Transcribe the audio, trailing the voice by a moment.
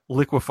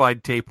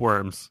liquefied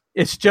tapeworms.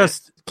 It's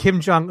just Kim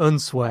Jong-un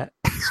sweat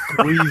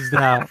squeezed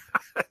out.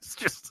 It's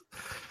just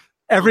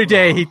every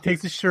day he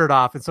takes his shirt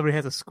off and somebody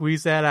has to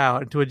squeeze that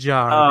out into a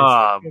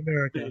jar.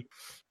 America.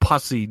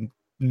 Pussy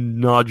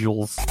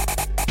nodules.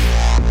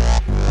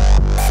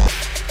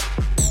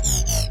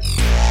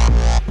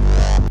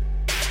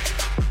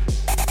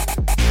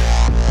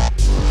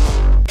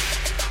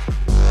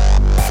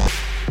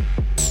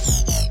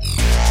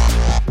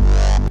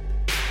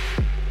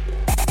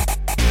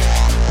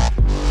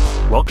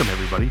 Welcome,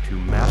 everybody, to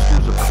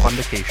Masters of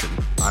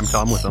Profundication. I'm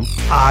Tom Witham.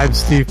 I'm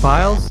Steve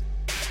Piles.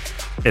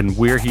 And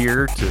we're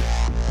here to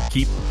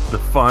keep the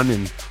fun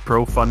in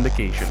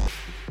profundication.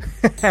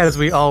 As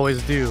we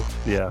always do.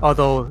 Yeah.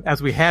 Although,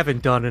 as we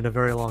haven't done in a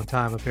very long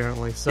time,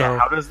 apparently. So, yeah,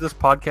 how does this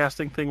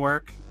podcasting thing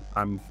work?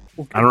 I don't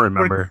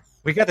remember.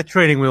 We got the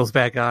training wheels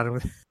back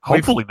on.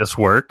 Hopefully this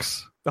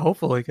works.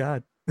 Hopefully,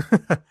 God.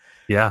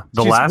 Yeah.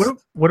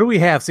 What do we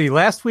have? See,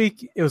 last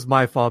week it was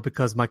my fault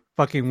because my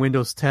fucking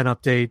Windows 10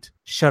 update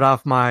shut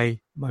off my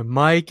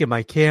mic and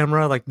my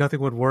camera, like nothing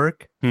would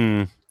work.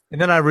 And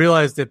then I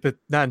realized it, but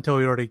not until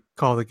we already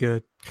called it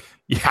good.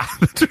 Yeah,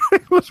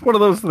 it was one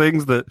of those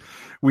things that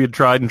we had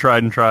tried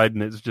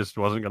and it just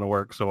wasn't going to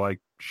work. So I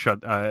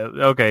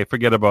okay,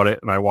 forget about it.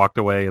 And I walked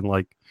away and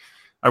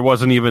I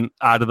wasn't even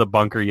out of the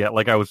bunker yet.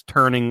 Like I was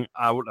turning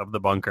out of the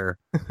bunker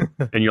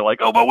and you're like,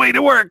 oh, but wait,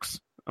 it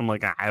works. I'm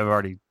like, I've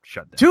already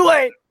shut down. Too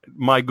late.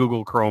 My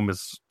Google Chrome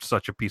is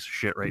such a piece of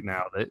shit right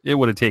now that it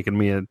would have taken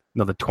me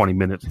another 20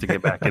 minutes to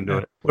get back into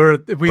it.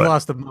 We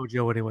lost the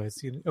mojo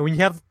anyways. When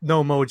you have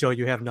no mojo,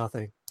 you have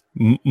nothing.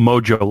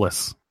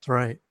 Mojoless. That's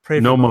right. Pray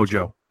for no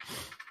mojo.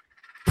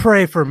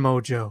 Pray for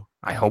mojo.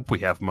 I hope we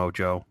have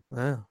mojo.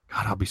 Yeah.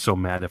 God, I'll be so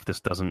mad if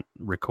this doesn't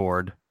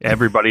record.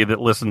 Everybody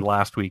that listened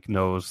last week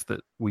knows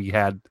that we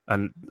had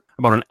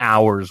about an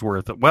hour's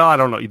worth of, well, I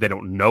don't know. They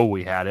don't know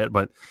we had it,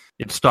 but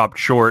it stopped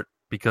short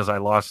because I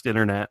lost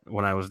internet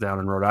when I was down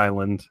in Rhode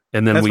Island.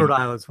 And then that's Rhode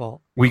Island's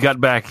fault. We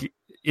got back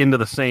into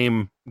the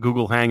same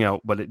Google Hangout,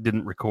 but it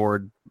didn't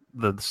record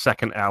the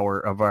second hour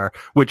of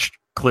which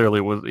clearly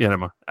was,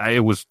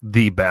 it was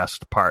the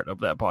best part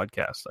of that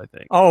podcast, I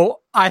think. Oh,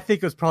 I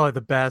think it was probably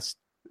the best.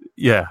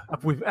 Yeah.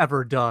 We've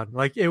ever done.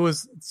 Like, it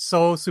was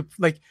so super.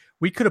 Like,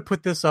 we could have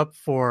put this up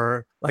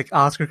for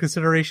Oscar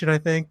consideration, I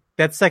think.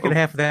 That second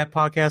half of that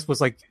podcast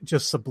was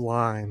just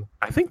sublime.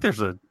 I think there's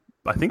a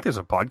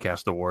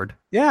podcast award.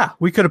 Yeah,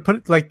 we could have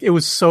put it it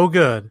was so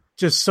good.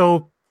 Just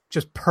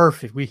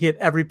perfect. We hit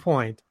every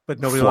point, but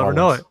nobody will ever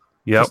know it.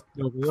 Yep.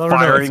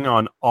 Firing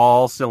on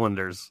all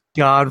cylinders.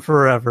 Gone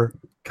forever.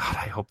 God,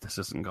 I hope this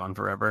isn't gone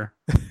forever.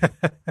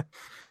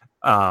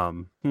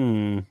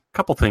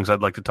 Couple things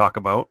I'd like to talk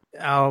about.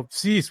 Oh,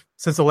 geez.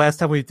 Since the last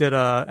time we did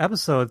a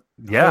episode.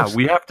 Yeah,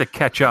 we have to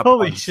catch up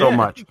on so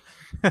much.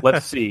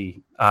 Let's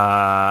see.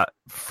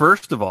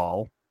 First of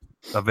all,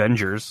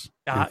 Avengers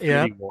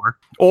Infinity War.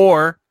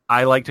 Or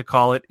I like to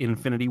call it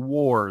Infinity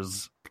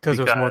Wars. Because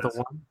it was more than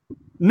one?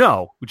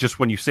 No, just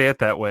when you say it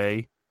that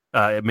way,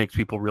 it makes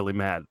people really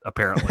mad,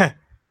 apparently.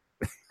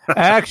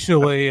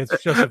 Actually,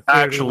 it's just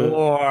Infinity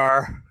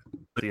War.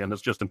 At the end,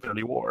 it's just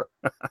Infinity War.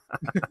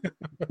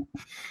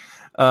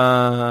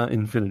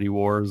 Infinity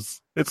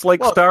Wars. It's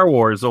like Star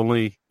Wars,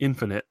 only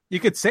infinite.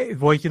 You could say,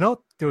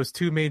 there was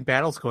two main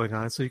battles going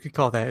on, so you could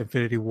call that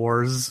Infinity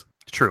Wars.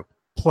 True.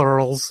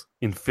 Plurals.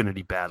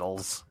 Infinity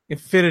battles.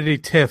 Infinity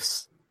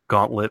tiffs.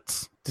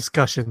 Gauntlets.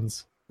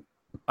 Discussions.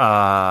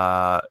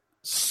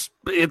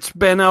 It's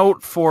been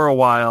out for a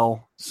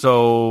while,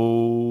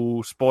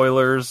 so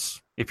spoilers.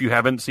 If you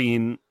haven't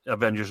seen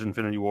Avengers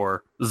Infinity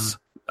War,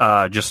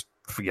 just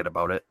forget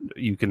about it.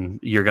 You're going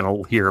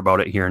to hear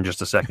about it here in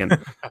just a second.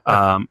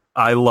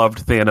 I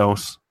loved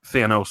Thanos.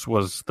 Thanos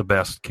was the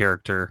best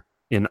character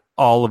in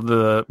all of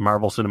the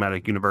Marvel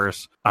Cinematic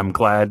Universe. I'm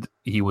glad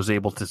he was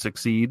able to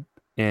succeed,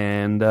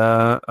 and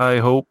I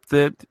hope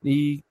that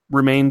he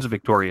remains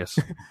victorious.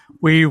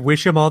 We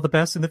wish him all the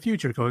best in the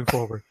future going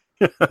forward.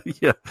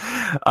 Yeah.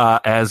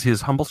 As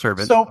his humble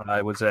servant,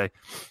 I would say.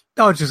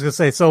 I was just going to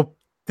say, so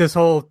this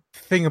whole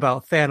thing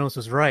about Thanos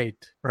was right?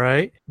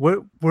 Where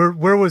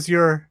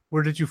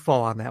did you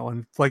fall on that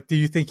one? Do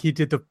you think he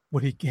did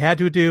what he had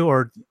to do,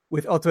 or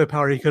with ultimate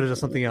power he could have done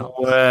something else?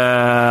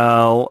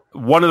 Well,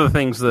 one of the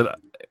things that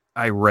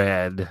I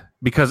read,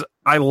 because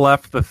I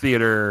left the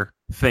theater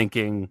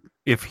thinking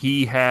if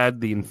he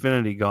had the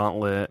Infinity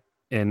Gauntlet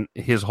and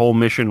his whole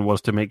mission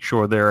was to make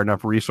sure there are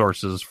enough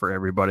resources for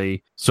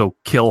everybody, so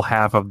kill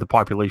half of the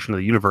population of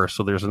the universe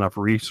so there's enough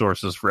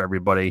resources for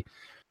everybody.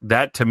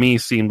 That to me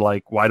seemed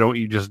like, why don't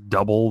you just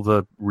double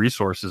the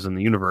resources in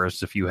the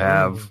universe if you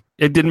have...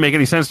 It didn't make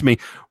any sense to me,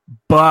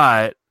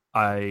 but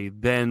I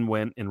then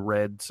went and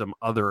read some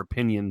other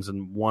opinions,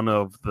 and one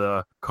of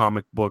the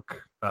comic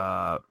book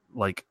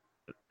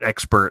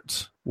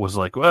experts was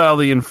like, well,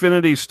 the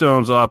Infinity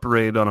Stones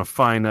operate on a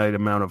finite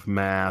amount of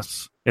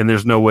mass, and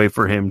there's no way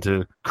for him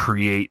to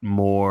create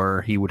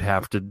more. He would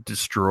have to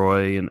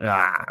destroy, and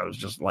I was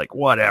just like,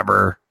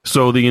 whatever.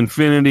 So the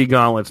Infinity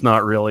Gauntlet's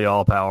not really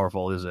all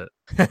powerful, is it?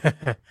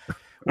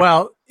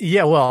 Well,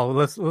 Yeah, well,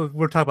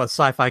 we're talking about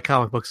sci-fi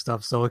comic book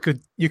stuff, so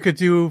you could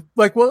do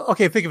like, well,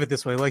 okay, think of it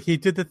this way: like he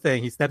did the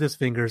thing, he snapped his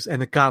fingers,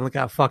 and the gauntlet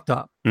got fucked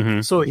up.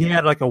 Mm-hmm. So he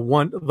had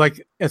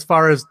like as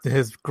far as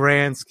his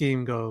grand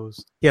scheme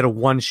goes, he had a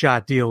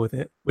one-shot deal with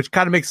it, which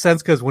kind of makes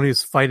sense because when he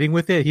was fighting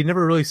with it, he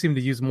never really seemed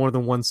to use more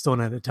than one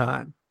stone at a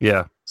time.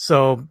 Yeah.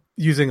 So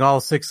using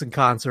all 6 in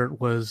concert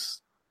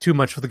was too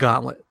much for the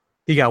gauntlet.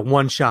 He got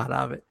one shot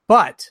out of it.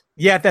 But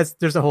yeah,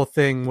 there's a whole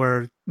thing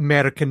where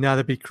matter can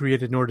neither be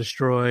created nor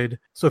destroyed.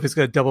 So if he's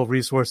going to double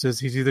resources,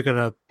 he's either going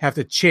to have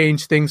to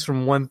change things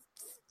from one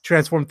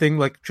transform thing,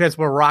 like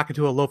transform a rock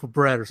into a loaf of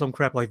bread or some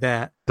crap like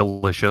that.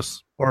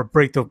 Delicious. Or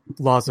break the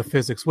laws of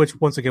physics, which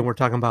once again, we're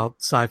talking about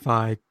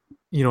sci-fi,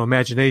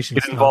 imagination.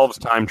 It involves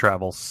time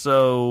travel.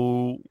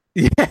 So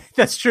yeah,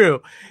 that's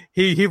true.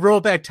 He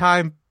rolled back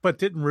time, but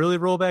didn't really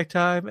roll back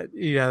time.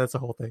 Yeah, that's the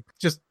whole thing.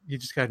 You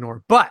just gotta ignore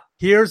it. But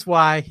here's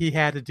why he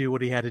had to do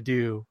what he had to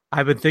do.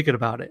 I've been thinking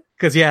about it.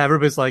 Because yeah,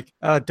 everybody's like,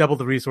 double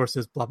the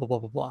resources, blah, blah, blah,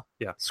 blah, blah.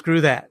 Yeah.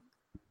 Screw that.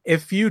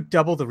 If you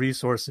double the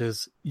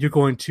resources, you're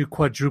going to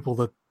quadruple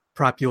the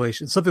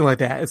population. Something like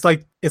that. It's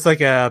like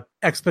a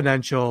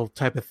exponential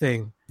type of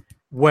thing.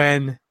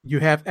 When you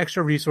have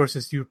extra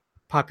resources, your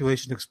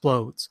population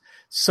explodes.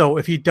 So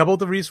if he doubled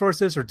the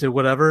resources or did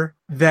whatever,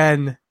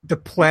 then the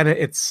planet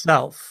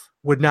itself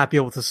would not be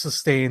able to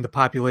sustain the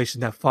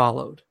population that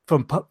followed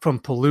from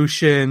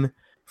pollution,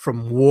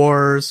 from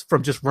wars,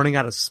 from just running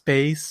out of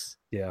space.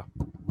 Yeah.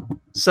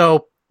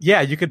 So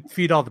yeah, you could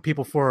feed all the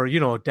people for,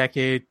 a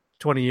decade,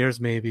 20 years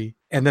maybe,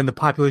 and then the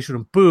population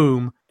would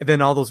boom, and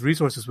then all those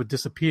resources would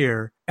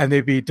disappear, and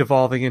they'd be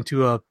devolving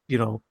into a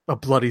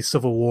bloody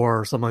civil war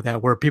or something like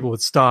that, where people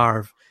would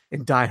starve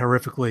and die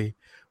horrifically.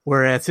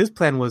 Whereas his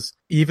plan was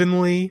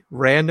evenly,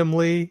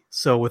 randomly,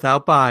 so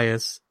without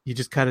bias, you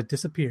just kind of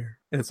disappear,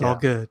 and it's all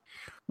good.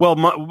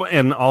 Well,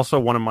 and also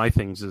one of my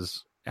things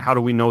is, how do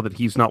we know that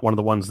he's not one of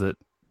the ones that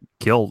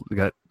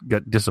got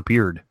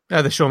disappeared?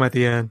 They show him at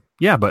the end.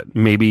 Yeah, but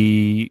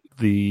maybe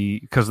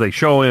because they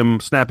show him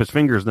snap his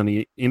fingers, then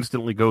he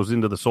instantly goes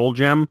into the soul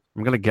gem.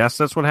 I'm going to guess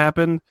that's what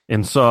happened,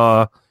 and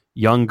saw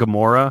young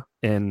Gamora,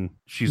 and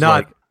she's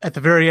like, at the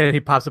very end,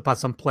 he pops up on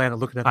some planet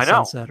looking at the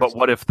sunset. But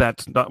what if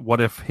that's not? What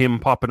if him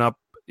popping up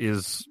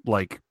is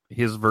like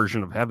his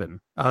version of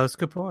heaven? That's a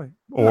good point.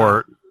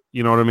 Or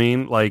you know what I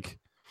mean? Like,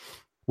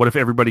 what if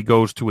everybody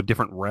goes to a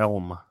different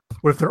realm?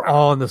 What if they're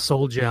all in the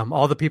soul gem?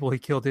 All the people he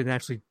killed didn't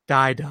actually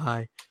die.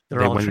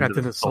 They're all trapped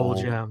in the soul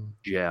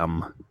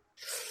gem.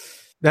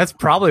 That's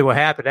probably what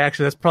happened.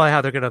 Actually, that's probably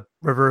how they're going to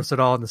reverse it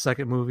all in the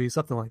second movie.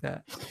 Something like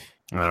that.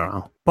 I don't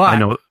know. But I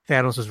know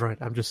Thanos is right.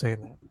 I'm just saying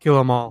that. Kill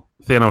them all.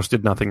 Thanos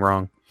did nothing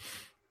wrong.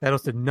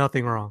 Thanos did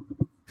nothing wrong.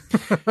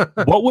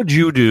 What would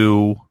you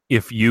do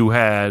if you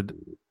had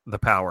the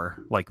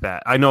power like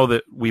that? I know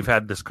that we've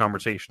had this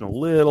conversation a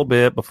little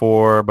bit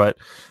before, but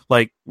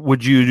like,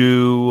 would you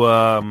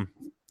do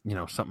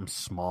something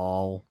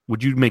small?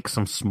 Would you make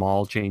some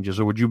small changes,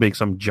 or would you make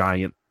some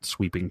giant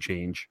sweeping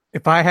change?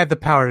 If I had the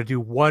power to do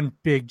one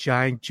big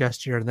giant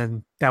gesture and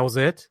then that was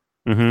it,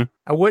 mm-hmm.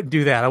 I wouldn't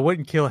do that. I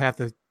wouldn't kill half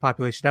the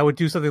population. I would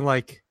do something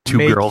like two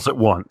girls at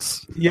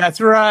once. Yeah, that's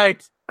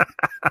right.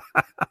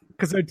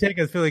 Because it would take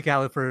a Philly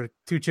Gallop for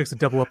 2 chicks to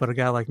double up on a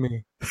guy like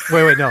me.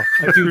 Wait, no,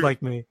 a dude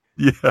like me.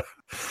 Yeah.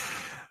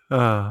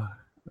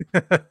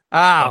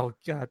 Oh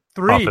God,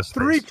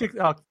 three chicks.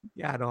 Oh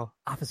yeah, no,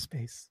 Office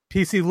Space.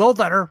 PC load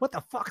letter. What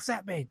the fuck does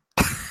that mean?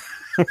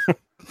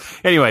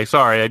 Anyway,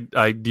 sorry,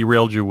 I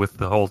derailed you with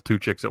the whole 2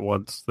 chicks at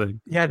once thing.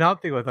 Yeah, now I'm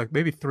thinking like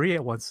maybe 3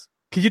 at once.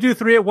 Could you do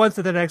 3 at once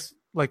and then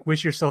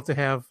wish yourself to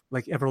have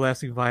like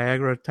everlasting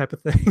Viagra type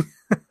of thing?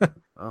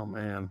 Oh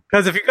man!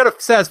 Because if you're gonna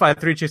satisfy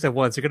 3 chicks at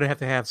once, you're gonna have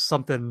to have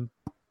something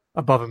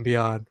above and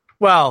beyond.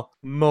 Well,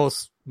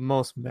 most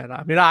men.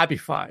 I mean, I'd be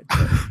fine.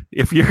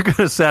 If you're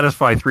gonna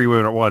satisfy 3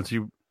 women at once,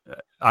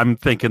 I'm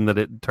thinking that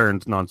it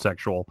turns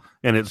non-sexual,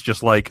 and it's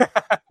just like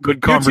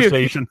good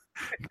conversation,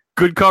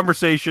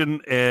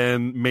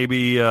 and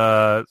maybe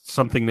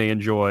something they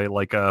enjoy,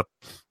 like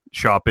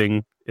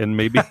shopping, and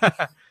maybe.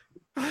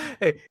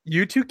 Hey,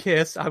 you 2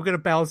 kiss. I'm gonna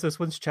balance this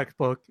one's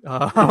checkbook.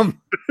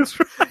 That's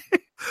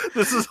right.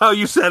 This is how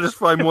you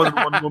satisfy more than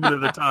one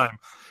woman at a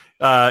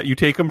time. You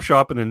take them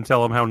shopping and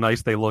tell them how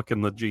nice they look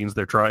in the jeans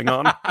they're trying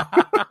on.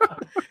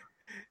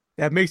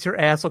 That makes your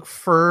ass look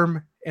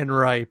firm and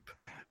ripe.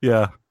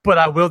 Yeah. But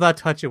I will not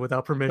touch it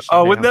without permission.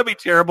 Oh, wouldn't that be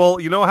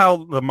terrible? You know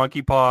how the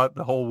monkey paw,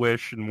 the whole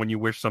wish, and when you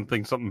wish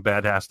something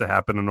bad has to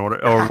happen in order,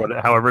 or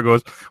however it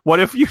goes. What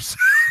if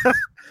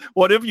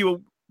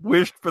you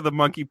wished for the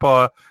monkey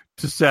paw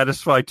to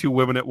satisfy 2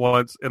 women at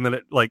once, and then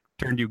it like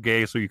turned you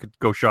gay so you could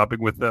go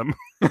shopping with them?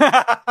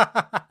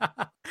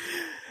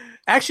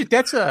 Actually,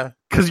 that's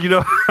because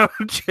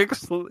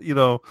chicks,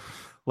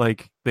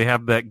 like they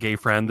have that gay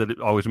friend that it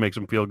always makes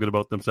them feel good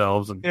about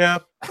themselves, and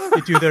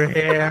you do their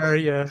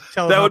hair,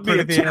 tell them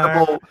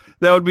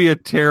that would be a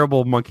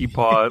terrible monkey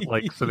paw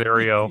like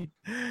scenario.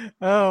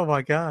 Oh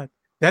my God,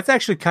 that's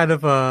actually kind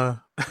of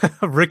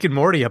a Rick and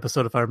Morty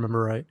episode, if I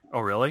remember right. Oh,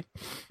 really?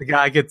 The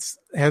guy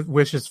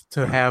wishes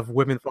to have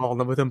women fall in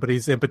love with him, but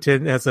he's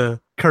impotent as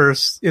a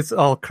curse. It's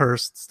all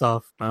cursed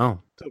stuff. Oh.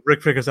 So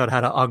Rick figures out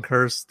how to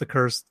uncurse the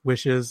cursed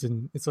wishes,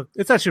 and it's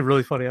actually a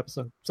really funny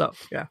episode. So,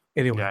 yeah.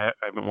 Anyway. Yeah,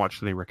 I haven't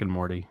watched any Rick and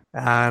Morty.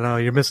 I know,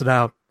 you're missing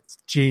out. It's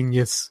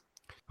genius.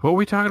 What were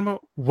we talking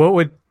about? What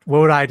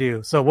would I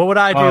do? So what would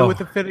I do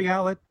with Infinity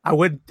Gauntlet? I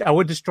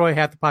would destroy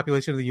half the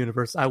population of the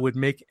universe. I would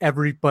make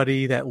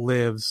everybody that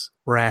lives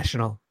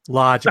rational,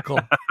 logical,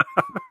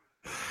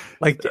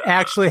 like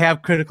actually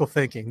have critical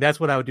thinking. That's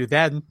what I would do.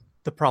 Then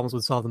the problems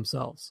would solve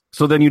themselves.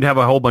 So then you'd have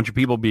a whole bunch of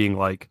people being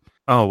like,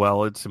 "Oh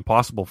well, it's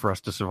impossible for us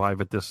to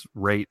survive at this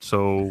rate,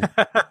 so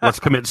let's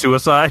commit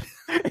suicide."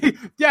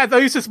 Yeah, though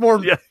it's just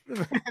more. Yeah.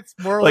 It's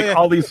more like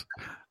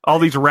all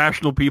these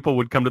rational people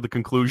would come to the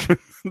conclusion,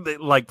 they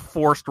like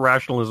forced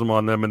rationalism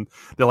on them, and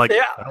they're like,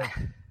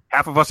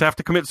 half of us have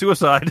to commit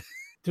suicide.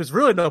 There's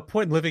really no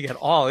point in living at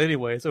all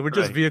anyway, so we're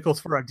just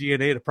vehicles for our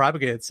DNA to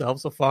propagate itself,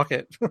 so fuck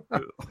it.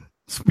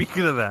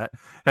 Speaking of that,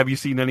 have you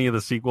seen any of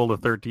the sequel to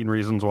 13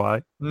 Reasons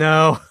Why?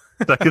 No.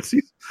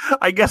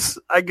 I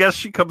guess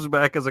she comes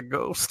back as a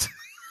ghost.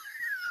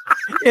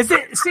 Is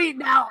it? See,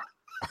 now...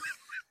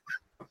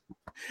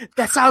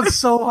 That sounds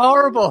so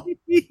horrible.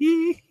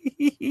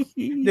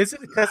 This is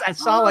because I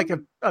saw like a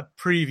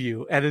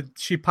preview and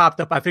she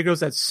popped up. I figured it was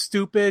that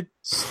stupid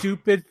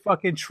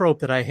fucking trope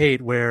that I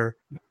hate where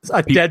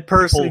a dead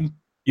person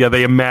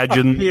they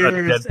imagine a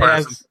dead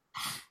person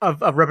as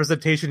a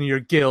representation of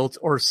your guilt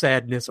or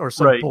sadness or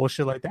some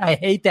bullshit like that. I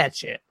hate that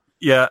shit.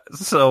 Yeah.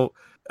 So,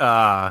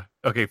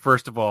 okay,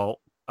 first of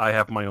all, I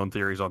have my own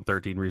theories on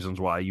 13 Reasons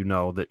Why. You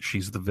know that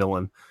she's the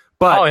villain.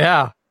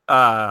 But,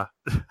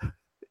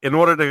 in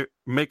order to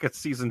make a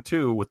season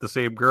 2 with the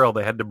same girl,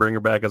 they had to bring her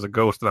back as a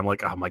ghost. And I'm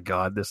like, oh my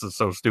God, this is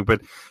so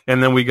stupid.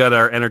 And then we got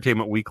our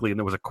Entertainment Weekly and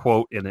there was a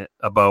quote in it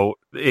about,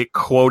 it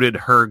quoted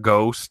her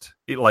ghost.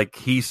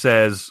 He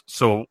says,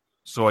 so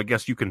I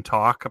guess you can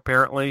talk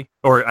apparently,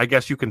 or I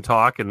guess you can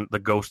talk. And the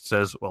ghost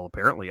says, well,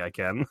 apparently I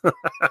can.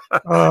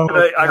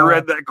 I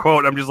read that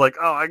quote. I'm just like,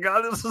 oh my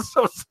God, this is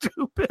so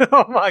stupid.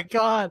 Oh my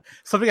God.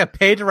 Somebody got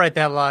paid to write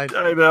that line.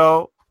 I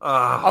know.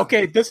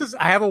 Okay,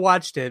 I haven't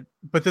watched it,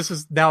 but this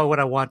is now what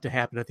I want to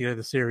happen at the end of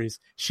the series.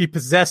 She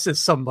possesses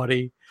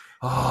somebody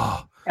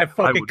and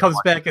fucking comes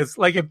back as,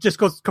 like, it just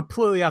goes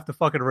completely off the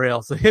fucking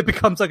rails. It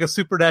becomes like a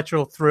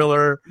supernatural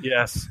thriller.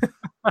 Yes.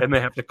 And they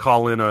have to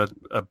call in a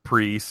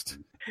priest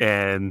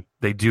and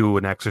they do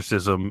an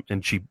exorcism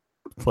and she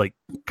like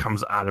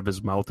comes out of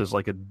his mouth as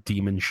like a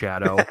demon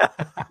shadow.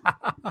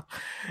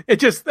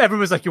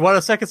 Everyone's like, you want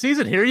a second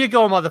season? Here you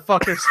go,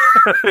 motherfuckers.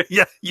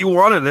 Yeah, you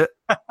wanted it.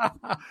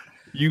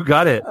 You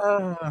got it.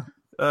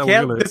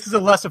 This is a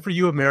lesson for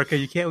you, America.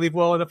 You can't leave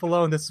well enough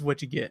alone. This is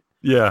what you get.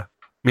 Yeah.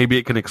 Maybe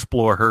it can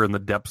explore her in the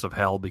depths of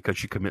hell because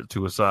she commits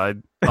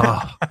suicide.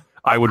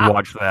 I would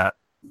watch that.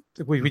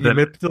 When you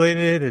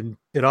manipulated and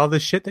did all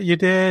this shit that you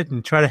did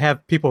and try to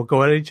have people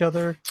go at each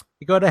other,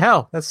 you go to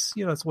hell. That's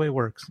the way it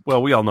works.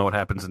 Well, we all know what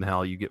happens in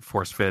hell. You get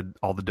force-fed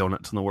all the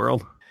donuts in the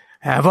world.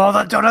 Have all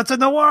the donuts in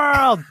the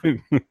world!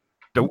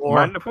 Don't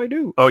mind if I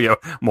do. Oh, yeah.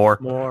 More.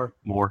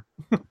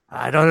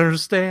 I don't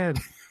understand.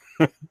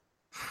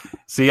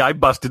 See, I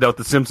busted out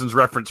the Simpsons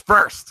reference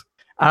first.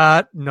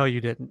 No, you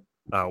didn't.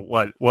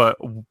 What?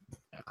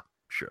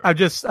 Sure. I'm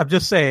just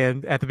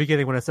saying. At the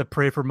beginning, when I said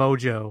 "pray for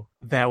Mojo,"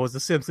 that was a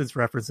Simpsons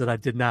reference that I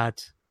did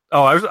not.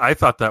 Oh, I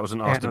thought that was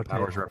an Austin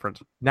Powers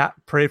reference. Not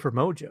 "pray for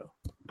Mojo."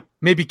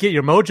 Maybe "get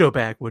your mojo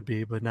back" would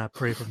be, but not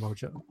 "pray for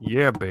Mojo."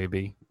 Yeah,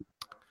 baby.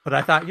 But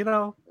I thought,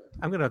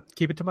 I'm going to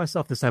keep it to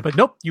myself this time. But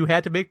nope, you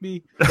had to make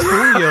me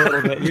fool you a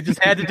little bit. You just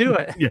had to do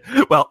it. Yeah.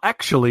 Well,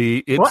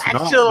 actually,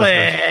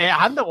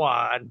 I'm the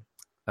one.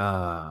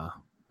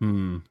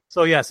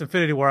 So, yes,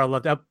 Infinity War, I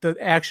loved it. The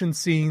action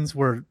scenes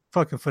were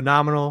fucking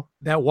phenomenal.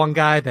 That one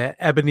guy, that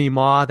Ebony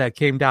Maw, that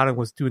came down and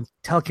was doing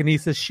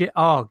telekinesis shit.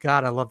 Oh,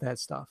 God, I love that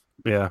stuff.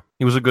 Yeah,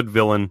 he was a good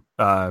villain.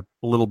 A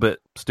little bit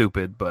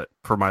stupid, but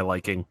for my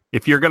liking.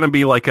 If you're going to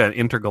be like an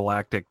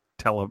intergalactic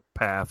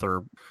telepath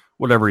or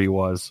whatever he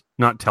was,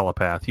 not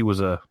telepath, he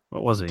was what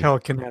was he?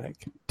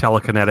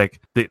 Telekinetic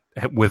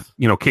with,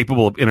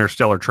 capable of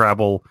interstellar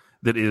travel,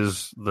 that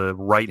is the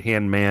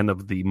right-hand man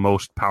of the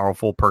most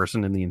powerful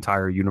person in the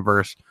entire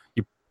universe.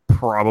 You're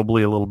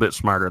probably a little bit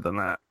smarter than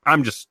that.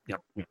 I'm just,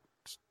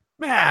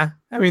 Yeah,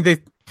 I mean,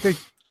 they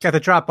got the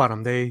drop on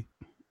him.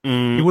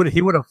 He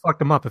would have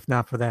fucked him up if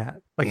not for that.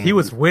 Like, he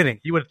was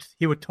winning. He would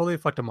totally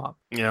have fucked him up.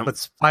 Yeah. But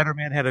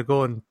Spider-Man had to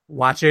go and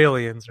watch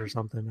Aliens or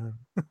something.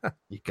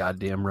 You're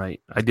goddamn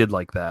right. I did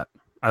like that.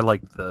 I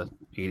liked the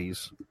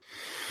 80s.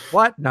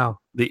 What? No.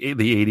 The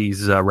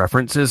 80s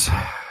references.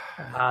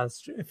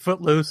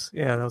 Footloose.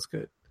 Yeah, that was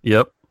good.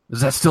 Yep.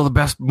 Is that still the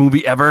best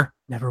movie ever?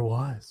 Never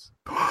was.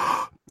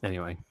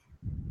 Anyway,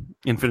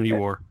 Infinity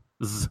War.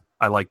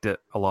 I liked it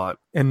a lot.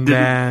 And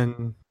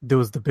then there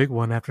was the big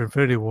one after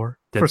Infinity War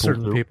for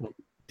certain people.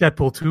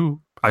 Deadpool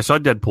 2. I saw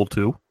Deadpool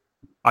 2.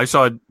 I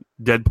saw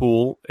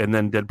Deadpool and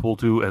then Deadpool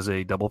 2 as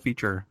a double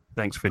feature.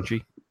 Thanks,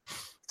 Finchy.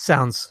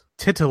 Sounds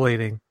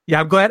titillating.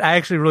 Yeah, I'm glad. I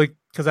actually really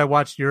because I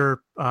watched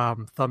your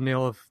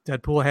thumbnail of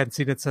Deadpool. I hadn't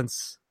seen it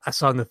since I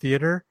saw it in the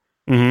theater.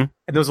 Mm-hmm.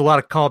 And there was a lot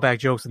of callback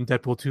jokes in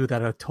Deadpool 2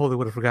 that I totally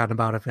would have forgotten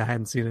about if I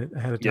hadn't seen it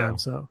ahead of time.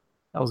 So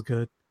that was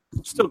good.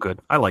 Still good.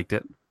 I liked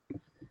it.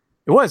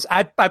 It was.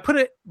 I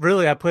put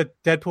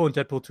Deadpool and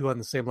Deadpool 2 on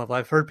the same level.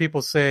 I've heard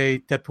people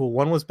say Deadpool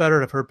 1 was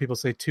better. I've heard people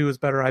say 2 is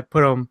better. I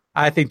put them,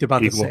 I think they're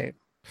about the same.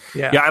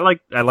 Yeah. Yeah,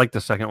 I like the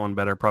second one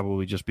better,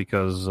 probably just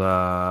because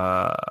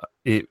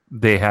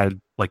they had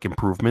like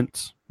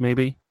improvements,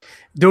 maybe.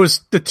 There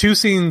was two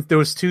scenes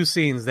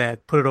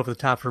that put it over the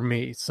top for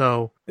me.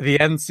 So the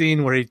end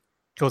scene where he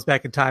goes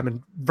back in time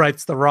and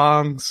rights the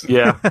wrongs.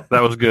 Yeah,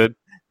 that was good.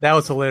 That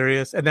was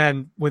hilarious. And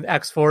then when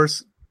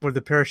X-Force were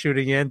the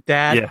parachuting in,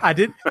 I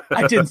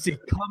didn't see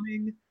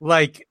coming.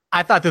 Like,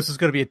 I thought this was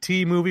going to be a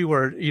T movie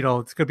where, it's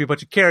going to be a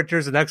bunch of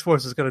characters and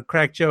X-Force is going to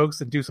crack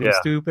jokes and do something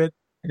stupid.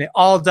 And they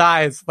all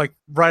dies like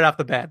right off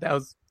the bat. That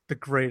was the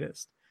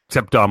greatest.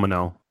 Except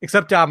Domino.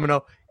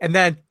 And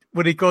then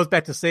when he goes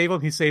back to save him,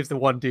 he saves the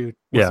one dude.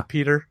 Was it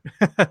Peter?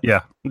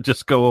 Yeah.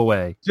 Just go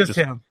away. Just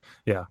him.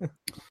 Yeah.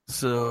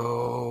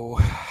 So,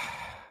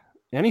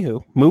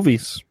 anywho,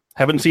 movies.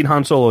 Haven't seen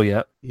Han Solo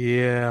yet.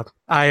 Yeah.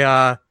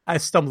 I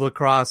stumbled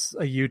across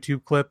a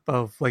YouTube clip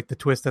of like the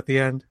twist at the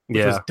end,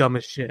 which was dumb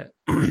as shit.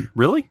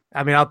 Really?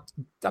 I mean,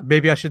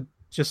 maybe I should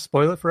just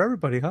spoil it for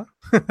everybody, huh?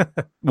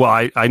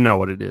 Well, I know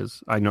what it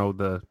is. I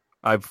know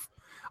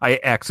I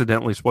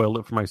accidentally spoiled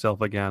it for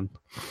myself again.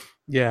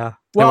 Yeah.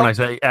 Well, and when I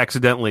say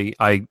accidentally,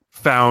 I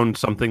found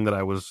something that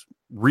I was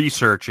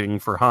researching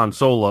for Han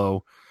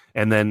Solo,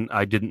 and then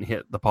I didn't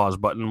hit the pause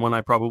button when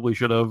I probably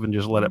should have and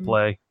just let it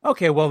play.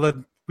 Okay, well,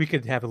 then we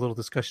could have a little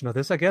discussion of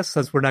this, I guess,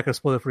 since we're not going to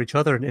spoil it for each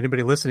other, and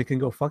anybody listening can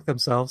go fuck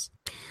themselves.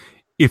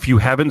 If you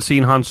haven't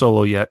seen Han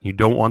Solo yet, you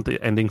don't want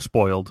the ending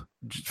spoiled,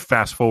 just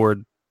fast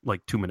forward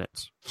like 2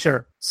 minutes.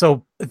 Sure.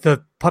 So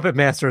the puppet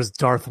master is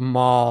Darth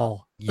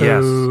Maul.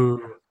 Yes.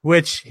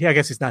 Which, I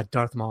guess he's not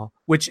Darth Maul.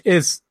 Which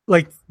is,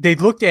 like, they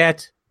looked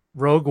at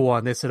Rogue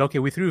One. They said, okay,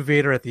 we threw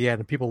Vader at the end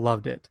and people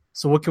loved it.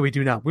 So what can we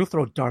do now? We'll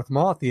throw Darth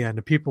Maul at the end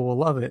and people will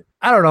love it.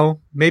 I don't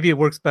know. Maybe it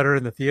works better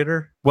in the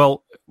theater.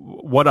 Well,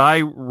 what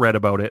I read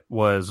about it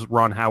was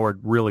Ron Howard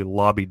really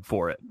lobbied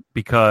for it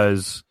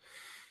because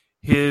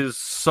his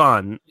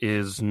son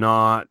is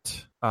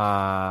not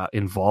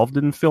involved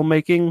in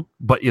filmmaking,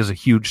 but is a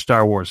huge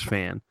Star Wars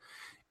fan.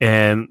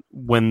 And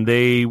when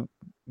they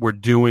were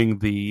doing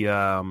the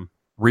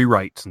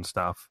rewrites and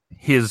stuff,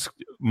 his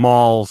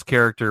Maul's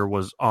character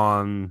was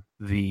on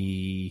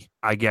the,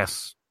 I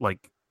guess,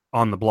 like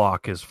on the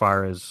block as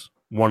far as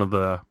one of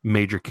the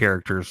major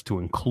characters to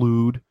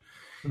include.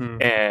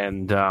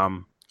 And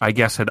I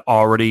guess had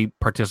already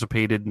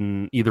participated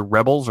in either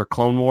Rebels or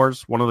Clone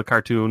Wars. One of the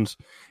cartoons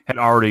had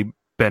already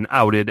been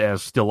outed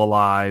as still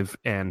alive,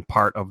 and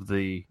part of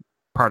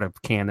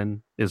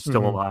canon is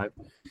still alive,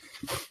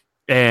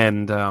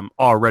 and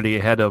already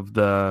ahead of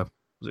was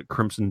it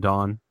Crimson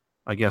Dawn,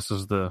 I guess,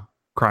 is the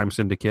crime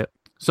syndicate.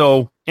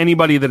 So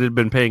anybody that had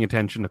been paying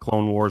attention to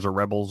Clone Wars or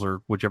Rebels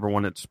or whichever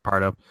one it's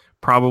part of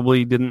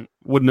probably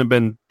wouldn't have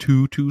been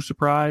too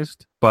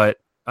surprised. But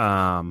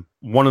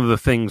one of the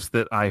things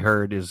that I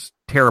heard is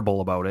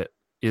terrible about it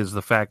is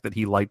the fact that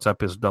he lights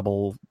up his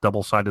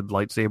double-sided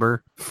lightsaber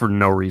for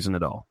no reason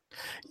at all.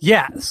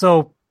 Yeah,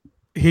 so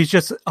he's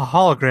just a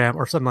hologram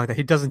or something like that.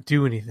 He doesn't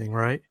do anything,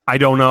 right? I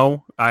don't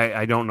know.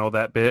 I don't know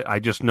that bit. I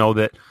just know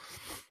that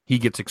he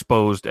gets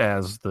exposed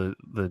as the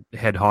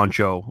head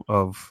honcho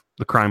of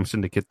the crime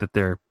syndicate that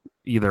they're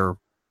either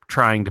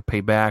trying to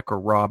pay back or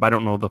rob. I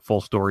don't know the full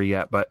story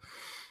yet, but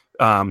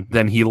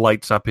then he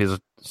lights up his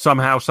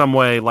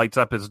double-sided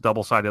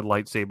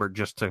lightsaber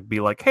just to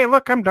be like, hey,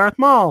 look, I'm Darth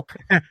Maul.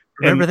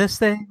 Remember this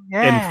thing?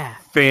 Yeah. And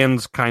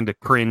fans kind of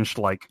cringed,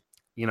 like,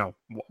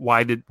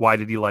 why did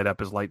he light up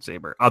his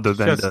lightsaber other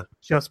than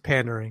just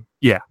pandering?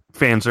 Yeah,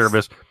 fan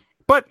service.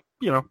 But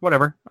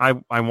whatever.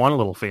 I want a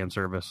little fan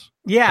service.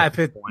 Yeah,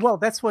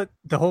 that's what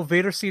the whole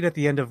Vader scene at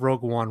the end of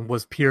Rogue One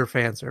was, pure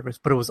fan service,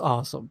 but it was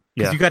awesome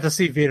because you got to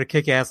see Vader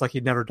kick ass like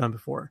he'd never done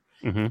before.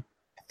 Mm-hmm.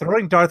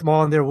 Throwing Darth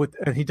Maul in there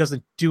and he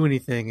doesn't do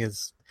anything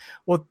is,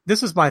 well,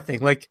 this is my thing.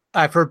 Like,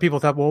 I've heard people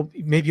thought, well,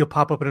 maybe he'll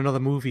pop up in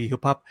another movie.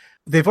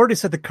 They've already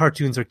said the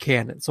cartoons are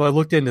canon. So I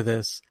looked into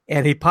this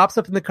and he pops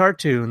up in the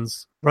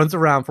cartoons, runs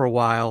around for a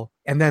while,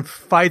 and then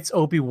fights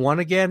Obi-Wan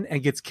again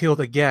and gets killed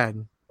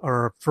again,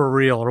 or for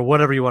real, or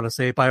whatever you want to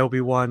say, by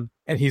Obi-Wan,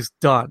 and he's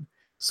done.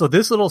 So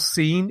this little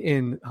scene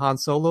in Han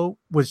Solo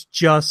was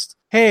just,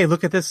 hey,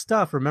 look at this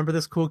stuff. Remember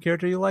this cool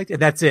character you liked? And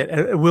that's it.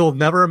 It will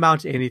never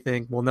amount to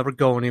anything. Will never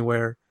go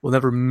anywhere. Will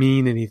never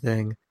mean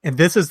anything. And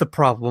this is the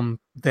problem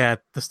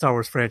that the Star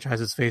Wars franchise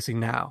is facing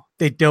now.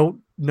 They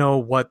don't know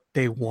what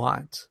they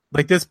want.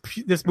 Like this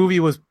movie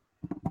was,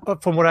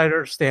 from what I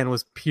understand,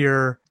 was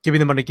pure, give me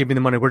the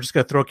money. We're just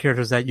going to throw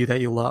characters at you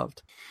that you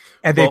loved.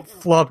 And they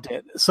flubbed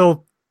it.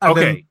 So,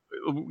 okay.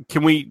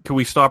 Can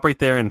we stop right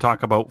there and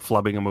talk about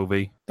flubbing a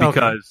movie?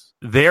 Because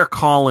they're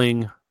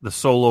calling the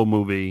Solo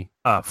movie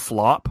a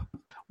flop.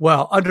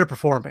 Well,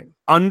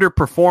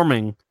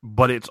 underperforming,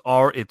 but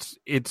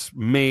it's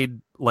made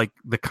like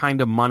the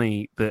kind of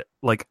money that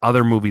like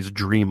other movies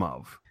dream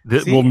of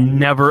that will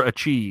never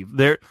achieve.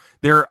 There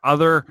are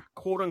other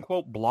quote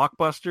unquote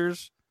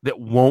blockbusters that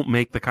won't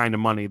make the kind of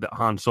money that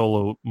Han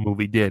Solo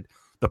movie did.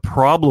 The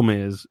problem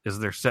is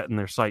they're setting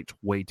their sights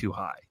way too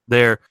high.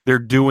 They're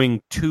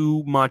doing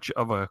too much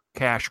of a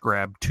cash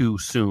grab too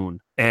soon.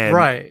 And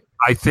right.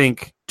 I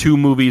think 2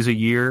 movies a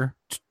year,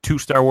 2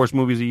 Star Wars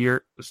movies a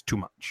year is too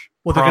much.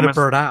 Well, they're going to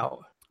burn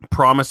out.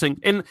 Promising.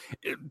 And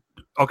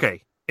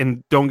okay,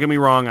 and don't get me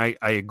wrong, I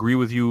agree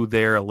with you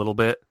there a little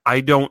bit.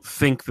 I don't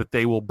think that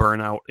they will burn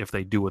out if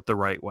they do it the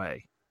right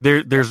way.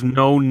 There's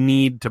no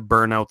need to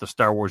burn out the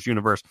Star Wars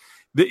universe.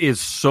 It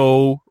is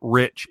so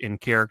rich in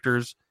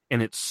characters,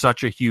 and it's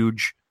such a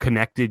huge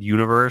connected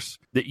universe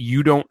that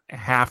you don't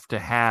have to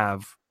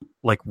have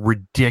like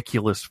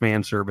ridiculous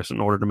fan service in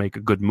order to make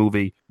a good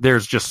movie.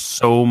 There's just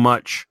so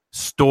much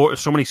so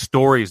many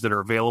stories that are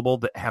available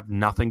that have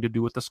nothing to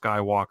do with the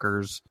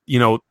Skywalkers. You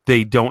know,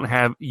 you don't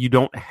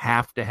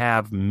have to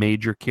have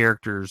major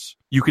characters.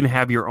 You can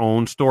have your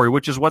own story,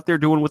 which is what they're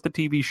doing with the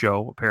TV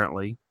show,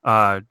 apparently.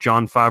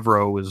 Jon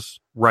Favreau is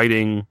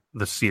writing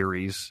the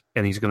series,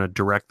 and he's going to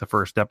direct the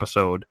first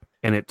episode,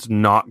 and it's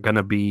not going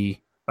to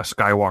be a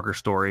Skywalker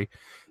story.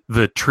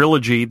 The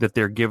trilogy that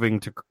they're giving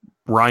to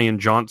Rian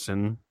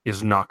Johnson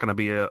is not going to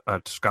be a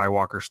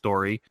Skywalker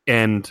story.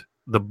 And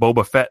the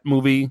Boba Fett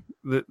movie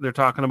that they're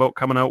talking about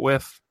coming out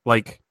with,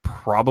 like,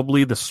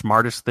 probably the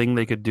smartest thing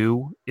they could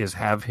do is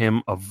have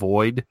him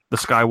avoid the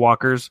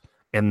Skywalkers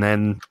and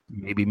then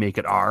maybe make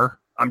it R.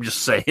 I'm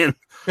just saying,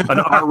 an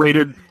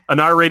R-rated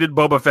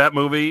Boba Fett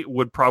movie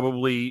would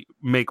probably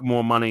make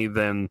more money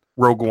than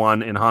Rogue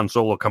One and Han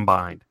Solo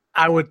combined.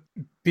 I would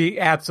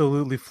be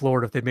absolutely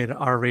floored if they made an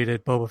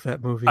R-rated Boba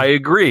Fett movie. I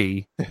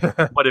agree,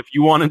 but if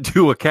you want to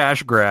do a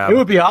cash grab, it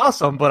would be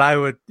awesome. But I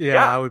would,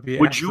 I would be.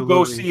 Would you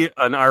go see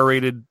an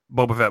R-rated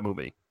Boba Fett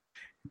movie?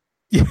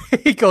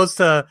 He goes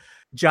to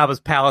Jabba's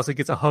palace and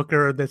gets a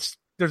hooker, and there's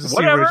a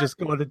scene where he's just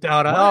going to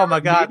down. Oh my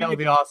god, that would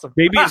be awesome.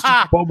 Maybe it's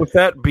just Boba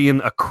Fett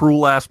being a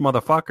cruel ass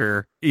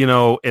motherfucker, you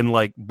know, and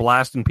like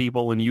blasting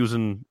people and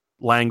using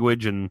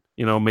language, and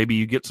you know, maybe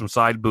you get some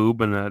side boob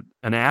and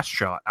an ass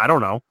shot. I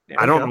don't know.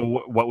 I don't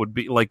know what would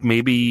be like.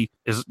 Maybe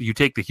is you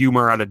take the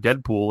humor out of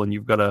Deadpool and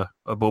you've got a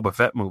Boba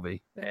Fett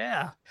movie.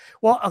 Yeah.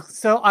 Well,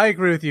 so I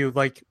agree with you.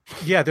 Like,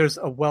 yeah, there's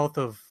a wealth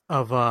of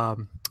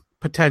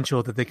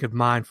potential that they could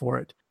mine for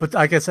it. But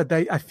like I said,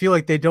 I feel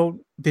like they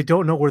don't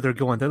know where they're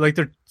going.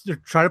 They're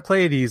trying to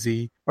play it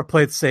easy or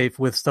play it safe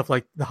with stuff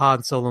like the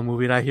Han Solo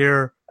movie. And I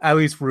hear at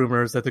least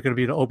rumors that they're going to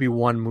be an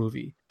Obi-Wan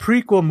movie.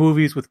 Prequel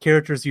movies with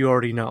characters you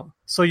already know.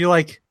 So you're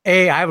like,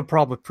 I have a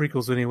problem with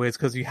prequels anyways,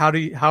 because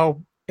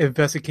how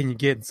invested can you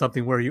get in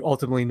something where you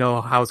ultimately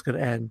know how it's going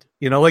to end?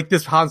 You know, like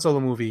this Han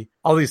Solo movie,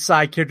 all these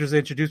side characters they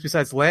introduced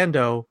besides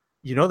Lando,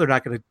 you know they're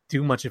not going to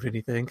do much of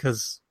anything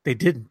because they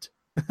didn't.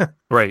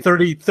 Right.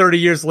 30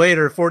 years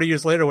later, 40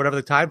 years later, whatever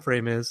the time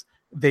frame is,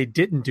 they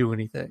didn't do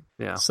anything.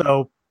 Yeah.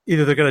 So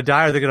either they're going to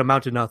die or they're going to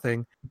amount to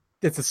nothing.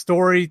 It's a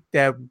story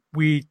that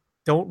we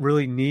don't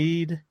really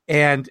need,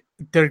 and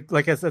they're,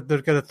 like I said,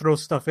 they're going to throw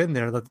stuff in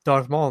there, like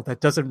Darth Maul, that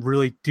doesn't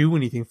really do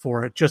anything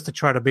for it, just to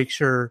try to make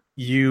sure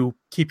you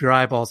keep your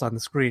eyeballs on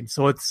the screen.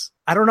 So it's,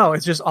 I don't know,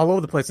 it's just all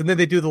over the place. And then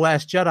they do The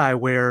Last Jedi,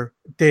 where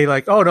they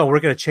like, oh no, we're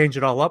going to change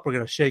it all up, we're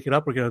going to shake it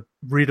up, we're going to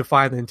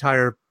redefine the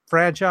entire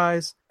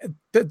franchise.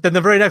 Then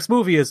the very next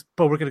movie is,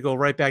 but we're going to go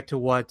right back to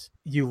what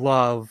you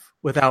love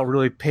without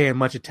really paying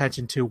much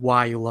attention to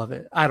why you love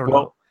it. I don't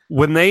know.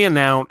 When they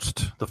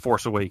announced The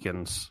Force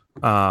Awakens,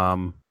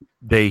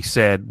 they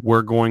said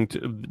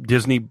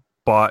Disney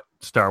bought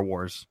Star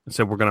Wars and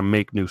said we're going to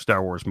make new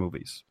Star Wars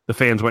movies. The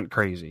fans went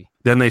crazy.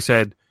 Then they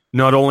said,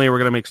 not only are we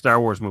going to make Star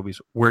Wars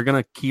movies, we're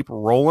going to keep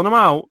rolling them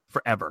out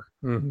forever.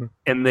 Mm-hmm.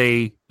 And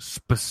they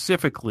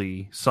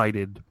specifically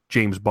cited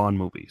James Bond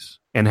movies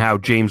and how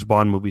James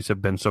Bond movies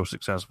have been so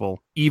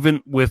successful,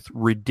 even with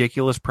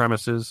ridiculous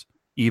premises,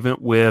 even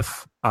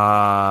with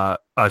a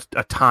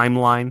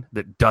timeline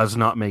that does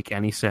not make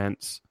any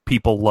sense.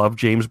 People love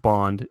James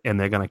Bond, and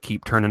they're going to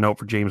keep turning out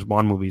for James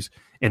Bond movies.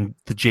 And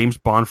the James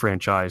Bond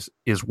franchise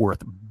is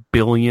worth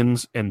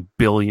billions and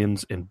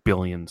billions and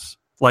billions.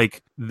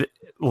 Like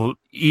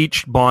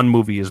each Bond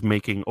movie is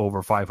making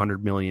over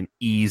 500 million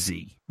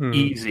easy.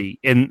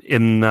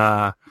 And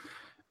I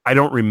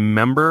don't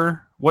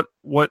remember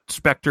what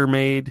Spectre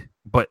made,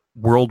 but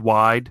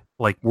worldwide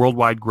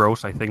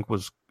gross, I think,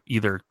 was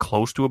either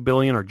close to $1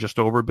 billion or just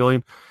over $1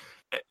 billion.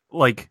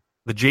 Like,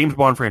 the James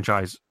Bond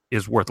franchise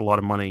is worth a lot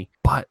of money,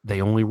 but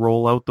they only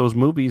roll out those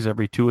movies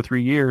every 2 or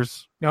 3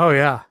 years. Oh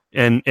yeah,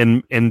 and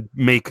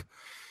make.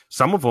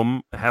 Some of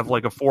them have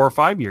like a 4 or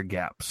 5 year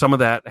gap. Some of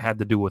that had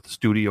to do with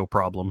studio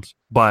problems.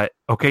 But,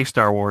 okay,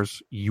 Star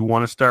Wars, you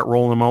want to start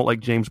rolling them out like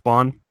James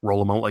Bond? Roll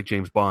them out like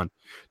James Bond.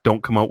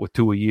 Don't come out with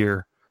 2 a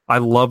year. I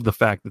love the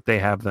fact that they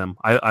have them.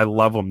 I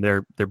love them.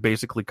 They're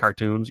basically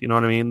cartoons. You know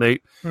what I mean?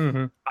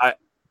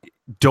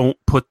 don't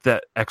put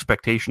that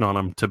expectation on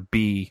them to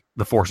be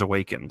The Force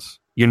Awakens.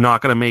 You're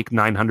not going to make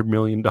 $900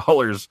 million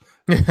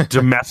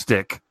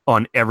domestic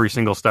on every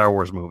single Star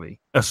Wars movie,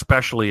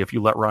 especially if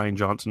you let Rian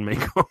Johnson make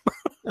them.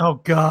 Oh,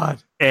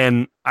 God.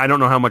 And I don't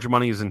know how much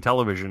money is in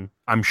television.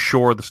 I'm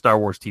sure the Star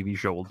Wars TV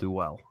show will do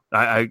well.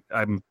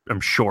 I'm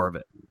sure of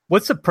it.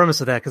 What's the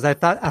premise of that? Because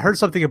I heard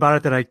something about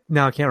it that I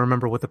can't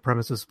remember what the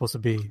premise is supposed to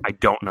be. I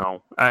don't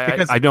know.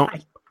 I don't.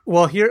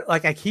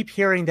 I keep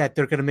hearing that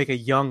they're going to make a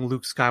young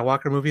Luke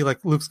Skywalker movie, like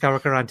Luke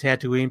Skywalker on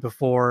Tatooine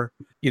before,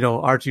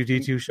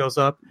 R2-D2 shows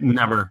up.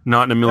 Never,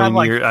 not in a million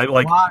years.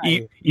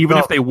 Even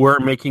if they were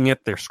making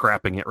it, they're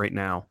scrapping it right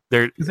now.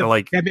 That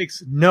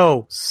makes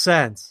no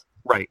sense.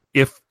 Right.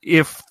 If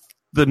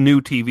the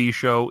new TV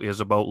show is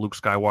about Luke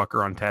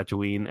Skywalker on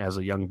Tatooine as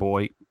a young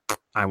boy,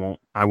 I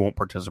won't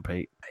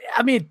participate.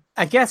 I mean,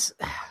 I guess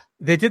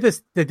they did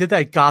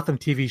that Gotham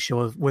TV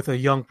show with a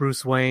young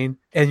Bruce Wayne,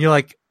 and you're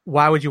like,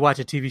 why would you watch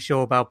a TV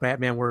show about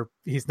Batman where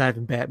he's not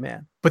even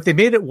Batman? But they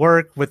made it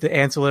work with the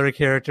ancillary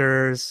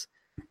characters.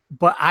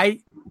 But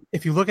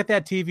if you look at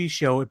that TV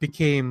show, it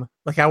became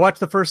like, I watched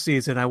the first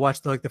season. I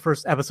watched the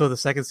first episode of the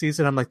second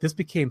season. I'm like, this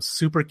became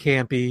super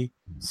campy,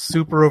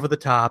 super over the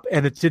top,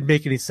 and it didn't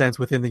make any sense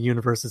within the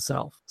universe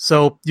itself.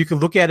 So you can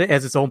look at it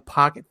as its own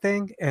pocket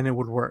thing, and it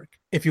would work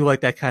if you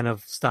like that kind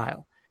of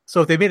style. So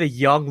if they made a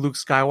young Luke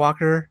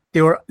Skywalker,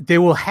 they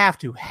will have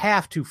to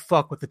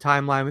fuck with the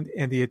timeline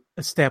and the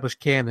established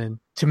canon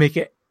to make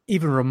it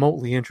even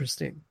remotely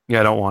interesting.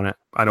 Yeah, I don't want it.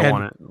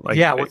 Want it.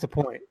 What's the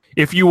point?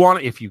 If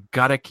you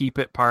gotta keep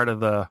it part of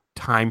the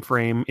time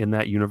frame in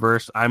that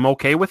universe, I'm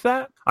okay with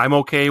that. I'm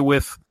okay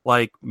with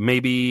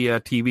maybe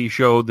a TV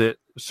show that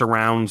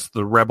surrounds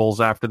the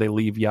rebels after they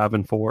leave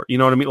Yavin 4. You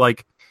know what I mean?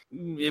 Like,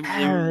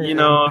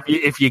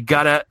 if you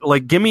gotta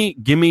give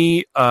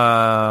me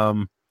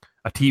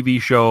a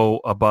TV show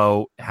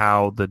about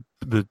how the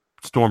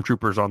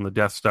stormtroopers on the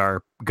Death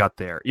Star got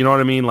there. You know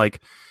what I mean?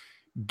 Like,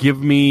 give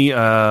me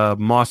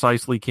Mos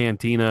Eisley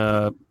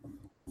Cantina.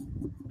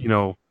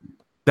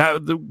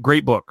 The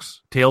great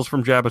books. Tales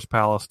from Jabba's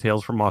Palace,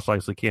 Tales from Mos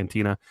Eisley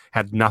Cantina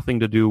had nothing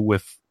to do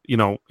with.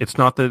 It's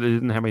not that it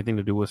didn't have anything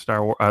to do with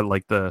Star Wars,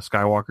 like the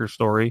Skywalker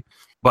story,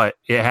 but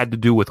it had to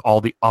do with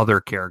all the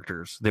other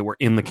characters that were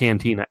in the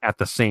cantina at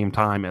the same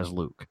time as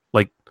Luke.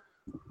 Like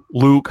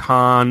Luke,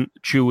 Han,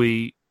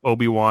 Chewie,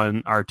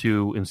 Obi-Wan,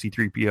 R2, and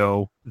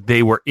C-3PO,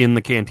 they were in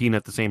the canteen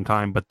at the same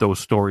time, but those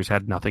stories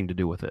had nothing to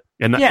do with it.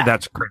 And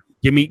that's great.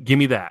 Give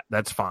me that.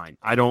 That's fine.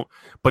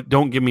 But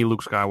don't give me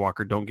Luke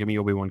Skywalker. Don't give me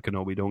Obi-Wan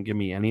Kenobi. Don't give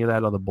me any of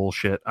that other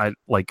bullshit.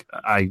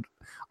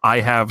 I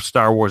have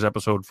Star Wars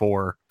Episode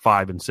 4,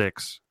 5, and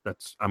 6.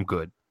 I'm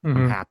good. Mm-hmm.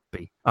 I'm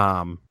happy.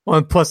 Well,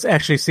 and plus,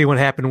 actually, see what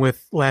happened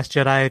with Last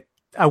Jedi.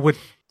 It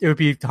would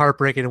be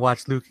heartbreaking to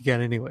watch Luke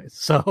again, anyways.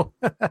 So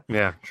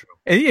yeah, true.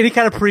 Any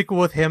kind of prequel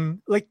with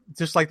him,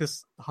 just like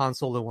this Han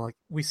Solo one,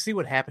 we see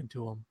what happened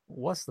to him.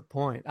 What's the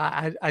point?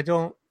 I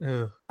don't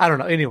know.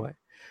 Anyway,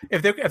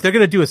 if they're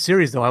gonna do a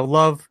series though, I would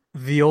love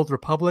the Old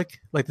Republic,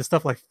 like the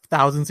stuff like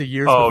thousands of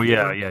years. Oh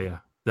before. Yeah.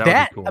 That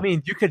would be cool. I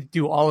mean, you could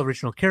do all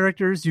original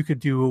characters. You could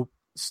do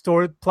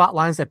story plot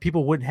lines that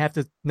people wouldn't have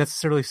to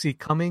necessarily see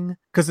coming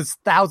because it's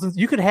thousands.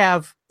 You could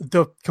have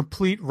the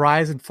complete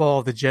rise and fall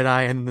of the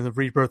Jedi and the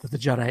rebirth of the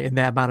Jedi in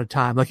that amount of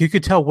time. Like, you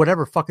could tell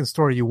whatever fucking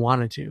story you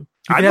wanted to.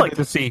 I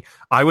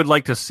would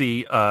like to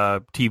see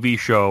a TV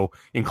show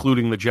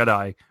including the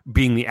Jedi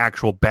being the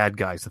actual bad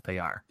guys that they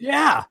are.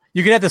 Yeah,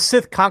 you could have the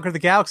Sith conquer the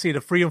galaxy to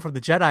free them from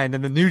the Jedi, and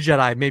then the new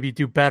Jedi maybe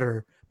do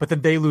better, but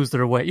then they lose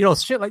their way.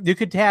 Shit like you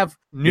could have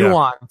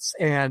nuance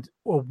and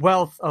a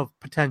wealth of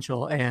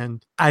potential,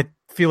 and I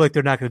feel like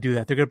they're not going to do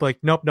that. They're going to be like,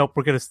 nope,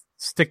 we're going to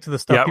stick to the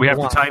stuff. Yeah, we have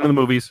to tie into the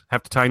movies.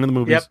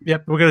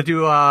 Yep. We're going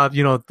to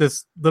do,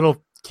 this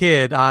little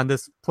kid on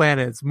this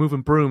planet is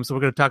moving brooms, so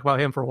we're going to talk about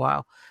him for a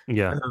while.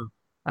 Yeah.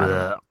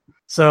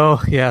 So,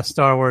 yeah,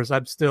 Star Wars,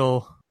 I'm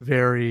still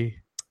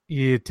very,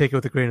 you take it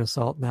with a grain of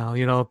salt now,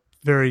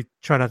 very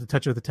try not to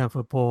touch it with a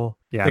 10-foot pole.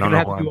 Yeah, they're going to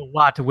have to do a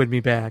lot to win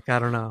me back. I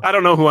don't know. I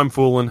don't know who I'm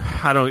fooling.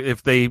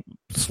 If they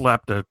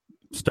slapped a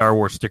Star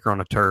Wars sticker on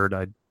a turd,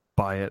 I'd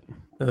buy it.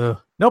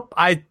 Nope.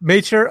 I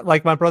made sure,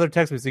 like my brother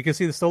texted me, so you can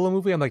see the Solo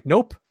movie. I'm like,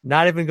 nope,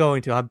 not even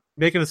going to. I'm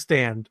making a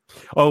stand.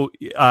 Oh,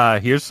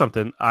 here's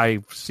something.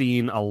 I've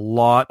seen a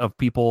lot of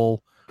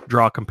people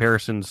draw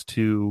comparisons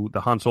to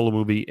the Han Solo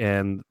movie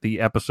and the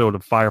episode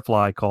of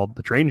Firefly called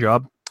The Train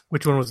Job.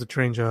 Which one was The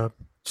Train Job?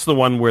 It's the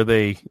one where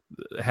they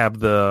have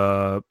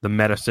the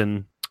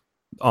medicine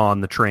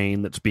on the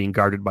train that's being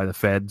guarded by the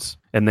feds,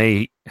 and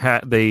they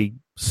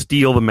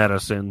steal the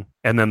medicine,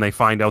 and then they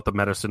find out the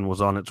medicine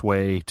was on its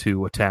way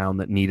to a town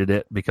that needed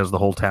it because the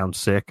whole town's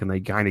sick, and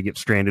they kind of get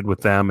stranded with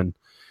them, and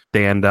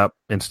they end up,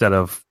 instead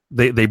of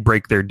they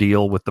break their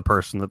deal with the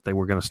person that they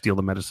were going to steal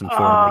the medicine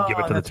for, and they give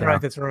it to the town.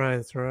 That's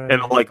right.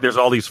 And there's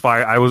all these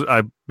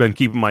I've been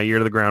keeping my ear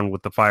to the ground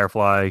with the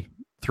Firefly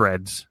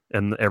threads,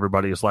 and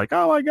everybody is like,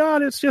 oh my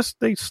god, it's just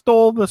they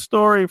stole the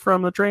story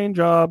from The Train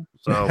Job.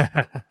 So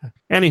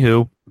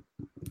anyway,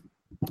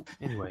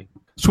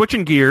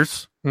 switching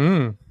gears.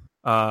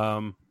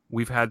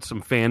 We've had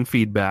some fan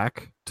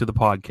feedback to the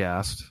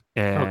podcast,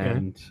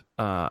 and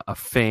a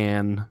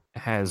fan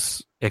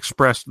has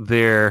expressed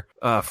their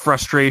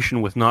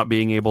frustration with not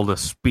being able to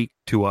speak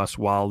to us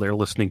while they're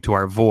listening to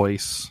our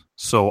voice.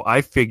 So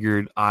I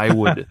figured I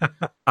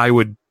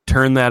would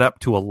turn that up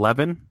to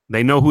 11.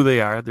 They know who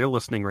they are. They're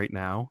listening right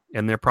now,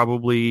 and they're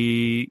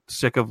probably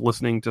sick of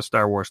listening to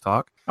Star Wars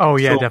talk. Oh,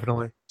 yeah,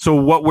 definitely. So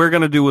what we're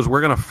going to do is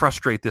we're going to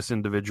frustrate this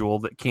individual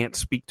that can't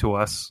speak to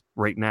us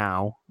right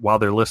now while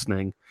they're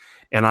listening,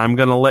 and I'm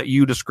going to let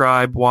you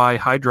describe why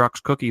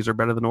Hydrox cookies are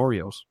better than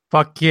Oreos.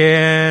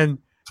 Fucking...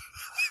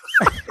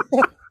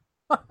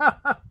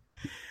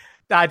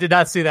 I did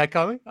not see that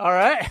coming. All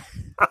right.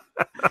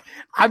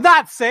 I'm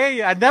not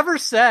saying... I never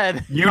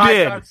said... You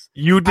did.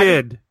 You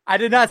did. I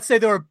did not say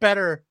they were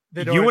better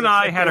than Oreos. You and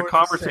I had a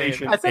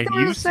conversation. I said they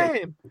were the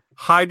same.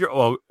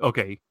 Oh,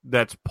 okay.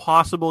 That's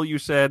possible you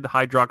said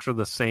Hydrox are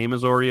the same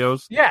as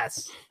Oreos?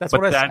 Yes. That's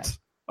what I said.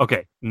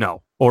 Okay,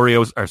 no.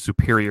 Oreos are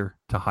superior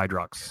to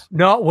Hydrox.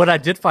 No, what I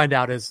did find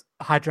out is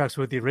Hydrox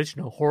were the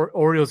original.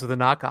 Oreos are the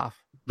knockoff.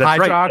 That's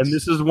Hydrox, right. And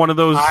this is one of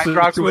those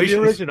Hydrox situations.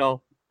 were the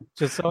original.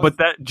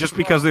 Just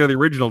because they're the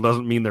original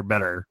doesn't mean they're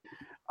better.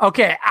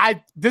 Okay,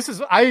 I'm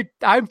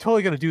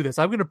totally gonna do this.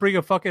 I'm gonna bring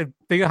a fucking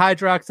thing of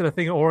Hydrox and a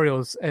thing of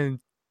Oreos and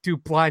do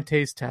blind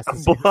taste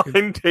tests.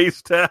 Blind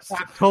taste test.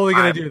 I'm totally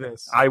gonna do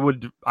this. I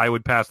would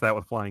pass that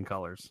with flying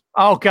colors.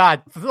 Oh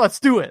God, let's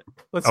do it.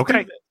 Let's do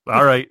it.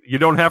 All right. You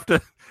don't have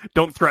to.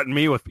 Don't threaten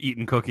me with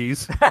eating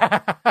cookies.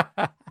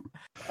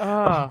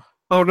 Oh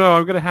no,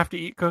 I'm gonna have to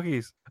eat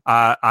cookies.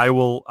 I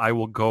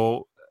will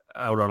go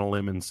out on a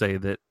limb and say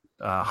that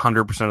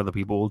 100% of the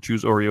people will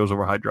choose Oreos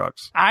over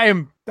Hydrox.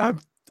 I'm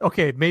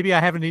okay. Maybe I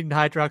haven't eaten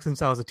Hydrox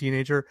since I was a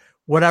teenager.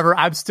 Whatever.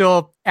 I'm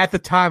still at the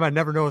time. I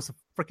never noticed a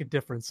freaking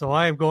difference. So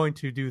I am going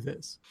to do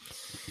this.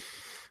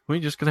 Well,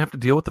 you're just gonna have to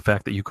deal with the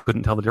fact that you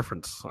couldn't tell the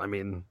difference. I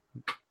mean.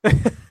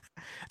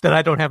 That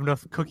I don't have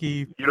enough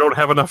cookie. You don't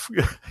have enough.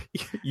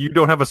 You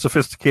don't have a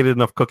sophisticated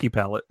enough cookie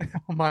palate.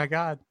 Oh my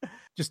God!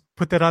 Just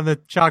put that on the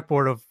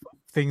chalkboard of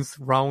things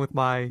wrong with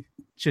my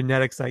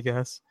genetics, I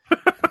guess.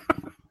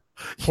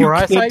 You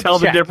can't tell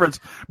the difference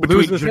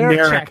between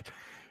generic.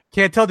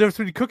 Can't tell the difference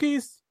between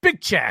cookies.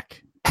 Big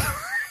check.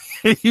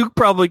 You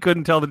probably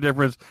couldn't tell the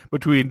difference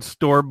between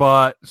store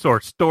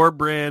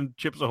brand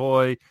Chips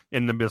Ahoy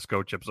and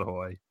Nabisco Chips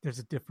Ahoy. There's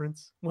a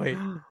difference. Wait,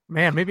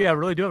 man, maybe I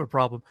really do have a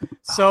problem.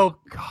 So,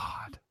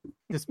 God,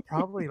 there's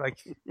probably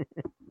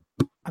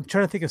I'm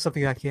trying to think of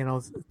something I can't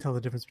tell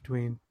the difference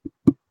between.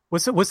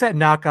 What's that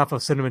knockoff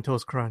of Cinnamon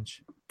Toast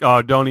Crunch?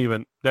 Oh, don't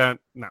even. No.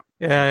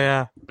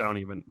 Yeah. Don't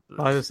even.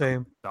 Probably the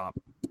same. Stop.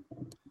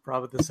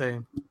 Probably the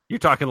same. You're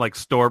talking like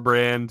store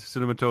brand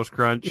Cinnamon Toast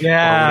Crunch,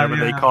 yeah, or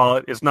whatever they call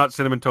it. It's not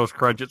Cinnamon Toast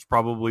Crunch. It's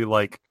probably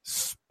like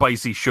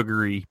spicy,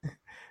 sugary,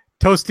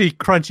 toasty,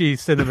 crunchy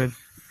cinnamon.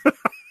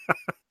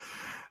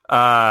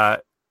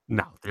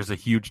 No, there's a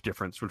huge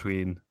difference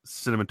between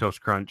Cinnamon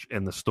Toast Crunch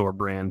and the store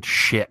brand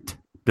shit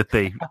that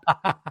they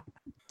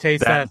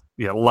taste that.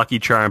 Yeah, Lucky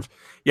Charms.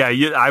 Yeah,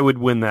 I would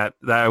win that.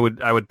 I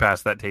would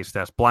pass that taste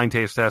test. Blind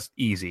taste test,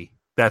 easy.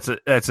 That's a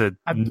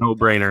no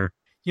brainer.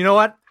 You know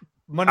what?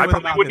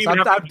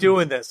 I'm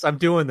doing this.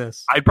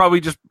 I'd probably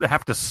just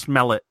have to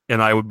smell it,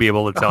 and I would be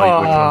able to tell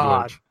you which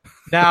one's which.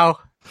 Now,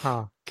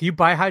 can you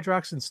buy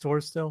Hydrox in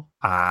stores still?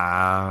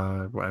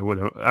 I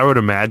would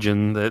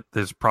imagine that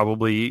there's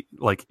probably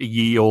like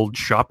ye old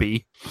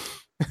shoppy.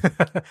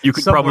 You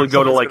could probably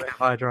go to like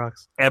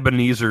Hydrox.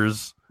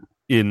 Ebenezer's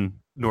in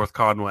North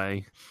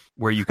Conway,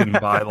 where you can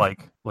buy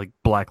like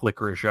black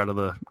licorice out of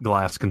the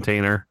glass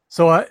container.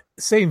 So,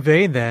 same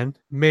vein then,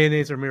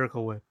 mayonnaise or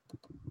Miracle Whip?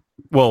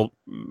 Well,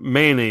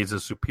 mayonnaise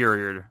is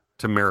superior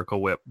to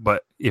Miracle Whip,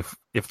 but if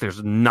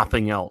there's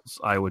nothing else,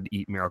 I would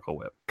eat Miracle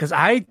Whip. Because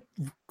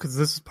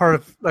this is part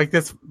of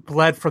this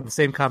bled from the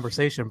same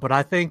conversation, but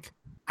I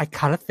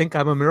kind of think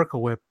I'm a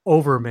Miracle Whip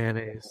over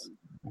mayonnaise.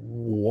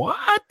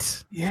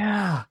 What?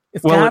 Yeah,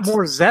 it's got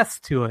more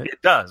zest to it.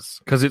 It does,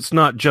 because it's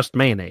not just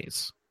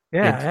mayonnaise.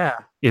 Yeah.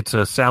 It's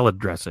a salad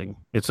dressing.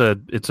 It's a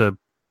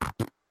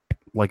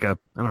like a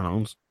I don't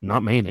know, it's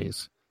not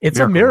mayonnaise. It's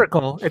a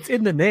miracle. It's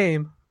in the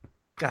name.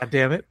 God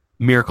damn it.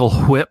 Miracle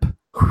Whip.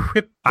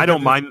 I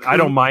don't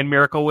mind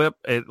Miracle Whip.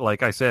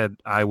 Like I said,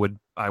 I would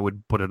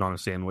put it on a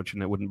sandwich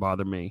and it wouldn't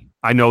bother me.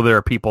 I know there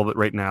are people that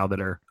right now that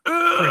are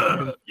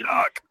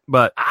yuck,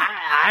 but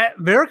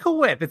Miracle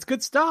Whip, it's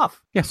good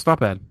stuff. Yeah, it's not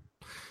bad.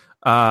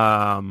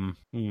 Brown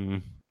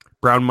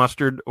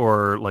mustard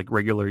or like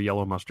regular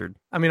yellow mustard?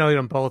 I mean, I'll eat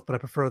them both, but I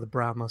prefer the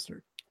brown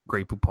mustard.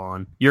 Grey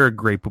Poupon. You're a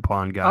Grey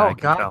Poupon guy. I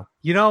can tell.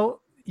 You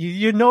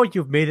know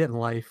you've made it in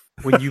life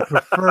when you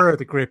prefer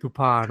the Grey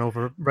Poupon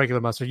over regular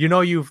mustard. You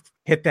know you've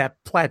hit that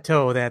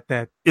plateau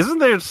that Isn't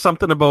there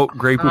something about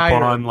Grey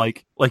Poupon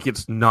like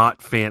it's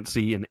not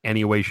fancy in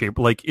any way, shape?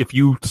 Like if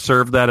you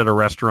serve that at a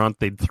restaurant,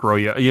 they'd throw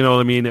you. You know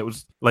what I mean? It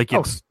was like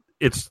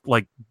it's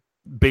like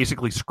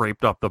basically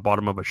scraped off the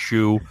bottom of a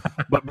shoe,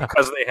 but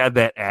because they had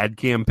that ad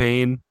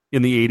campaign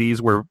in the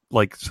 80s where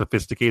like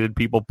sophisticated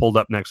people pulled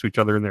up next to each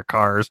other in their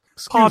cars.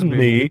 Pardon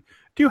me,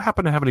 do you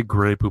happen to have any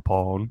Grey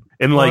Poupon?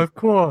 And like, of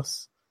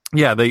course,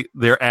 Yeah,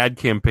 their ad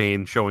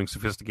campaign showing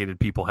sophisticated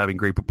people having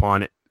Grey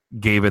Poupon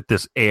gave it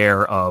this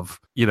air of,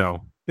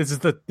 this is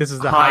the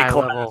high high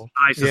class, level,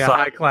 high society.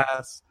 high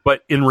class.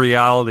 But in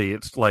reality,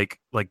 it's like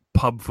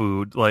pub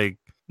food, like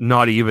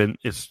not even.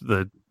 It's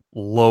the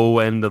low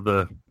end of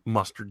the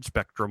mustard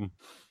spectrum.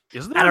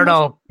 Is there? I don't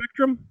know.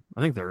 Spectrum?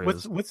 I think there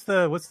is. What's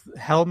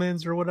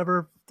Hellman's or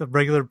whatever? The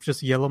regular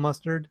just yellow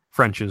mustard.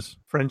 French's,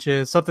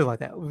 something like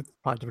that.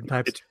 Probably different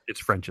types.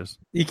 It's French's.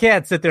 You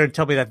can't sit there and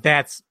tell me that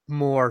that's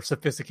more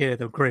sophisticated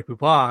than Grey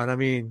Poupon. I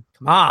mean,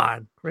 come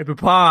on, Grey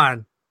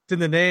Poupon. It's in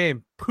the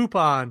name,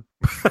 Poupon.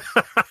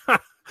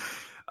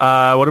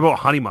 What about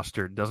honey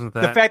mustard? Doesn't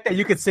that the fact that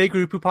you could say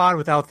Grey Poupon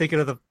without thinking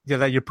of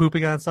that you're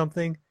pooping on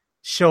something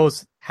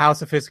shows how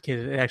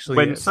sophisticated it actually is.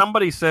 When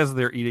somebody says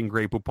they're eating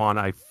Grey Poupon,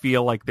 I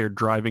feel like they're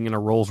driving in a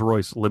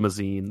Rolls-Royce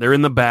limousine. They're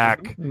in the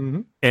back,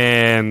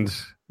 and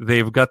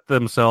they've got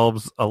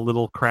themselves a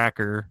little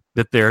cracker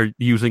that they're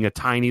using a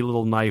tiny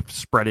little knife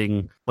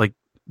spreading like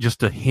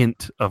just a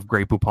hint of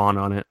Grey Poupon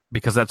on it,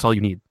 because that's all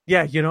you need.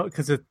 Yeah,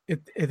 because it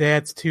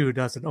adds to,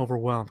 doesn't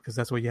overwhelm, because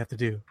that's what you have to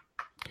do.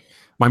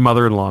 My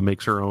mother-in-law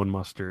makes her own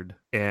mustard,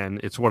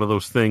 and it's one of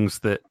those things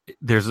that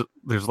there's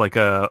like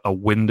a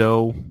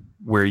window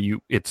where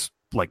it's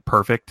like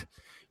perfect.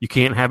 You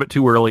can't have it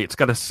too early. It's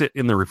got to sit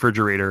in the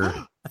refrigerator.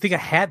 I think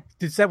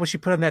is that what she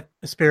put on that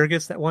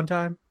asparagus that one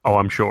time? Oh,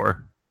 I'm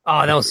sure.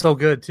 Oh, that was so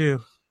good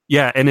too.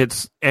 Yeah,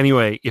 and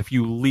anyway, if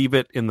you leave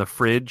it in the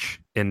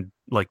fridge and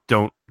like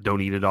don't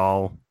eat it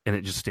all, and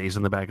it just stays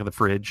in the back of the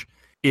fridge,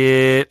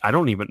 I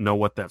don't even know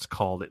what that's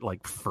called. It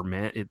like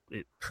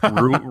it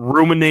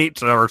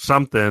ruminates or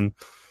something.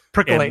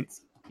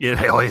 Percolates. Yeah,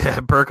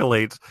 it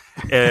percolates.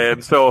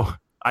 And so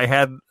I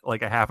had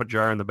like a half a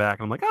jar in the back,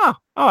 and I'm like,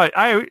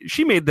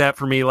 she made that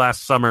for me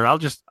last summer.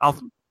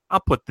 I'll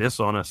put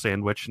this on a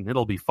sandwich and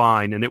it'll be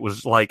fine. And it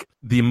was like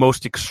the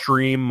most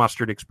extreme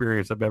mustard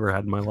experience I've ever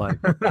had in my life.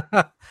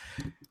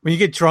 When you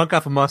get drunk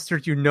off of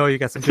mustard, you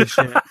got some good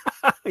shit.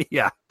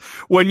 Yeah.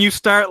 When you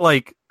start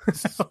like,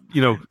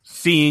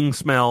 seeing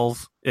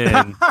smells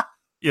and,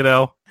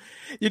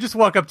 You just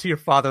walk up to your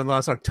father-in-law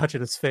and start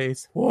touching his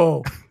face.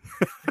 Whoa.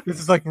 This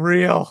is like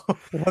real.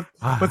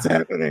 What's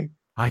happening?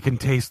 I can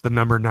taste the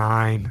number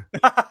 9.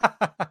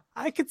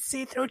 I can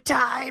see through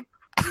time.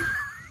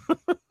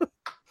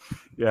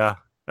 Yeah,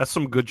 that's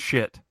some good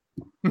shit.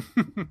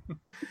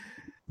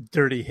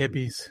 Dirty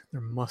hippies.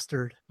 They're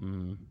mustard.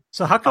 Mm.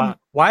 So how come?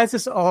 Why is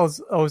this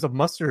always a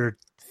mustard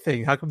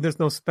thing? How come there's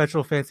no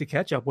special fancy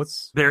ketchup?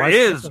 There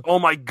is? Oh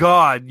my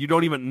god! You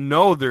don't even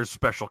know there's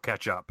special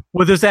ketchup.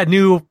 Well, there's that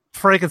new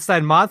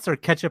Frankenstein monster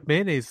ketchup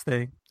mayonnaise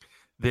thing.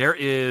 There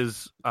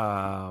is.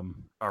 I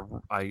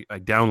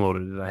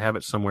downloaded it. I have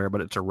it somewhere, but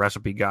it's a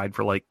recipe guide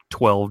for like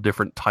 12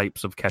 different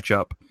types of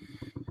ketchup,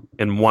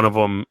 and one of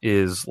them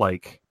is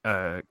like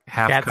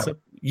half cup.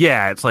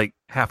 Yeah, it's like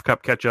half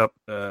cup ketchup,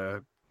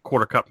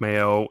 quarter cup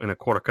mayo, and a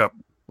quarter cup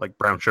like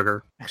brown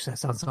sugar. Actually, that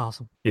sounds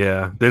awesome.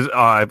 Yeah, there's.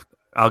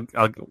 I'll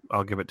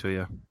give it to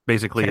you.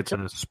 Basically,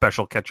 ketchup. It's a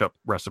special ketchup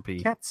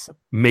recipe. Ketchup.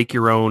 Make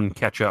your own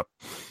ketchup.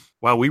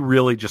 Wow, we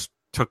really just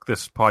took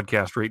this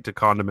podcast right to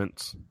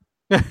condiments.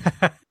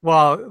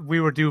 Well, we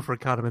were due for a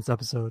condiments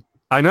episode.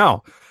 I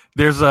know.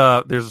 There's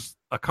a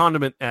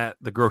condiment at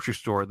the grocery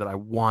store that I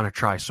want to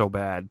try so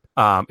bad.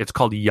 It's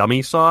called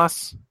Yummy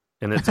Sauce,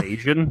 and it's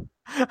Asian.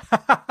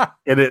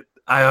 And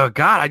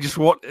I just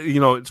want,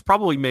 it's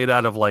probably made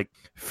out of like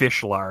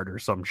fish lard or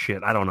some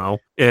shit. I don't know.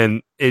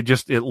 And it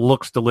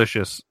looks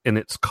delicious, and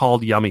it's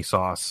called Yummy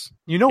Sauce.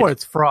 You know where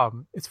it's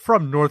from? It's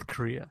from North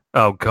Korea.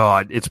 Oh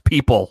God, it's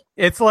people.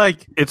 It's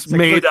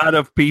made out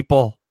of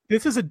people.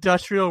 This is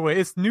industrial waste.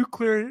 It's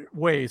nuclear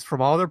waste from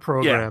all their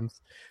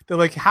programs. Yeah. They're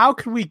like, how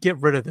can we get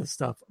rid of this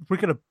stuff? We're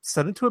going to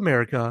send it to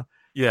America.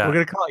 Yeah. We're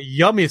going to call it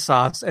Yummy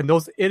Sauce, and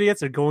those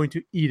idiots are going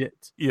to eat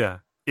it. Yeah.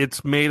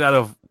 It's made out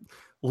of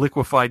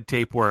liquefied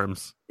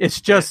tapeworms.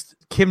 It's just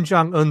Kim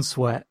Jong-un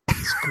sweat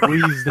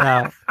squeezed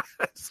out.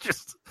 It's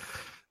just...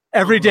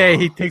 Every day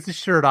he takes his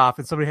shirt off,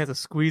 and somebody has to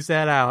squeeze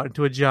that out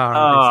into a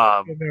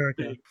jar.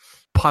 America.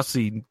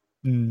 Pussy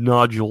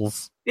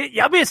nodules.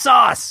 Yummy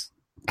Sauce!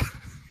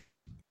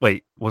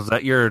 Wait, was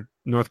that your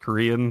North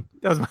Korean?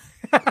 That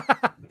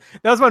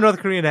was my North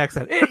Korean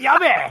accent.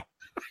 Yummy!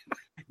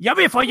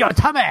 Yummy for your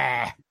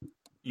tummy!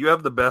 You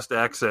have the best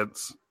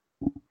accents.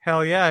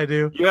 Hell yeah, I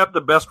do. You have the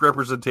best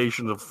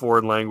representation of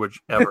foreign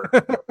language ever.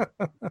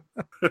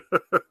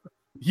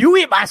 You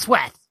eat my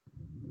sweat.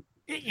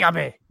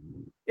 Yummy.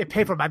 It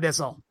paid for my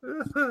missile.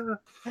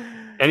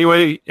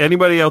 Anyway,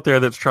 anybody out there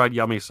that's tried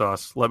Yummy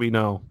Sauce, let me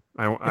know.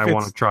 I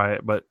want to try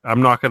it, but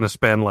I'm not going to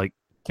spend like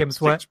Kim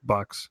sweat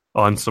 $6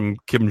 on some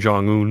Kim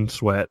Jong-un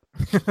sweat.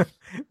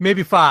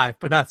 Maybe $5,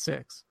 but not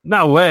 $6.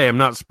 No way. I'm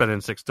not spending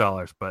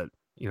 $6, but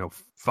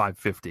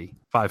 $5.50.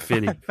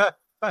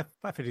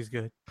 $5.50 is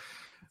good.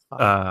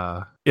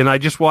 And I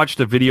just watched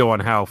a video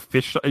on how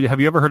fish. Have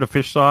you ever heard of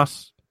fish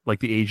sauce? Like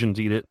the Asians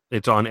eat it.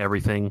 It's on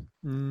everything.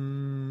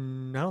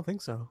 I don't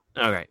think so.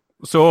 Okay.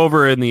 So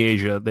over in the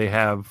Asia, they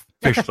have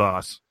fish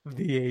sauce.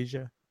 The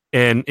Asia.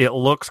 and it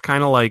looks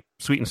kind of like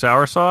sweet and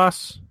sour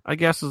sauce, I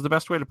guess is the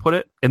best way to put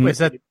it. And Wait,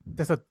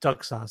 that's a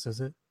duck sauce,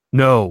 is it?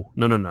 No.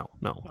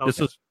 Okay. This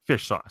is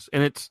fish sauce,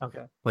 and it's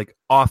Okay. like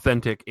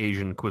authentic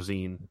Asian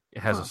cuisine.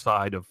 It has a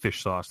side of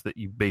fish sauce that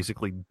you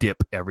basically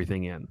dip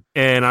everything in.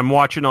 And I'm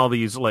watching all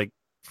these like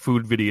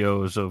food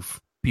videos of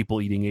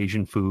people eating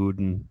Asian food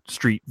and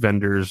street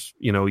vendors.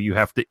 You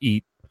have to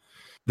eat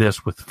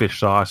this with fish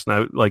sauce, and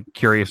I like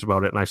curious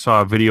about it. And I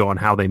saw a video on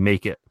how they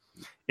make it,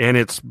 and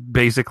it's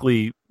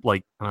basically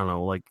like, I don't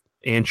know, like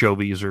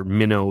anchovies or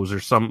minnows or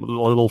some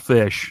little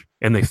fish,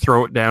 and they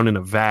throw it down in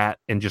a vat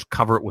and just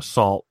cover it with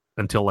salt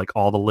until like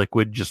all the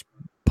liquid just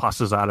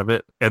pusses out of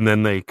it, and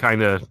then they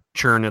kind of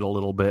churn it a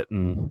little bit,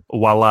 and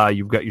voila,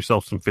 you've got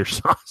yourself some fish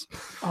sauce.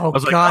 Oh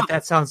God,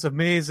 that sounds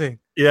amazing.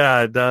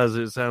 Yeah, it does.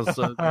 It sounds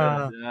so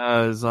good.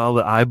 It's all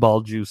the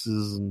eyeball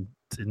juices and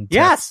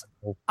yes,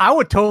 I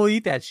would totally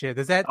eat that shit.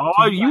 Is that?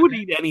 Oh, you would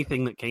eat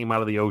anything that came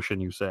out of the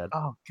ocean. You said.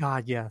 Oh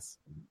God, yes.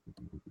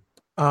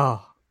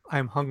 Oh,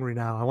 I'm hungry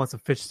now. I want some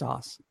fish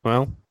sauce.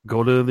 Well,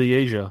 go to the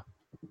Asia.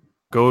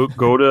 Go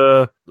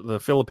to the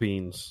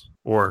Philippines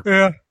or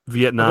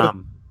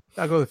Vietnam.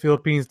 I'll go to the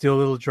Philippines, deal a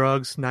little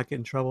drugs, not get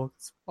in trouble.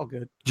 It's all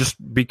good. Just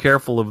be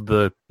careful of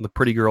the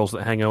pretty girls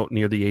that hang out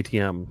near the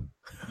ATM.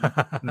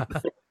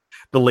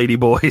 The lady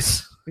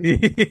boys.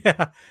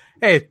 Yeah.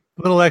 Hey,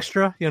 a little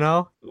extra,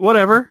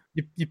 Whatever.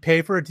 You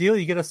pay for a deal,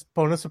 you get a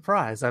bonus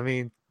surprise. I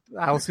mean,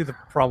 I don't see the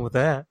problem with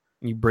that.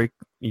 You break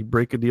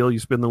a deal, you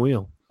spin the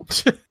wheel.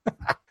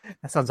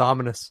 That sounds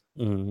ominous.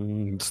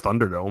 It's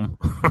Thunderdome.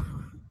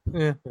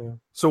 Yeah.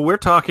 So we're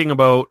talking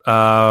about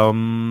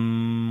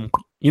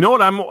you know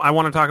what I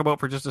want to talk about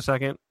for just a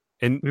second?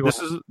 And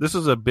this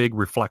is a big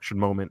reflection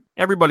moment.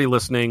 Everybody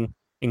listening,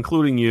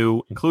 including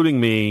you, including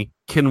me,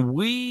 can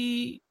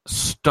we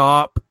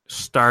stop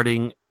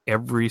starting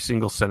every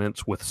single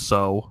sentence with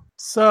so?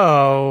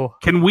 So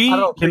can we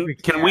finish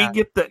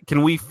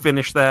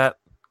that?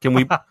 Can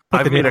we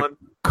I've made a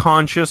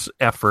conscious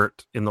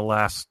effort in the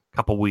last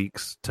couple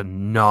weeks to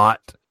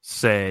not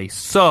say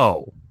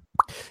so.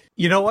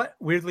 You know what?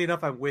 Weirdly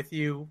enough, I'm with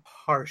you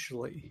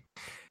partially.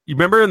 You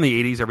remember in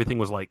the 80s, everything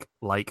was like.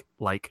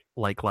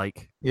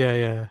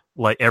 Yeah.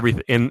 Like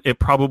everything. And it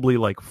probably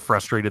like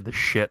frustrated the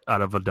shit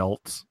out of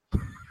adults.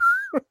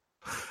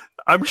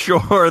 I'm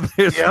sure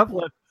there's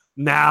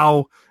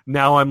now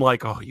I'm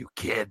like, oh, you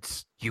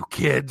kids.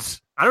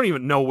 I don't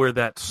even know where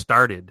that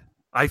started.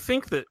 I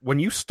think that when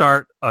you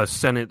start a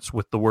sentence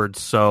with the word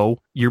so,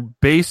 you're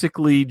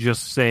basically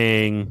just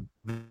saying,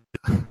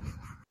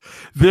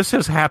 this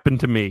has happened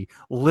to me.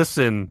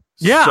 Listen,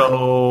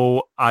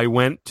 so I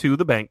went to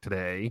the bank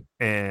today,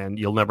 and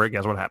you'll never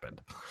guess what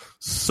happened.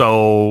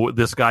 So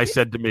this guy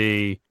said to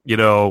me,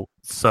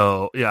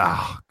 so, yeah,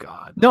 oh,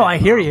 God. No, I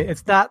hear you.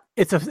 It's not.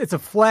 It's a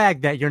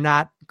flag that you're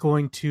not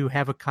going to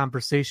have a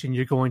conversation.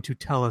 You're going to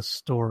tell a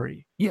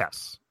story.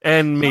 Yes,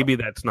 and maybe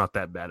that's not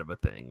that bad of a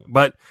thing,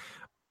 but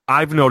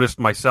I've noticed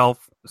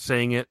myself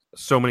saying it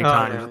so many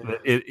times that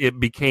it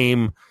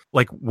became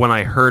like when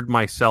I heard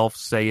myself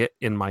say it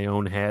in my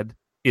own head,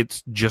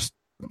 it's just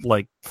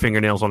like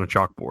fingernails on a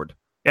chalkboard.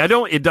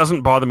 It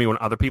doesn't bother me when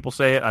other people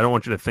say it. I don't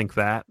want you to think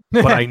that,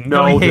 but I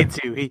know no, he hates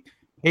you. He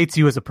hates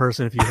you as a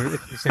person if you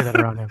say that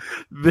around him.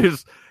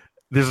 There's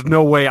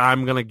no way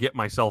I'm going to get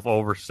myself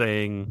over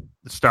starting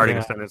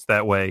a sentence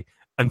that way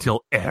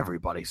until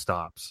everybody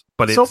stops.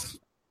 But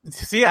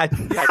see, I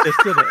just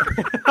did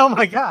it. Oh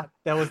my God,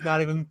 that was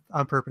not even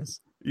on purpose.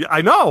 Yeah,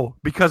 I know,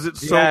 because it's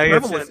so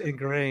prevalent. It's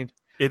ingrained.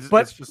 It's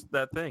just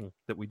that thing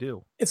that we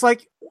do. It's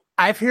like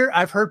I've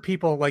heard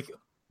people like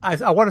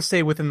I want to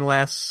say within the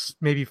last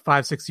maybe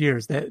 5-6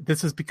 years that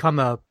this has become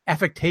a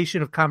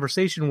affectation of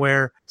conversation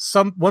where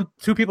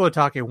two people are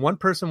talking. One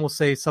person will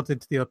say something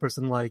to the other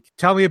person like,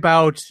 "Tell me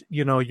about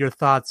your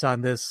thoughts on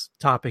this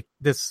topic,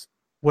 this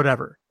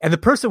whatever," and the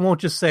person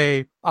won't just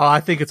say, "Oh, I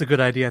think it's a good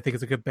idea. I think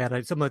it's a good bad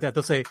idea," something like that.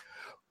 They'll say,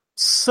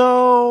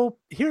 "So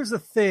here's the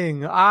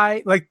thing.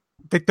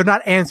 They're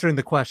not answering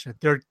the question.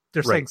 They're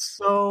saying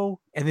so,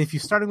 and if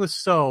you're starting with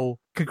so,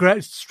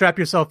 strap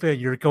yourself in.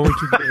 You're going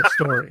to get a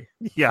story.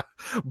 Yeah,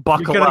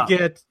 buckle up.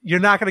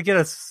 You're not going to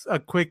get a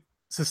quick,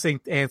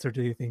 succinct answer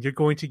to anything. You're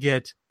going to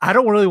get. I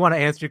don't really want to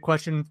answer your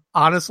question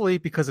honestly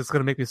because it's going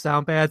to make me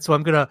sound bad. So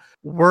I'm going to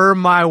worm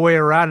my way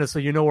around it so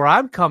you know where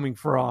I'm coming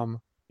from.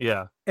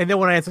 Yeah, and then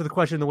when I answer the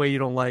question the way you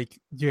don't like,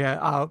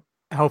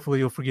 hopefully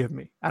you'll forgive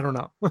me. I don't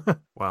know.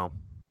 Wow.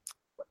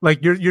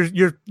 Like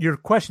your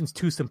question's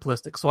too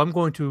simplistic, so I'm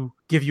going to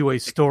give you a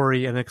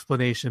story and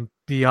explanation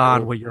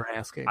beyond what you're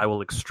asking. I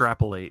will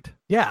extrapolate.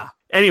 Yeah.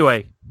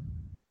 Anyway,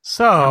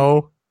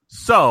 so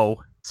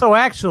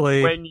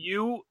actually, when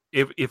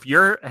if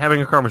you're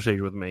having a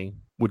conversation with me,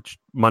 which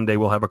Monday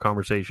we'll have a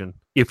conversation,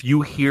 if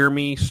you hear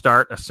me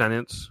start a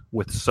sentence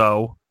with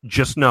so,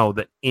 just know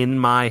that in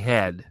my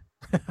head,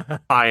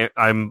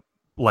 I'm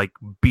like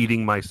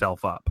beating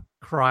myself up.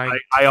 Crying.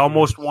 I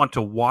almost want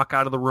to walk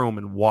out of the room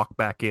and walk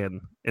back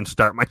in and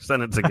start my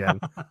sentence again.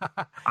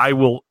 I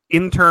will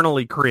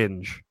internally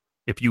cringe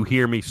if you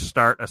hear me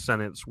start a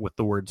sentence with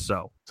the word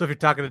so. So if you're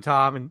talking to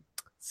Tom and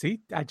see,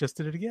 I just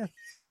did it again.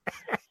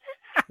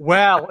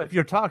 Well, if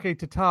you're talking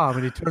to Tom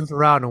and he turns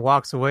around and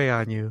walks away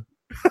on you,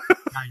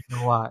 now you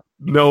know what?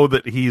 Know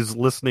that he's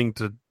listening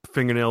to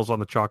Fingernails on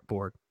the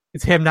Chalkboard.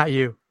 It's him, not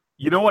you.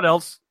 You know what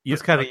else?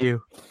 It's kind of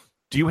you.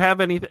 Do you have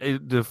any?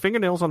 Do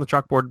Fingernails on the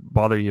Chalkboard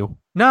bother you?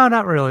 No,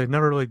 not really.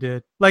 Never really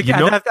did. Like, You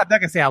know- I'm not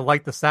gonna say I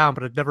like the sound,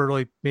 but it never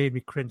really made me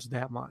cringe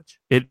that much.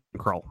 It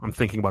crawl. I'm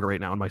thinking about it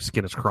right now, and my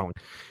skin is crawling.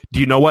 Do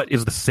you know what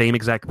is the same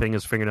exact thing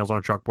as fingernails on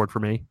a chalkboard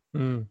for me?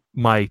 Mm.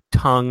 My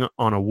tongue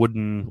on a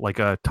wooden, like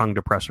a tongue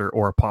depressor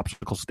or a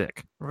popsicle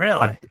stick.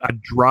 Really? A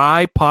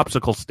dry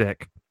popsicle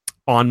stick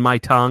on my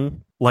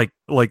tongue, like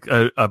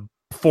a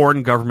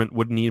foreign government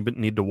wouldn't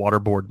even need to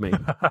waterboard me.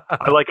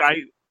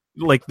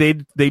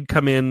 They'd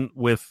come in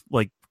with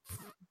like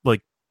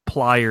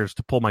pliers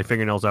to pull my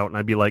fingernails out, and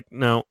I'd be like,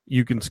 no,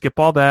 you can skip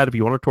all that. If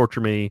you want to torture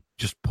me,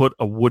 just put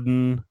a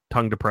wooden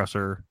tongue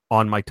depressor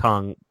on my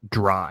tongue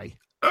dry.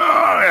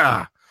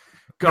 God,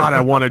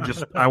 I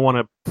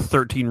want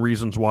 13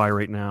 Reasons Why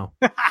right now.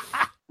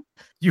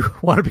 You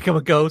want to become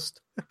a ghost?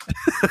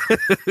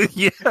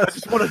 Yeah, I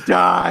just want to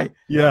die.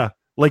 Yeah,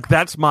 like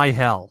that's my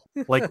hell.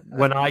 Like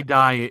when I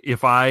die,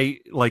 if I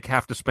like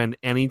have to spend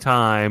any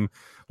time,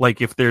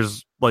 like if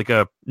there's like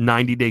a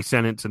 90-day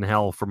sentence in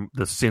hell from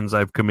the sins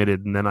I've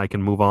committed, and then I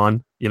can move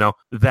on, you know,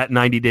 that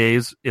 90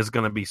 days is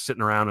going to be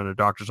sitting around in a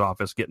doctor's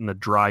office getting a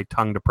dry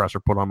tongue depressor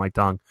put on my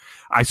tongue.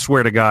 I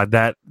swear to God,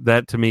 that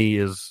to me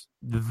is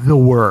the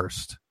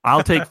worst.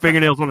 I'll take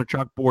fingernails on a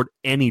chalkboard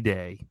any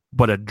day,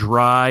 but a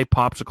dry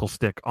popsicle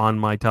stick on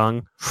my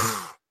tongue,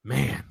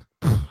 man,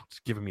 it's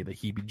giving me the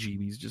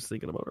heebie-jeebies just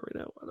thinking about it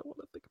right now. I don't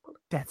want to think about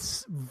it.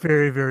 That's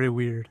very, very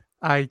weird.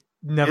 I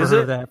never Is heard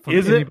it? of that from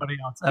Is it? anybody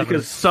else ever.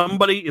 Because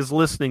somebody is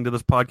listening to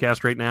this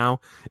podcast right now,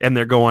 and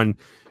they're going,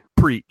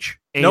 preach.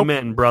 Nope.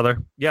 Amen,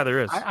 brother. Yeah, there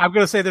is. I'm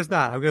going to say there's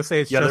not. I'm going to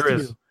say it's Yeah, just there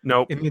is. you.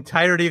 Nope. In the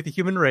entirety of the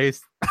human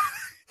race.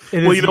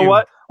 Well, you know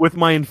what? With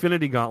my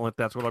Infinity Gauntlet,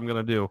 that's what I'm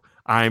going to do.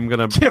 I'm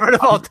going to... Get rid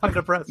of all tongue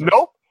depressors.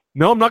 Nope.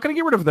 No, I'm not going to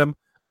get rid of them.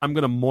 I'm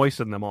going to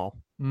moisten them all.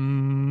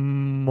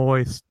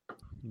 Moist.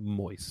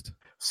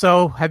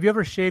 So, have you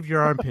ever shaved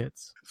your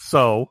armpits?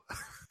 So,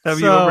 have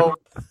you ever...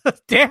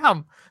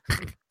 Damn.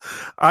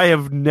 I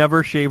have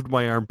never shaved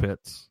my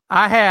armpits.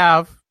 I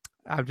have.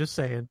 I'm just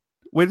saying.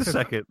 Wait a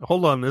second.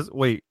 Hold on.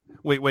 Wait.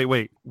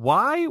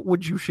 Why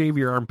would you shave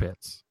your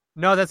armpits?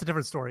 No, that's a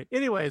different story.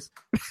 Anyways.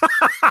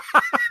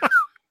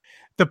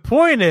 The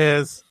point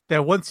is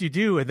that once you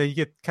do, and then you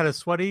get kind of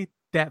sweaty,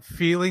 that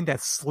feeling,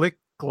 that slick,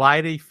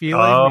 glidey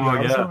feeling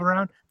when you move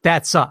around,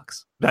 that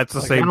sucks. That's the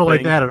like, same thing. I don't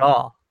like that at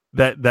all.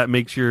 That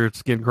makes your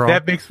skin crawl.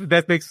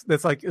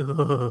 That's like,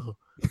 ugh.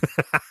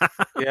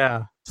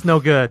 Yeah, it's no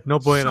good. No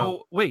bueno.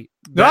 So wait,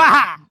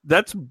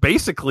 that's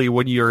basically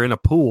when you're in a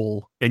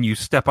pool and you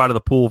step out of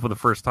the pool for the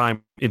first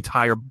time.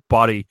 Entire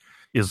body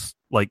is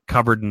like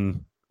covered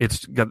in.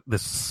 It's got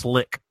this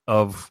slick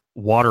of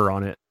water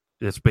on it.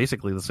 It's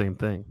basically the same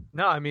thing.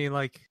 No, I mean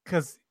like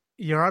because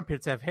your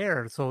armpits have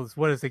hair, so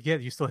what does it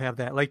get? You still have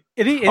that like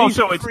any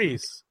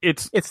crease.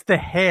 It's the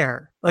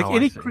hair. Like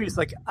any crease.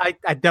 Like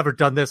I've never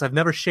done this. I've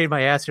never shaved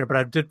my ass hair, but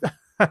I did.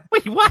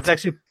 Wait, what?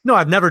 Actually, no,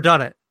 I've never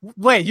done it.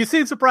 Wait, you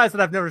seem surprised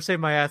that I've never shaved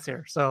my ass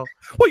hair. So,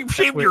 well, you've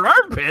shaved your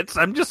armpits.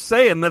 I'm just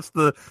saying that's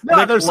the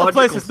there's some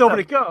places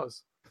nobody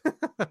goes.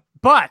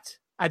 But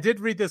I did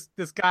read this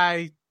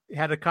guy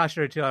had a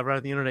cautionary tale I read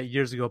on the internet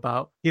years ago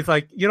about. He's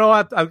like, you know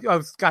what? I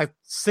was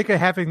sick of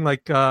having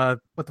like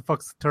what the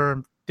fuck's the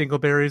term?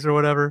 Dingleberries or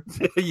whatever.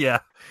 Yeah.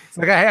 It's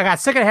like I got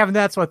sick of having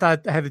that, so I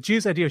thought I had the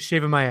genius idea of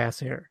shaving my ass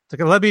hair. It's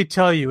like, let me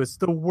tell you, it's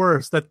the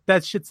worst.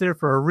 That shit's there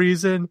for a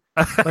reason.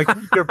 Like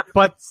your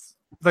butt's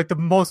like the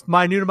most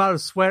minute amount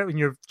of sweat when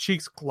your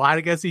cheeks glide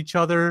against each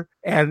other,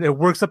 and it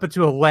works up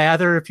into a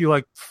lather. If you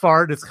like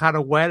fart, it's kind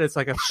of wet. It's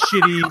like a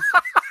shitty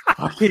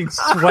fucking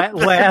sweat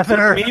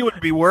lather. To me, would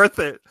be worth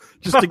it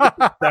just to get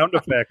the sound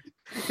effect.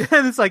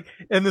 And it's like,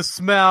 and the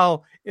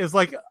smell is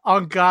like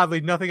ungodly.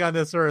 Nothing on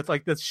this earth,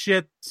 like the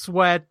shit,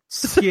 sweat,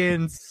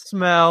 skin,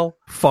 smell,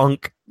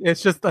 funk.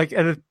 It's just like,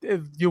 and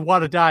if you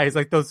want to die. It's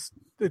like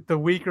the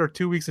week or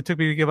 2 weeks it took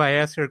me to get my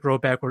ass hair grow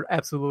back were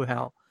absolute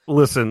hell.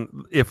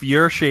 Listen, if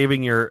you're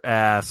shaving your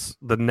ass,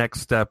 the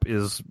next step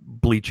is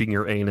bleaching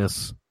your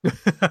anus.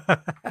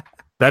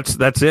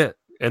 That's it,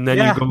 and then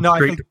you go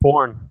straight to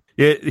porn.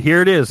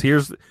 Here it is.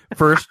 Here's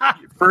first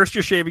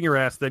you're shaving your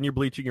ass, then you're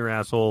bleaching your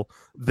asshole,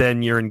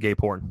 then you're in gay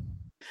porn.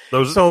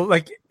 So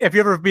like if you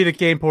ever meet a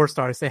gay porn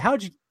star, I say,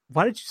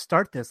 why did you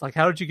start this? Like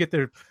how did you get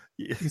there?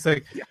 He's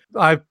like,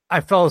 I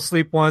fell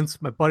asleep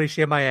once, my buddy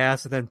shaved my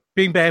ass, and then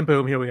bing bang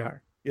boom, here we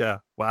are. Yeah.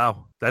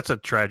 Wow. That's a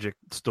tragic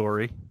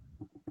story.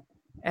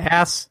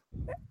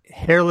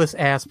 Hairless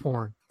ass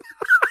porn.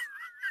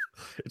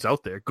 It's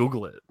out there.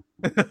 Google it.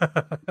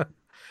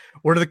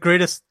 One of the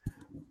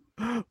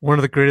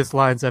greatest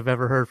lines I've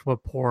ever heard from a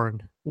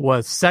porn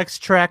was Sex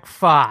Track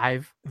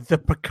 5. The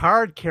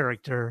Picard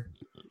character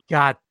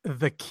got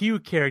the Q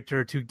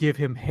character to give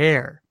him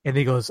hair. And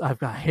he goes, I've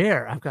got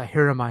hair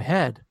in my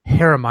head,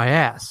 hair in my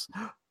ass,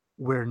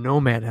 where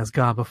no man has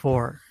gone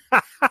before.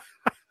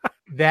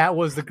 That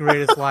was the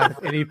greatest line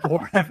of any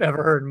porn I've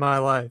ever heard in my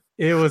life.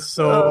 It was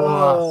so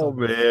awesome. Oh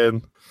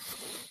man,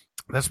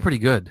 that's pretty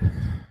good.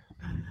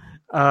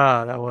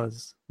 That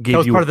was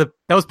part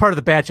of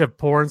the batch of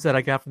porns that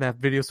I got from that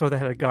video store that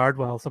had a guard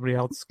while somebody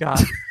else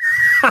got.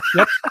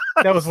 Yep,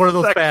 that was one of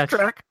those batch.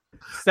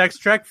 Sex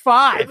Trek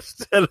 5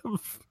 instead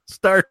of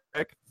Star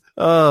Trek.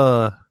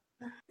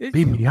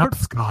 Beam me up,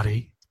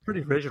 Scotty.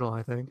 Pretty original,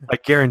 I think. I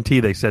guarantee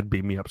they said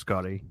 "Beam me up,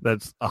 Scotty."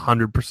 That's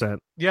 100%.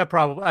 Yeah,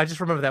 probably. I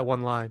just remember that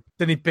one line.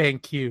 Then he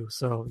banged Q,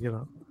 so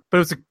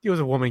but it was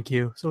a woman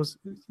Q, so it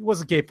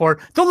wasn't gay porn.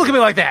 Don't look at me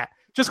like that.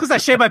 Just because I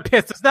shave my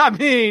pits does not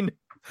mean.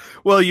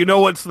 Well, you know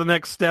what's the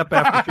next step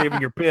after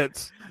shaving your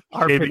pits?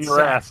 Shaving your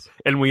ass.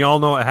 And we all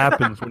know what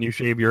happens when you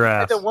shave your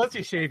ass. And then once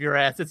you shave your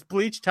ass, it's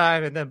bleach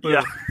time, and then boom.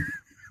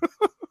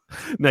 Yeah.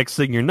 Next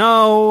thing you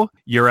know,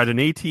 you're at an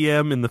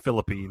ATM in the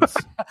Philippines.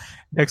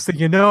 Next thing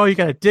you know, you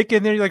got a dick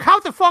in there. You're like, how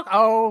the fuck?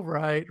 Oh,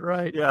 right.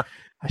 Yeah.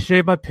 I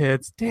shaved my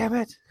pits. Damn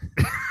it.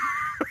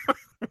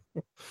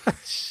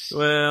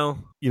 Well,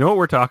 you know what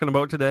we're talking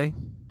about today?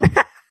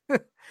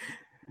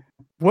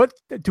 What?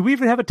 Do we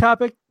even have a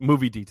topic?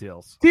 Movie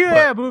details.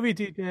 Yeah, movie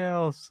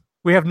details.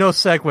 We have no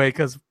segue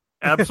because...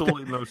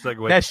 Absolutely no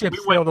segue. That ship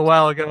sailed a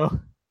while ago.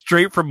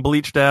 Straight from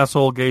bleached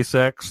asshole gay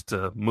sex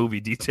to movie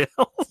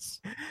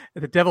details.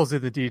 The devil's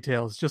in the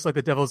details, just like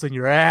the devil's in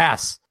your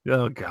ass.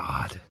 Oh,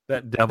 God.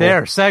 That devil.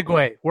 There,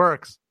 segue.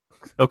 Works.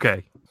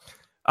 Okay.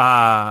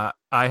 I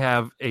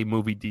have a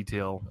movie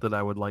detail that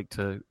I would like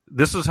to...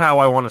 This is how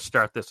I want to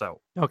start this out.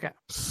 Okay.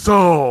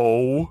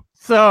 So,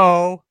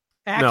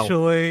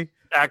 actually... No,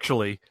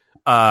 actually,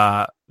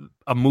 a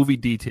movie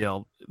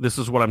detail. This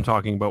is what I'm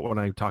talking about when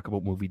I talk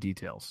about movie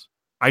details.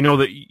 I know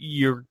that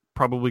you're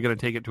probably going to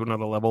take it to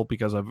another level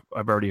because I've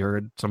already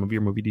heard some of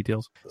your movie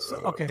details.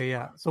 Okay,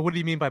 yeah. So what do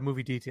you mean by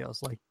movie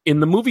details? Like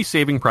in the movie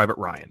Saving Private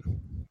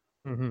Ryan,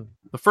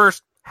 the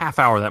first half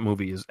hour of that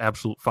movie is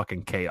absolute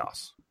fucking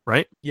chaos,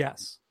 right?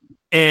 Yes.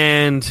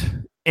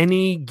 And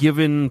any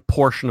given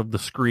portion of the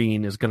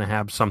screen is going to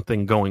have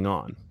something going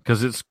on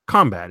because it's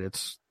combat.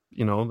 It's,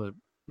 the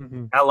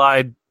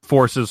Allied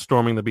forces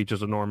storming the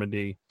beaches of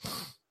Normandy,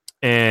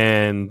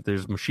 and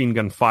there's machine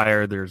gun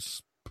fire,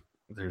 there's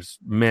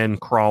men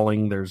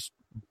crawling, there's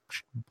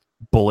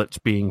bullets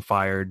being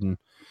fired, and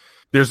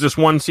there's this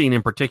one scene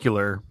in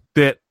particular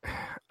that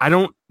I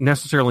don't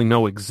necessarily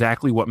know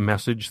exactly what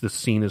message the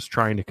scene is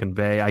trying to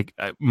convey.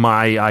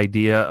 My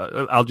idea,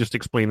 I'll just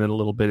explain it a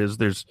little bit, is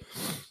there's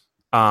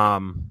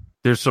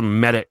some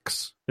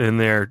medics and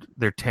they're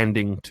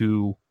tending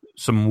to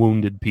some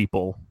wounded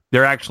people.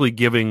 They're actually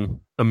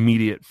giving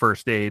immediate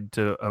first aid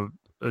to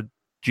a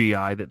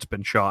GI that's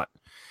been shot,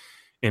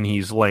 and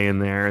he's laying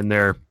there, and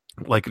they're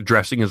like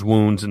dressing his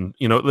wounds, and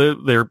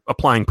they're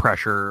applying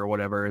pressure or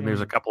whatever, and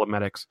there's a couple of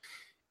medics,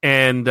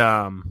 and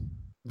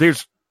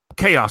there's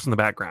chaos in the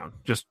background,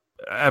 just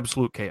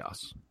absolute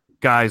chaos.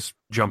 Guys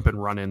jumping,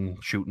 running,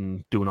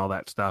 shooting, doing all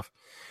that stuff.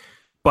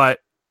 But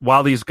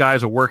while these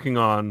guys are working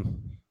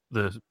on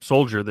the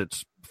soldier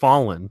that's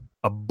fallen,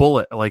 a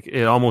bullet, like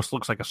it almost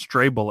looks like a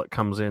stray bullet,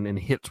 comes in and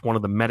hits one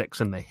of the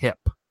medics in the hip.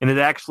 And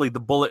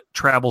the bullet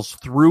travels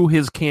through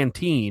his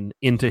canteen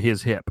into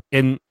his hip.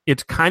 And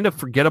it's kind of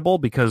forgettable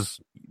because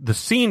the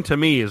scene to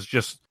me is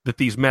just that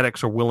these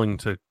medics are willing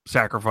to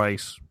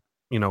sacrifice,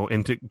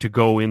 and to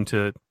go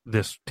into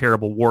this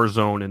terrible war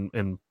zone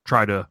and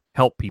try to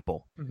help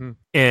people. Mm-hmm.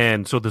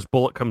 And so this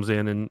bullet comes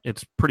in and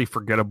it's pretty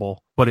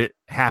forgettable, but it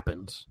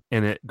happens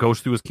and it goes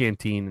through his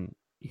canteen and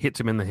hits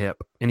him in the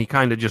hip, and he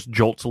kind of just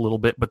jolts a little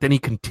bit, but then he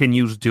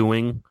continues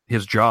doing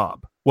his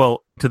job.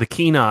 Well, to the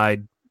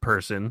keen-eyed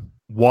person,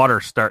 water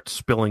starts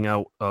spilling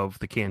out of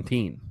the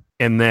canteen.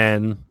 And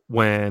then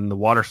when the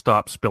water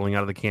stops spilling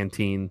out of the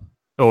canteen,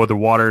 as the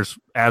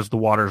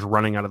water's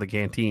running out of the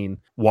canteen,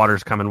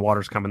 water's coming,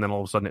 then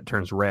all of a sudden it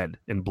turns red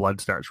and blood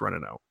starts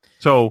running out.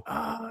 So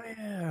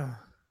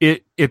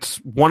it's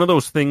one of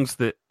those things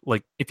that,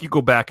 like, if you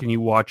go back and you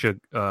watch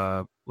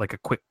a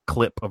quick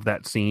clip of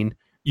that scene,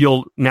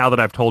 now that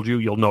I've told you,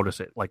 you'll notice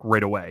it like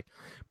right away.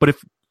 But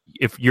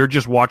if you're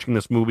just watching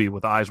this movie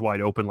with eyes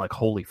wide open, like,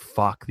 holy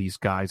fuck, these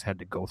guys had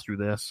to go through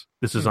this.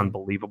 This is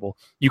unbelievable.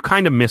 You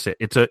kind of miss it.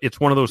 It's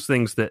one of those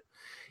things that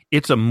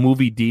it's a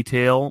movie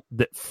detail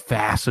that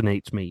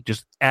fascinates me,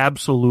 just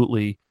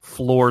absolutely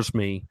floors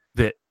me,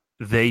 that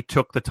they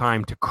took the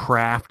time to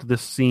craft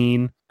this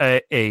scene.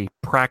 A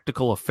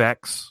practical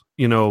effects,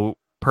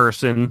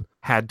 person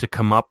had to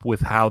come up with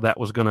how that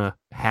was going to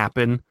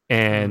happen.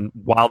 And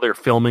while they're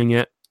filming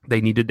it, they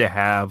needed to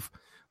have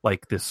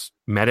like this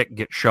medic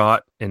get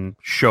shot and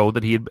show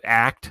that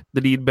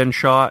he'd been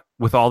shot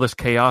with all this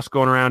chaos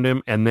going around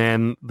him. And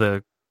then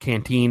the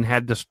canteen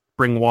had to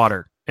bring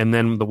water, and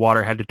then the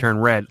water had to turn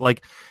red.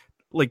 Like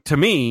to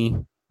me,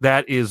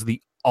 that is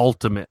the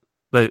ultimate,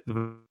 the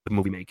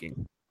movie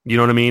making. You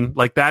know what I mean?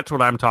 Like, that's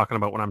what I'm talking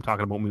about when I'm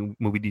talking about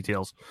movie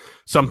details.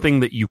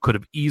 Something that you could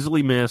have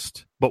easily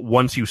missed, but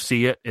once you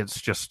see it,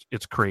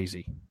 it's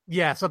crazy.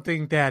 Yeah,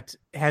 something that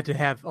had to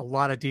have a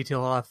lot of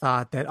detail, a lot of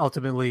thought, that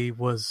ultimately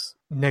was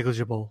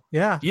negligible.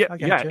 Yeah, Yeah, I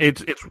yeah.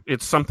 gotcha.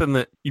 It's something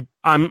that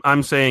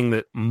I'm saying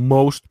that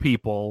most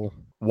people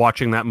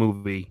watching that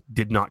movie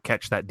did not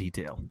catch that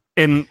detail,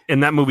 and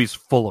that movie's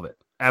full of it,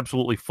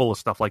 absolutely full of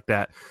stuff like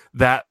that.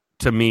 That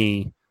to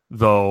me,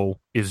 though,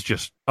 is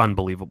just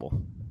unbelievable.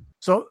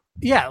 So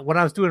yeah, when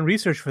I was doing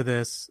research for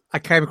this, I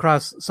came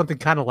across something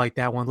kind of like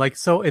that one. Like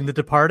so in The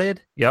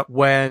Departed, Yep.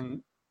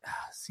 when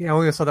see, I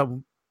only saw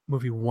that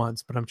movie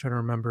once, but I'm trying to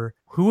remember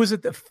who was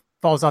it that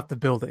falls off the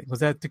building. Was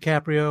that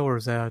DiCaprio or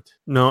was that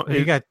No,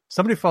 you got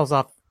somebody falls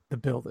off the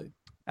building?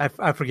 I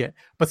forget,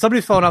 but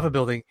somebody's falling off a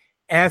building.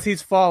 As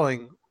he's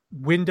falling,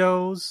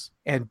 windows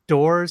and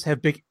doors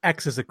have big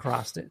X's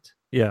across it.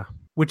 Yeah.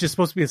 Which is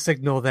supposed to be a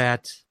signal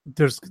that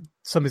there's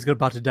somebody's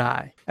about to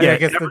die. And Yeah, I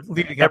guess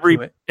leading up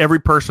to it. every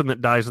person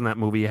that dies in that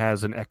movie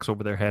has an X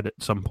over their head at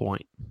some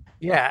point.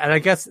 Yeah, and I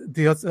guess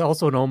there's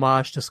also an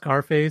homage to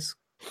Scarface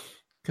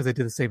because they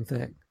did the same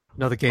thing.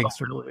 Another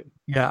gangster movie.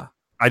 Yeah.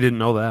 I didn't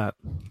know that.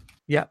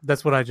 Yeah,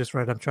 that's what I just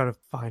read. I'm trying to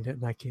find it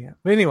and I can't.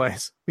 But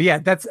anyways, but yeah,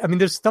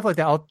 there's stuff like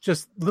that.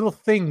 Just little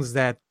things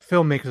that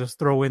filmmakers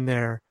throw in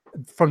there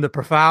from the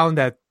profound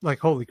that like,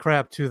 holy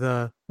crap to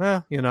the,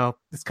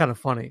 it's kind of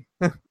funny.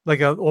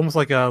 Almost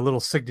like a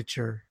little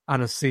signature on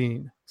a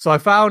scene. So I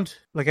found,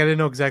 I didn't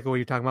know exactly what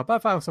you're talking about, but I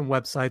found some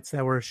websites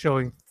that were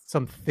showing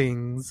some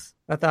things.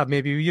 I thought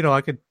maybe,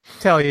 I could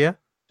tell you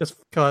just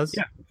because.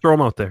 Yeah, throw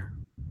them out there.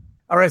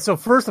 All right, so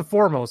first and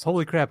foremost,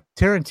 holy crap,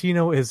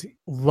 Tarantino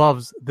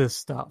loves this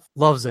stuff.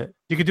 Loves it.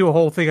 You could do a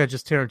whole thing on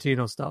just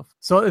Tarantino stuff.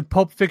 So in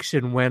Pulp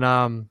Fiction, when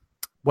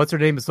what's her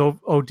name is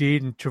OD'd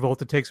and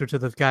Travolta takes her to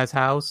the guy's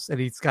house and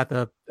he's got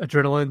the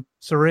adrenaline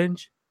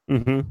syringe.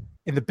 Mm-hmm.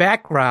 In the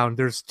background,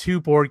 there's two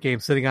board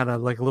games sitting on a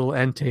little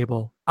end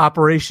table.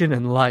 Operation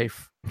and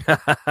Life.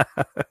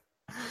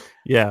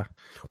 Yeah.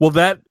 Well,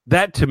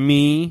 that to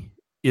me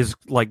is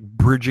like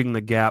bridging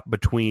the gap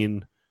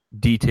between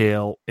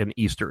detail and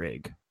Easter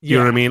egg. You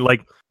know what I mean?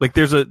 Like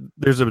there's a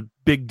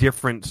big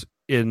difference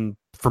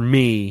for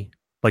me,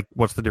 like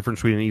what's the difference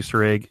between an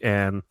Easter egg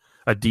and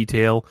a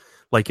detail?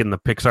 Like in the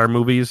Pixar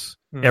movies,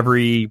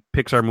 every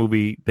Pixar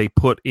movie, they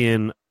put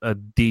in a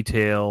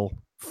detail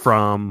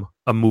from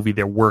a movie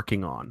they're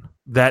working on.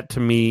 That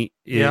to me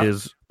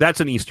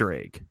that's an Easter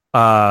egg.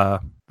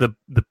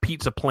 The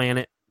Pizza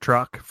Planet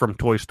truck from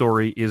Toy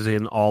Story is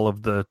in all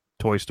of the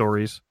Toy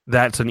Stories.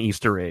 That's an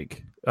Easter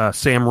egg.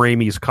 Sam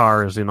Raimi's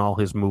car is in all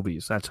his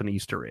movies. That's an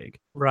Easter egg.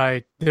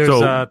 Right. There's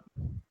a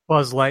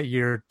Buzz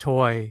Lightyear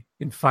toy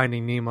in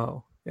Finding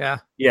Nemo. Yeah.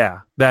 Yeah.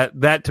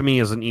 That to me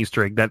is an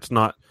Easter egg. That's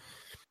not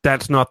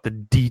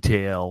the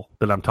detail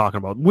that I'm talking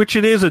about. Which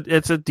it is.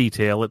 It's a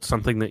detail. It's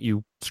something that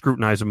you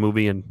scrutinize a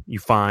movie and you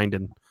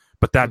find.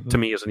 But that to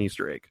me is an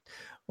Easter egg.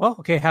 Well,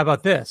 okay. How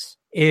about this?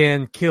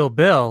 In Kill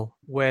Bill,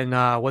 when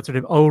what's her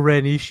name,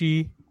 O-Ren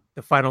Ishii,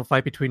 the final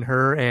fight between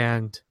her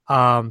and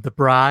the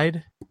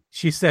bride.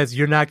 She says,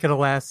 you might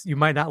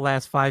not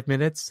last 5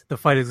 minutes. The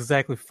fight is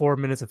exactly 4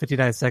 minutes and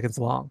 59 seconds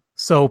long.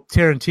 So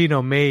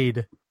Tarantino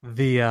made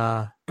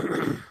the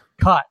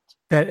cut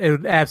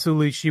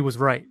that she was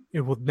right.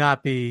 It will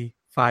not be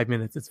 5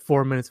 minutes. It's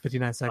 4 minutes,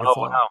 59 seconds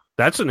long. Wow.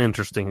 That's an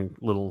interesting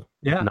little...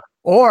 Yeah.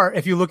 Or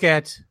if you look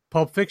at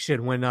Pulp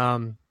Fiction, when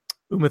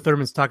Uma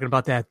Thurman's talking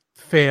about that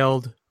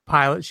failed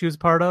pilot she was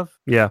part of.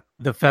 Yeah.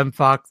 The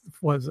FemFox,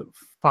 was it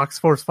Fox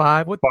Force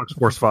 5? Fox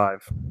Force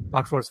 5.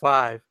 Fox Force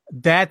 5.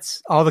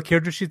 That's all the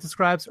characters she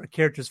describes are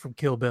characters from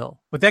Kill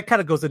Bill. But that kind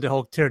of goes into the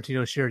whole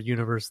Tarantino shared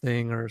universe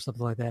thing or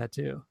something like that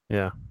too.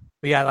 Yeah.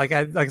 But yeah, like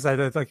I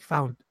said, I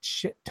found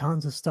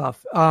tons of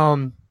stuff.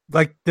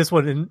 Like this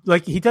one, and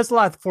he does a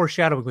lot of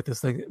foreshadowing with this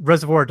thing.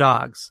 Reservoir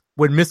Dogs.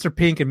 When Mr.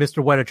 Pink and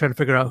Mr. White are trying to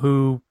figure out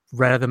who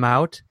ratted them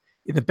out,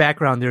 in the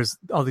background there's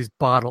all these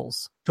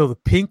bottles. So the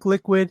pink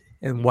liquid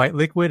and white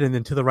liquid, and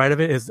then to the right of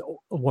it is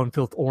one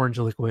filled with orange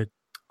liquid.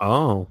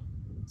 Oh.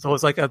 So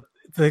it's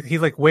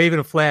he's like waving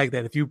a flag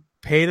that if you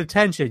paid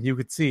attention, you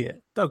could see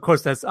it. Of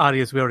course, that's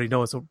obvious. We already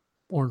know it's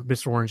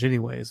Mr. Orange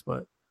anyways,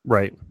 but...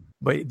 Right.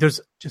 But there's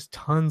just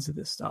tons of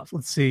this stuff.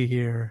 Let's see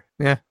here.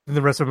 Yeah. And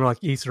the rest of them are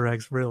like Easter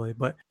eggs, really.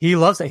 But he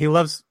loves it. He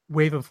loves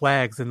waving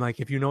flags. And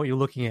if you know what you're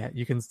looking at,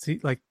 you can see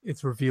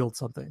it's revealed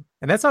something.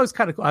 And that's always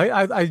kind of cool.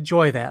 I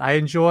enjoy that. I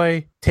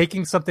enjoy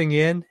taking something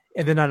in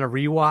and then on a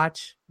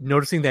rewatch,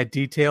 noticing that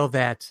detail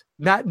that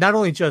not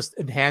only just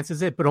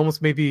enhances it, but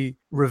almost maybe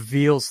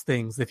reveals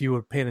things if you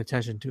were paying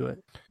attention to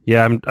it.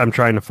 Yeah, I'm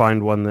trying to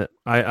find one that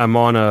I'm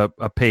on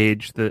a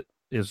page that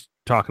is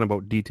talking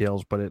about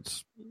details, but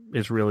it's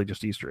really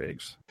just Easter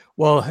eggs.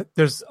 Well,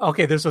 there's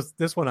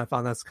this one I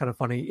found that's kind of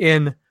funny.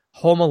 In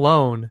Home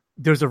Alone,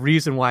 there's a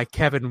reason why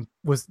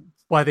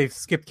they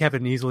skipped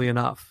Kevin easily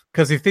enough.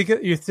 Because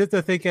you sit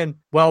there thinking,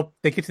 well,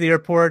 they get to the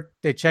airport,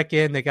 they check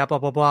in, they got blah,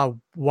 blah, blah.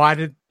 Why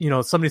did,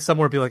 somebody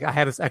somewhere be like, I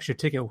have this extra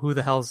ticket. Who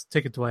the hell's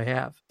ticket do I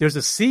have? There's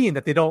a scene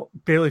that they don't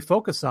barely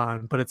focus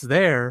on, but it's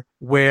there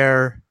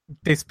where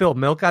they spill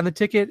milk on the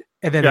ticket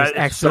and then it's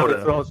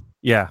accidentally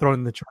thrown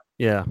in the truck.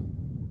 Yeah.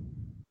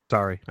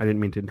 Sorry, I didn't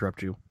mean to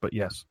interrupt you, but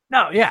yes.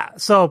 No, yeah.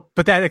 So,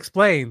 but that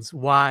explains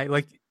why,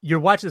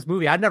 you're watching this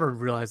movie. I never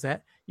realized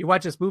that. you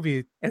watch this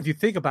movie, and if you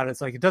think about it,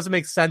 it's like, it doesn't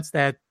make sense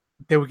that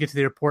they would get to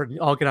the airport and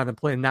all get on the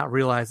plane and not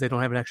realize they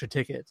don't have an extra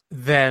ticket.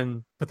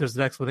 But there's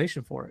an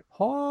explanation for it.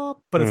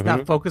 But it's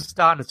not focused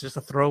on. It's just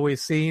a throwaway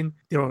scene.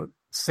 They don't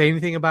say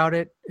anything about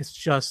it. It's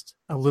just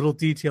a little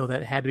detail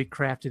that had to be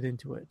crafted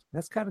into it.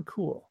 That's kind of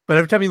cool. But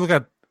every time you look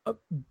at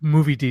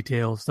movie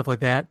details, stuff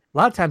like that, a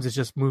lot of times it's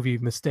just movie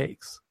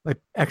mistakes, like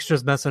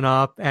extras messing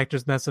up,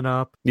 actors messing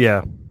up.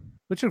 Yeah.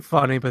 Which are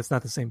funny, but it's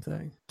not the same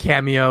thing.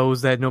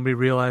 Cameos that nobody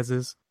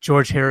realizes.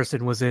 George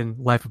Harrison was in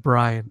Life of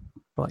Brian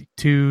for like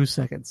 2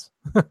 seconds.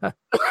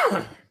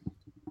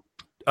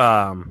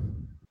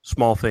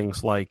 Small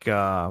things like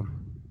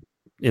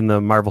in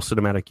the Marvel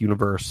Cinematic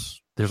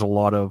Universe, there's a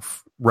lot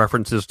of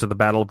references to the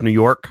Battle of New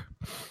York.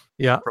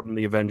 Yeah, from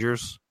the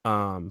Avengers.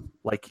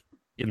 Like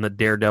in the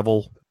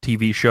Daredevil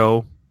TV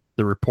show,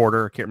 the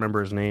reporter, I can't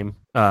remember his name,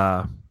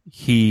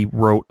 he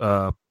wrote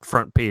a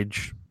front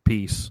page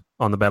piece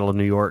on the Battle of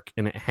New York,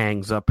 and it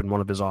hangs up in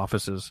one of his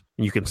offices,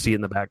 and you can see it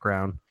in the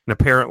background. And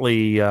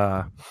apparently,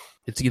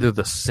 it's either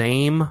the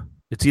same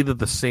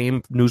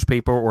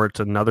newspaper or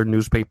it's another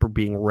newspaper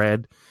being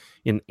read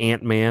in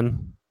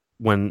Ant-Man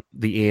when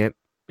the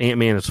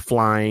Ant-Man is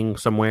flying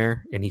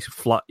somewhere, and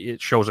it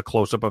shows a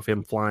close-up of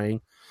him flying.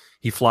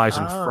 He flies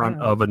in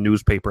front of a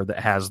newspaper that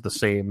has the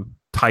same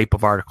type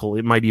of article.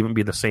 It might even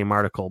be the same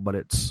article, but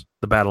it's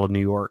the Battle of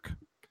New York,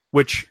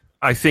 which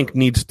I think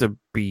needs to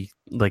be,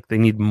 like, they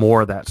need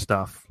more of that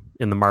stuff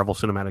in the Marvel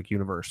Cinematic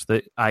Universe.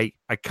 That I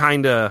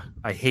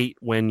hate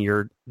when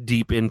you're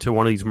deep into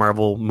one of these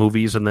Marvel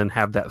movies and then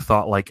have that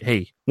thought like,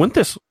 hey, wouldn't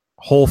this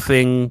whole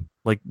thing,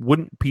 like,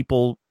 wouldn't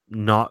people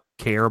not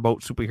care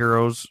about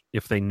superheroes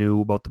if they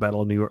knew about the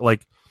Battle of New York?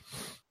 Like,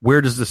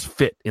 where does this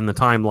fit in the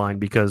timeline?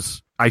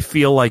 Because I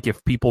feel like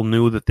if people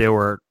knew that there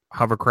were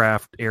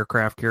hovercraft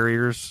aircraft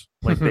carriers,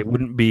 like they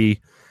wouldn't be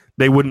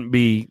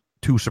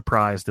too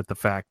surprised at the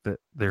fact that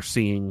they're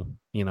seeing,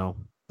 the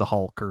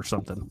Hulk or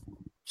something.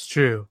 It's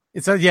true.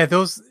 It's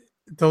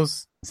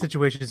those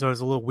situations are always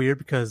a little weird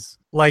because,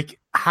 like,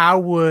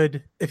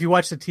 if you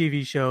watch the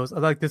TV shows,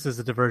 like, this is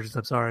a divergence,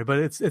 I'm sorry, but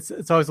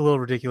it's always a little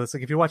ridiculous.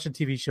 Like, if you're watching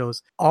TV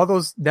shows, all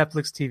those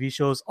Netflix TV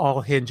shows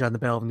all hinge on the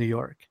Battle of New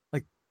York.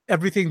 Like,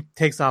 everything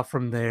takes off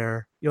from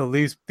there.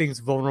 Leaves things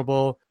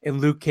vulnerable. In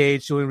Luke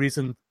Cage, the only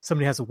reason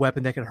somebody has a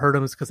weapon that can hurt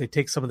them is because they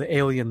take some of the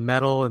alien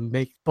metal and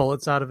make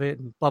bullets out of it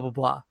and blah, blah,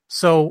 blah.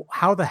 So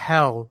how the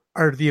hell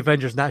are the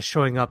Avengers not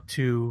showing up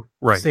to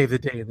save the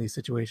day in these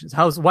situations?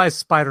 Why is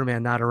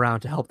Spider-Man not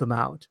around to help them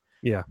out?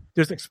 Yeah.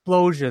 There's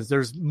explosions,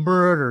 there's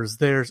murders,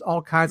 there's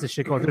all kinds of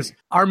shit going. There's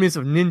armies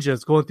of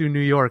ninjas going through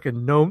New York,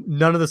 and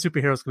none of the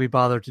superheroes can be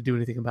bothered to do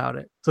anything about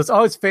it. So it's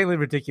always faintly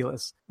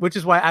ridiculous, which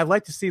is why I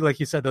like to see,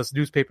 like you said, those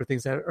newspaper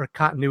things that are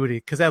continuity,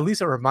 because at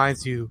least it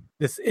reminds you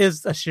this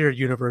is a shared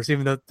universe,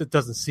 even though it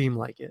doesn't seem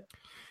like it.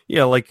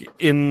 Yeah, like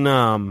in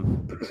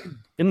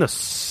the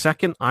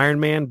second Iron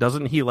Man,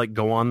 doesn't he like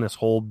go on this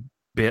whole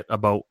bit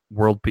about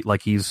world peace?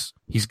 Like he's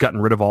gotten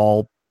rid of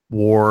all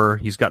war,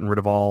 he's gotten rid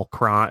of all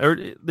crime, or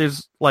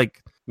there's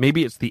like,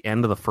 maybe it's the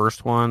end of the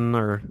first one,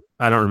 or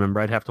I don't remember,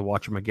 I'd have to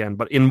watch him again,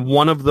 but in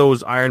one of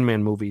those Iron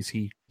Man movies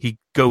he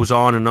goes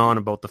on and on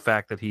about the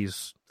fact that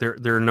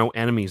there are no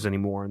enemies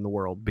anymore in the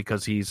world,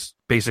 because he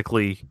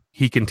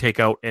can take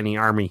out any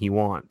army he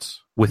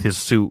wants with his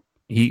suit.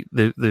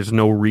 There's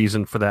no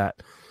reason for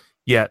that.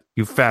 Yet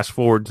you fast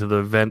forward to the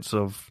events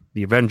of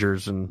the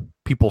Avengers and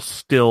people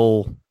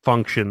still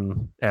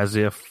function as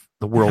if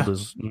the world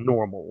is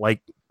normal.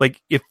 Like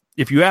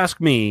if you ask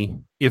me,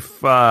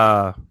 if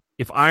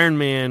Iron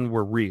Man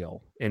were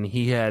real and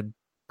he had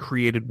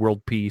created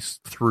world peace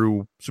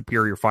through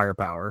superior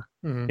firepower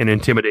and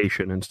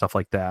intimidation and stuff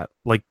like that,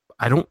 like,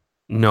 I don't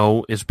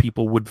know as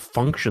people would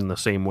function the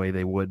same way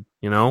they would,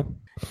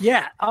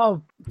 Yeah,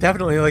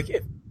 definitely. Like,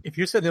 if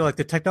you're sitting there, like,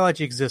 the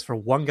technology exists for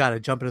one guy to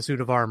jump in a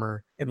suit of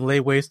armor and lay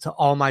waste to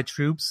all my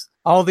troops,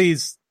 all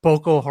these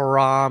Boko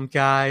Haram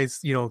guys,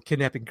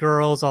 kidnapping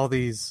girls, all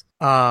these,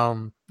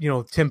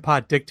 Tin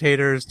Pot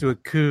dictators doing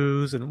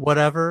coups and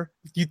whatever.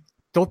 You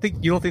don't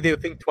think they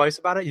would think twice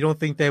about it? You don't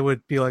think they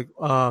would be like,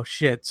 oh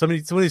shit, some of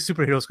these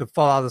superheroes could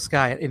fall out of the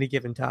sky at any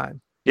given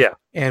time. Yeah.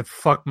 And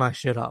fuck my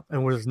shit up,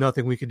 and there's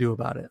nothing we could do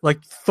about it.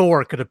 Like,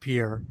 Thor could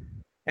appear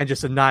and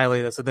just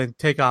annihilate us and then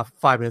take off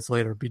 5 minutes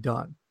later and be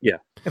done. Yeah.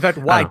 In fact,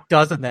 why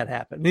doesn't that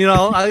happen?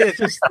 It's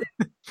just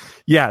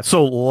yeah,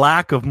 so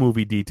lack of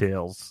movie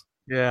details.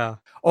 Yeah.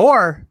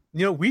 Or,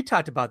 we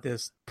talked about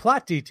this,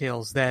 plot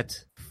details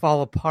that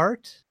fall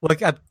apart.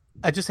 Like,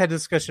 I just had a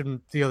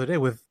discussion the other day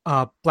with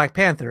Black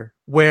Panther,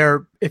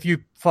 where if you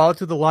follow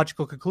to the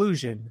logical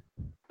conclusion,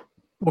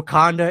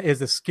 Wakanda is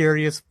the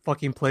scariest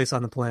fucking place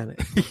on the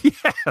planet.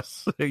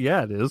 Yes.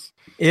 Yeah, it is.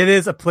 It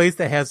is a place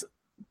that has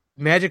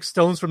magic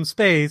stones from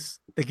space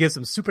that gives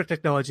them super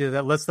technology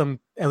that lets them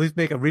at least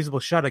make a reasonable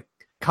shot at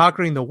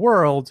conquering the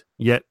world.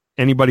 Yet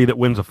anybody that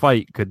wins a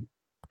fight could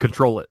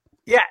control it.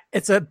 Yeah,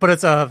 it's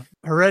a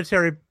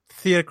hereditary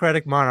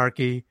theocratic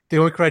monarchy. The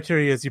only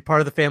criteria is you're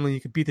part of the family.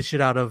 You can beat the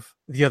shit out of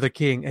the other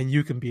king, and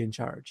you can be in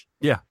charge.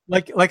 Yeah.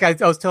 Like I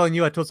was telling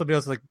you, I told somebody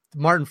else, like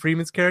Martin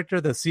Freeman's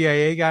character, the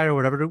CIA guy or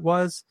whatever it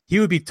was, he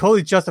would be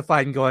totally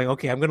justified in going,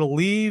 okay, I'm going to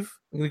leave.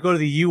 I'm going to go to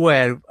the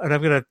UN, and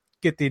I'm going to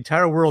get the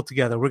entire world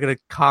together. We're going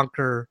to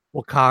conquer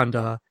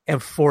Wakanda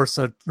and force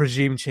a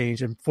regime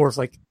change and force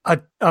like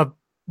a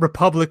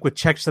republic with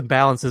checks and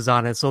balances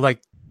on it. So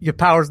like your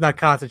power's not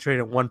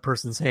concentrated in one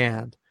person's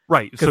hand.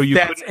 Right. So you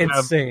that's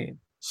insane.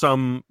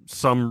 Some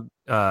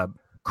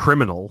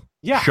criminal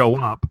Yeah. show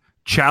up,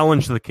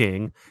 challenge the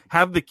king,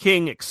 have the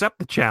king accept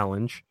the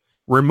challenge,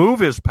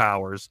 remove his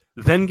powers,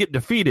 then get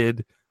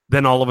defeated.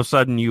 Then all of a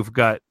sudden you've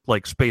got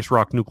like space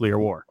rock nuclear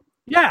war.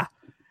 Yeah.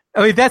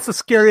 I mean, that's the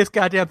scariest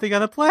goddamn thing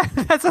on the planet.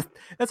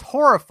 That's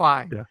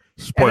horrifying. Yeah.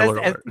 Spoiler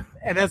alert.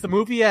 And as the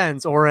movie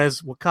ends, or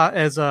as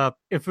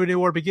Infinity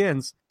War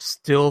begins,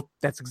 still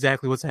that's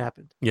exactly what's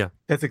happened. Yeah.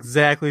 That's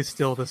exactly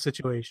still the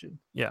situation.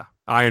 Yeah.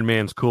 Iron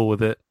Man's cool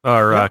with it,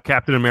 or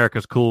Captain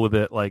America's cool with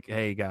it. Like,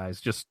 hey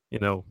guys, just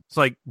it's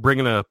like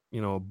bringing a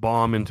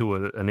bomb into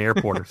an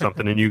airport or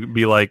something, and you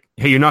be like,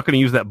 hey, you're not going to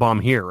use that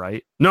bomb here,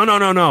 right? No.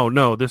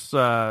 This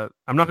I'm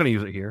not going to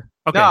use it here.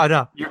 Okay,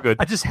 no, you're good.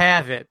 I just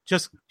have it.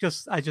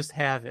 I just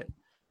have it.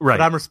 Right.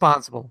 But I'm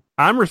responsible.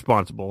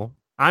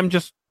 I'm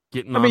just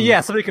getting. I mean,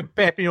 yeah, somebody could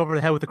bat me over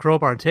the head with a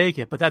crowbar and take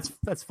it, but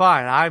that's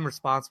fine. I'm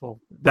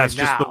responsible. That's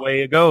right just now. the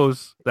way it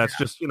goes. That's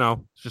just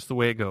it's just the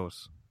way it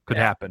goes. Could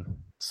happen.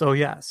 So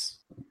yes.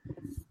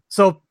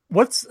 So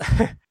what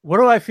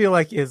do I feel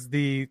like is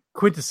the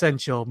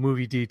quintessential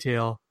movie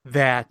detail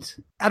that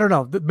I don't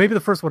know? Maybe the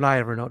first one I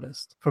ever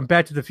noticed from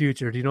Back to the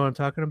Future. Do you know what I'm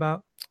talking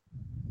about?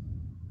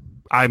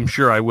 I'm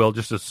sure I will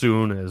just as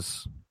soon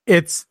as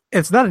it's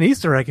not an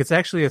Easter egg. It's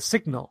actually a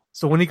signal.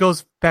 So when he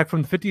goes back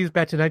from the 50s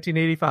back to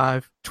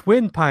 1985,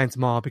 Twin Pines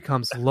Mall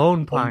becomes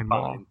Lone Pine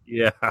Mall.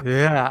 Yeah.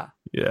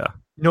 Yeah.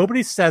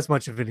 Nobody says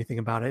much of anything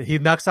about it. He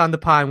knocks on the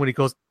pine when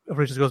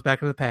Richards goes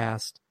back in the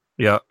past.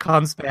 Yeah.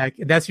 Comes back,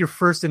 and that's your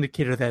first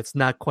indicator that it's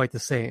not quite the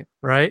same,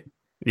 right?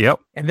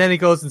 Yep. And then he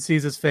goes and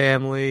sees his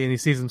family, and he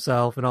sees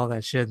himself and all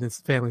that shit, and his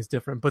family's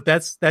different. But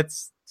that's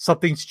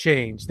something's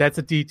changed. That's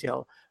a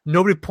detail.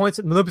 Nobody points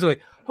at. Nobody's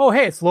like, "Oh,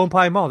 hey, it's Lone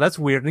Pine Mall. That's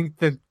weird." And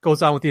then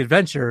goes on with the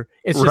adventure.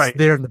 It's just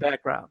there in the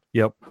background.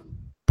 Yep.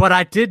 But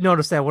I did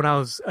notice that when I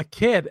was a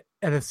kid,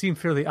 and it seemed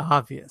fairly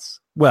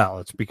obvious. Well,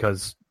 it's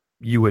because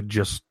you had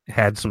just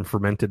had some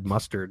fermented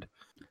mustard,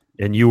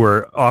 and you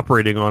were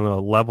operating on a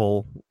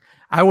level.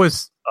 I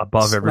was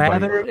above everybody.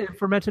 Slathered in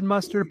fermented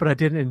mustard, but I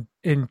didn't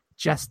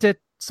ingest it.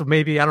 So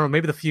maybe I don't know.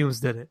 Maybe the fumes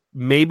did it.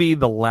 Maybe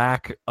the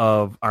lack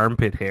of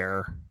armpit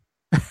hair.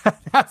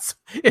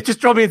 It just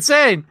drove me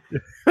insane.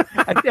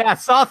 I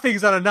saw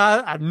things on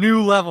a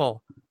new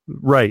level.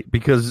 Right,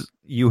 because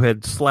you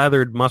had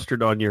slathered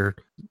mustard on your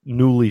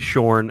newly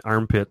shorn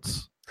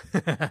armpits.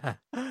 Nothing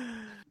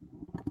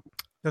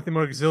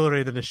more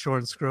exhilarating than a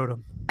shorn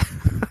scrotum.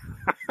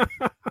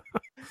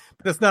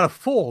 But it's not a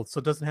fold, so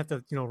it doesn't have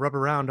to, rub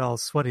around all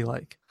sweaty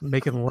like,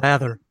 making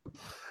lather.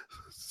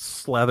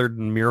 Slathered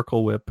in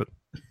Miracle Whip.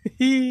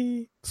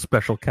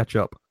 Special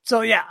ketchup.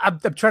 So yeah, I'm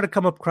trying to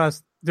come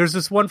across. There's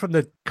this one from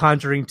The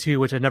Conjuring 2,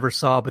 which I never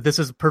saw, but this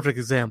is a perfect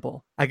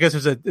example. I guess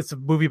it's a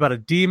movie about a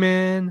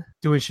demon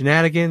doing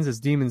shenanigans as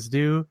demons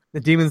do.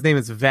 The demon's name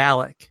is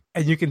Valak,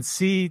 and you can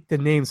see the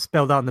name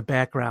spelled out in the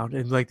background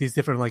in like these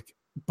different like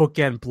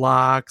bookend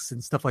blocks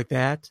and stuff like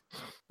that.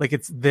 Like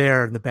it's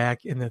there in the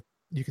back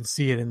you can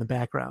see it in the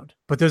background.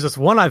 But there's this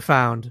one I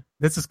found.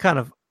 This is kind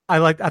of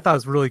I thought it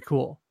was really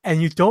cool.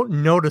 And you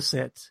don't notice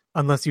it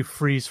unless you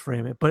freeze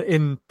frame it. But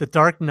in The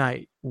Dark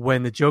Knight,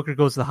 when the Joker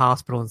goes to the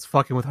hospital and is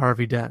fucking with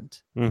Harvey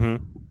Dent,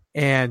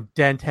 and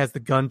Dent has the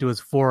gun to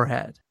his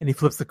forehead, and he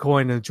flips the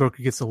coin and the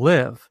Joker gets to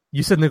live,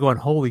 you sitting there going,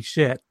 holy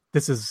shit,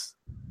 this is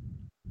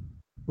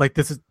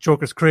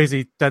Joker's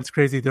crazy, Dent's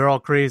crazy, they're all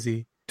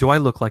crazy. Do I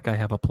look like I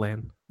have a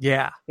plan?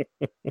 Yeah.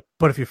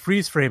 But if you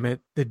freeze frame it,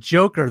 the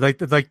Joker,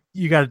 like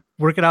you got to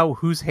work it out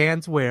whose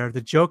hands where.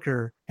 The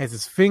Joker has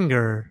his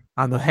finger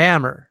on the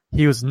hammer.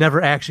 He was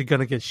never actually going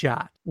to get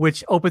shot,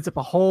 which opens up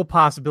a whole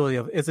possibility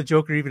of, is the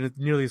Joker even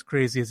nearly as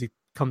crazy as he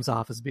comes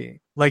off as being?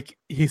 Like,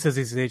 he says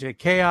he's an agent of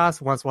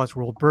chaos, wants to watch the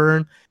world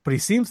burn, but he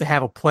seems to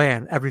have a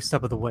plan every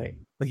step of the way.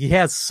 Like, he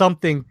has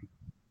something.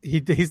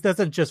 He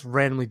doesn't just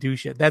randomly do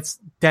shit. That's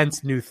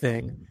Dent's new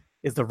thing,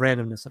 is the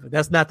randomness of it.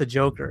 That's not the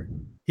Joker.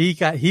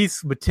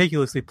 He's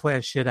meticulously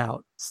planned shit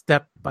out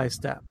step by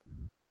step.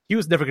 He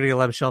was never going to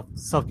let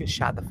himself get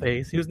shot in the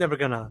face. He was never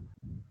going to,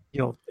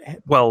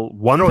 well,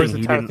 one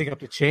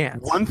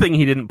thing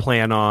he didn't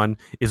plan on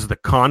is the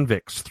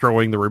convicts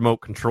throwing the remote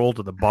control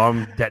to the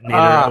bomb detonator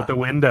out the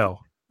window.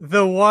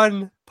 The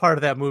one part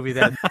of that movie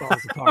that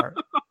falls apart.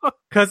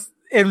 Because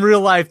in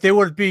real life, they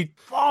would be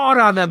falling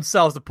on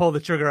themselves to pull the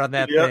trigger on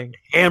that thing.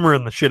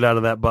 Hammering the shit out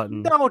of that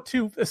button. No,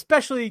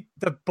 especially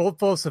the boat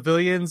full of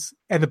civilians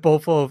and the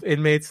boat full of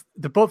inmates.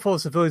 The boat full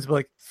of civilians were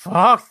like,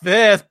 fuck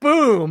this,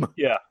 boom.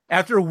 Yeah.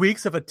 After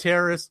weeks of a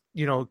terrorist,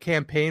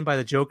 campaign by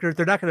the Joker,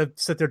 they're not going to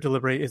sit there and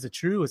deliberate. Is it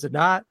true? Is it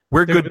not?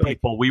 We're good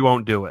people. We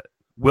won't do it.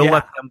 We'll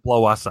let them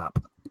blow us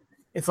up.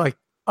 It's like,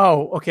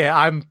 oh, okay,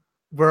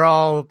 we're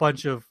all a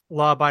bunch of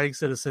law-abiding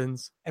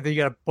citizens, and then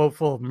you got a boat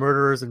full of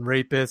murderers and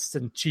rapists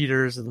and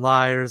cheaters and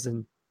liars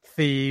and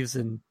thieves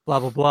and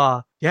blah blah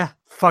blah. Yeah,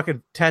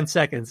 fucking 10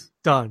 seconds,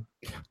 done.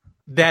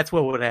 That's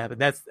what would happen.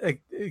 That's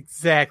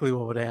exactly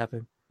what would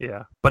happen.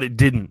 Yeah, but it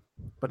didn't.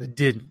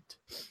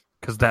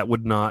 Because that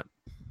would not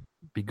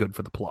be good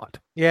for the plot.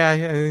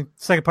 Yeah,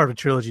 second part of a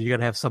trilogy, you got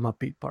to have some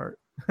upbeat part.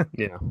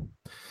 Yeah.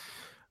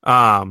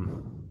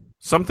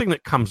 Something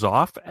that comes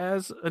off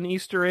as an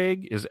Easter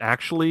egg is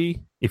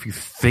actually, if you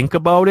think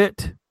about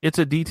it, it's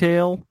a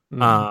detail.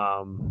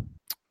 Mm-hmm.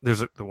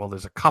 There's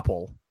a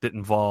couple that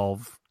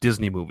involve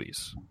Disney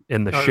movies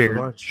in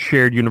the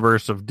shared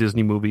universe of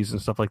Disney movies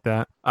and stuff like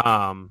that.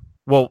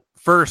 Well,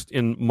 first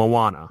in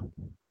Moana.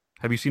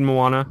 Have you seen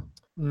Moana?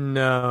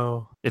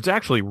 No. It's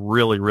actually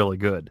really, really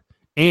good.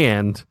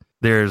 And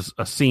there's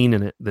a scene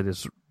in it that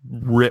is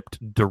ripped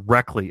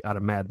directly out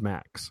of Mad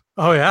Max.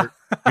 Oh, yeah?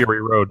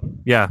 Fury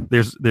Road. Yeah,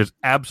 there's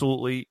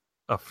absolutely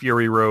a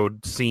Fury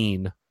Road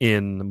scene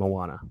in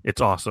Moana.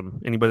 It's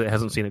awesome. Anybody that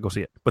hasn't seen it, go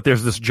see it. But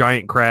there's this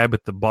giant crab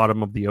at the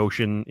bottom of the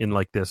ocean in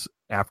like this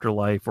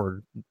afterlife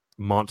or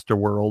monster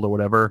world or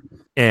whatever.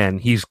 And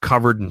he's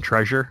covered in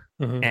treasure.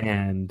 Mm-hmm.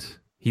 And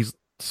he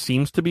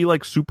seems to be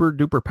like super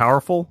duper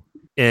powerful.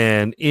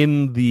 And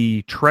in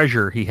the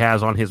treasure he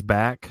has on his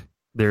back,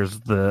 there's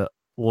the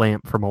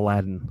lamp from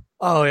Aladdin.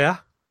 Oh, yeah?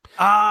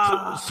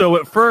 So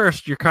at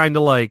first, you're kind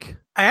of like...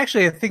 I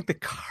think the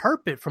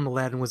carpet from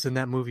Aladdin was in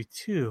that movie,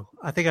 too.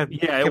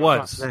 It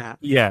was. That.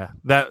 Yeah,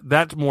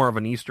 that's more of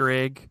an Easter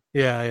egg.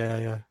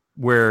 Yeah.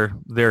 Where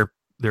the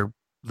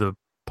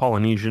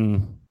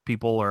Polynesian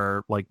people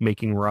are like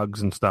making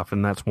rugs and stuff,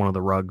 and that's one of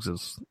the rugs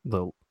is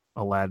the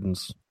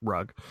Aladdin's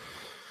rug.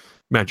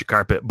 Magic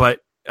carpet. But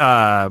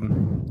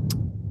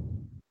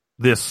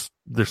this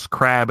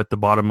crab at the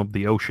bottom of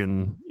the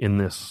ocean in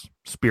this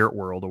spirit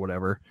world or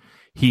whatever,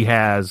 he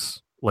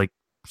has like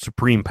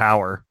supreme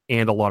power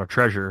and a lot of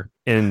treasure.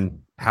 And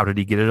how did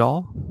he get it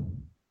all?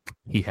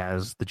 He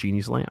has the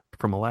genie's lamp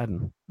from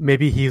Aladdin.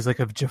 Maybe he's like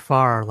a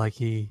Jafar,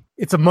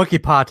 it's a monkey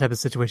paw type of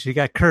situation. He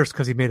got cursed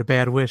because he made a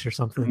bad wish or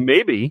something.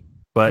 Maybe,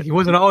 but he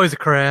wasn't always a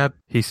crab.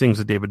 He sings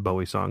a David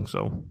Bowie song,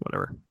 so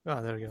whatever.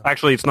 Oh, there we go.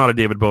 Actually, it's not a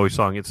David Bowie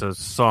song. It's a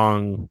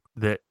song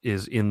that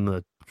is in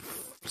the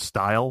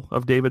style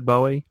of David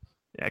Bowie,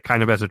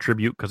 kind of as a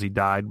tribute because he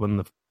died when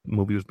the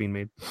movie was being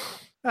made.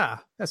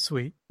 Ah, that's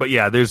sweet. But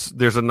yeah, there's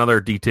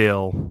another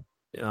detail.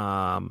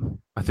 I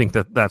think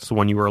that's the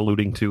one you were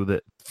alluding to,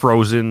 that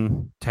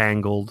Frozen,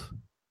 Tangled,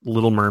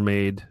 Little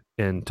Mermaid,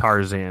 and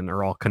Tarzan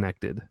are all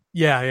connected.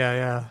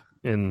 Yeah.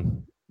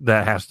 And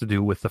that has to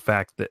do with the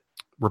fact that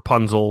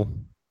Rapunzel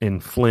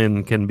and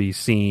Flynn can be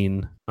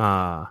seen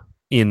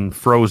in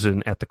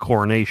Frozen at the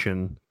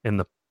coronation, and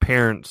the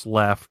parents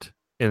left,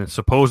 and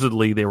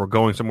supposedly they were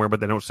going somewhere, but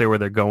they don't say where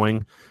they're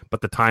going.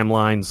 But the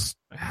timelines,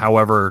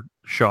 however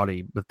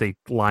shoddy, but they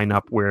line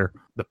up where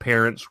the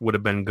parents would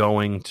have been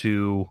going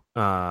to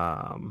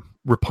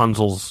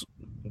Rapunzel's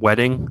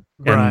wedding,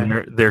 and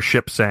right. their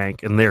ship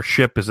sank, and their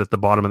ship is at the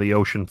bottom of the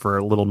ocean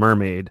for Little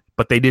Mermaid.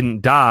 But they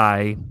didn't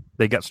die.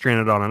 They got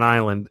stranded on an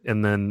island,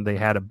 and then they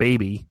had a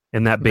baby,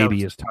 and that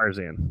baby is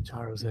Tarzan.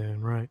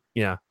 Tarzan, right.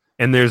 Yeah.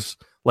 And there's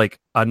like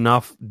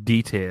enough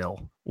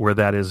detail where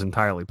that is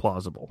entirely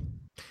plausible.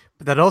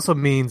 But that also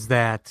means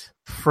that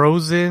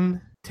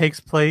Frozen takes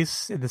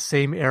place in the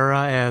same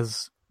era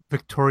as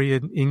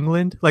Victorian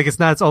England. Like, it's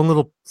not its own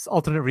little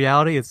alternate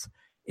reality. It's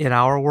in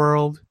our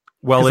world.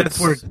 Well, that's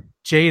where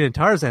Jane and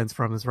Tarzan's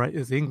from,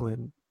 is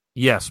England.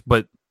 Yes,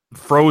 but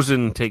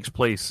Frozen takes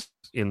place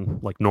in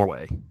like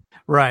Norway.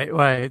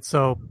 Right.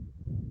 So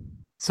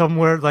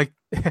somewhere like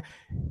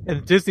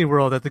in Disney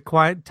World at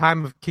the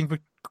time of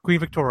Queen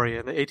Victoria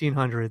in the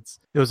 1800s,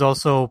 there was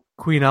also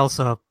Queen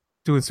Elsa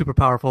doing super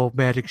powerful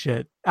magic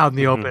shit out in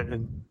the open,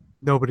 and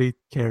nobody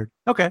cared.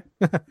 Okay.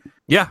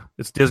 Yeah,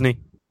 it's Disney.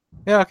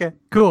 Yeah, okay.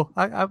 Cool.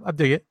 I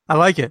dig it. I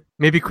like it.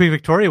 Maybe Queen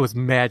Victoria was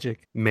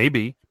magic.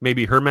 Maybe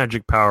her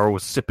magic power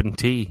was sipping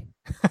tea.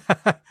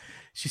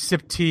 She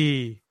sipped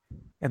tea,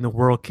 and the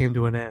world came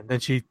to an end. Then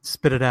she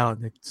spit it out,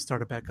 and it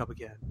started back up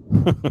again.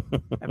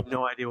 I have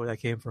no idea where that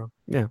came from.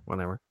 Yeah,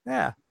 whatever.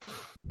 Yeah.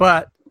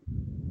 But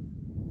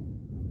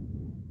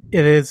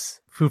it is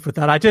food for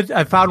thought.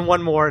 I found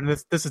one more, and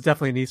this is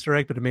definitely an Easter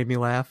egg, but it made me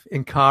laugh.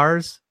 In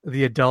Cars,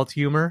 the adult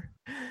humor.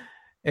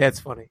 It's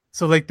funny.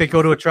 So like they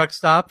go to a truck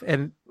stop,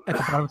 and at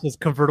the bottom it says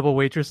convertible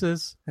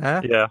waitresses.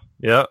 Huh?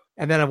 Yeah.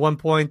 And then at one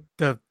point,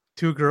 the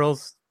two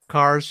girls'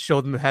 cars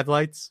show them the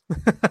headlights.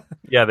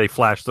 Yeah, they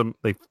flash them.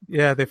 They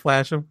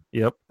flash them.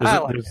 Yep.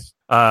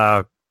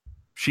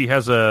 She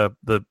has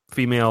the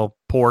female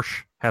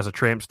Porsche has a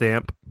tramp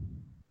stamp.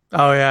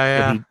 Oh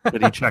yeah.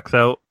 That he checks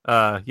out.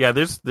 Yeah,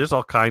 there's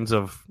all kinds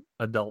of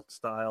adult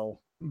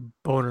style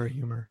boner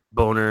humor.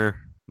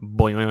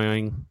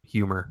 Boing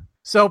humor.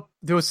 So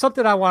there was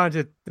something I wanted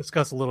to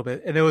discuss a little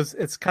bit, and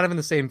it's kind of in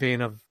the same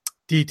vein of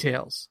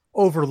details,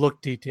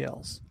 overlooked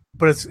details,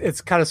 but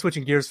it's kind of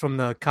switching gears from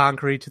the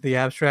concrete to the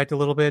abstract a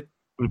little bit.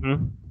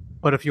 Mm-hmm.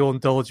 But if you'll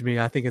indulge me,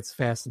 I think it's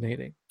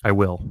fascinating. I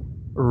will.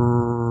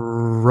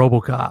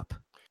 RoboCop.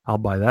 I'll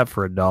buy that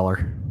for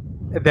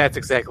 $1. That's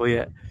exactly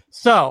it.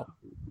 So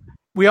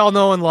we all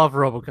know and love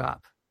RoboCop.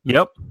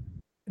 Yep.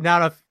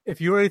 Now,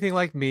 if you were anything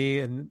like me,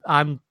 and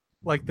I'm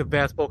like the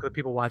vast bulk of the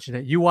people watching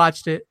it, you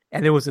watched it,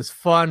 and it was this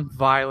fun,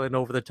 violent,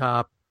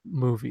 over-the-top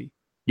movie.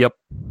 Yep.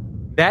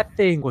 That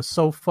thing was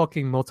so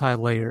fucking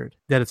multi-layered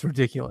that it's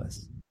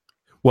ridiculous.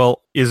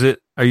 Well,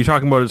 are you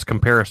talking about its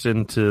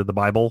comparison to the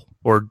Bible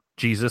or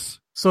Jesus?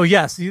 So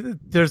yes,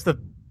 there's the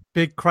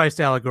big Christ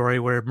allegory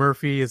where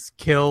Murphy is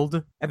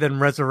killed and then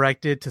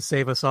resurrected to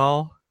save us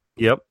all.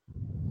 Yep.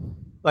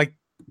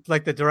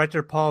 Like the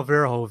director Paul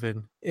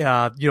Verhoeven,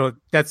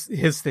 that's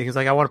his thing. He's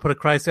like, I want to put a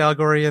Christ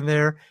allegory in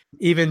there,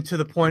 even to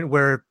the point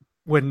where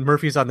when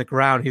Murphy's on the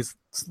ground, he's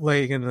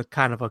laying in a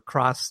kind of a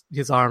cross,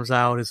 his arms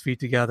out, his feet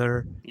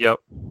together. Yep.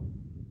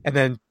 And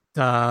then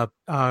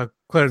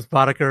Clarence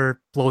Boddicker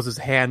blows his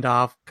hand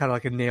off, kind of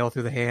like a nail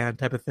through the hand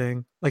type of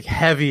thing. Like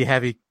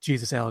heavy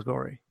Jesus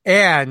allegory.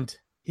 And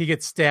he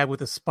gets stabbed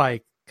with a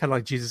spike, kind of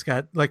like Jesus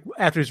got, like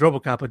after he's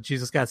RoboCop, but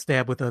Jesus got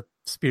stabbed with a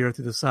spear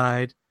through the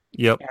side.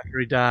 Yep. After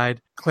he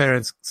died,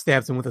 Clarence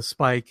stabs him with a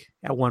spike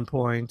at one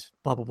point,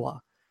 blah, blah,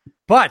 blah.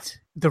 But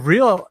the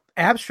real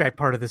abstract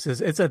part of this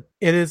is it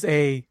is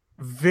a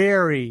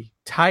very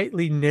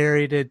tightly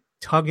narrated,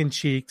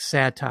 tongue-in-cheek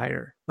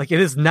satire. Like, it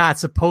is not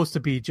supposed to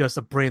be just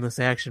a brainless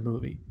action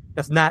movie.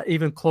 That's not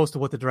even close to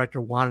what the director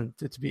wanted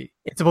it to be.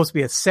 It's supposed to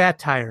be a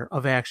satire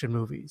of action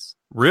movies.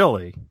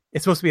 Really?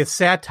 It's supposed to be a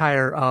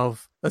satire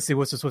of, let's see,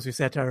 what's it supposed to be a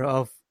satire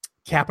of?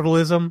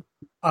 Capitalism,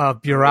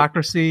 of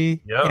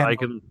bureaucracy. Yeah, I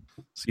can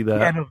see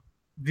that. And of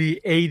the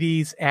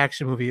 80s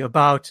action movie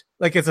about,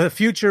 like, it's a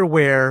future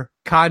where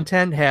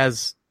content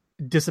has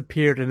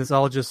disappeared and it's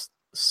all just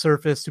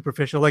surface,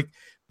 superficial. Like,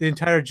 the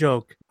entire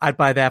joke, I'd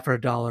buy that for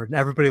 $1, and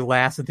everybody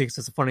laughs and thinks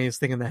it's the funniest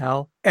thing in the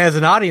hell. As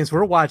an audience,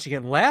 we're watching it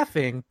and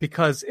laughing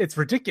because it's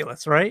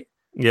ridiculous, right?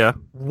 Yeah.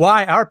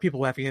 Why are people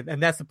laughing?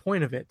 And that's the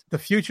point of it. The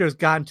future has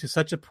gotten to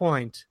such a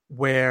point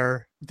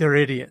where they're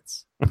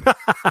idiots.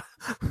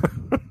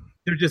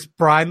 They're just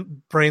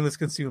brainless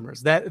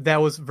consumers.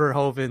 That was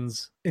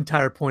Verhoeven's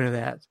entire point of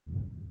that.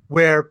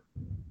 Where,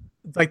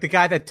 like, the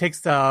guy that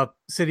takes the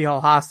city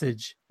hall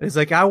hostage is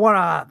like, I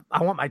want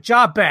my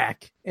job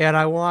back, and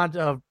I want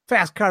a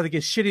fast car that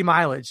gets shitty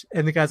mileage.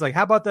 And the guy's like,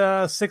 how about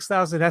the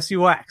 6000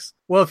 SUX?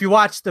 Well, if you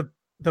watch the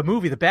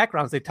movie, the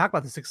backgrounds, they talk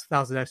about the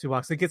 6000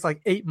 SUX. It gets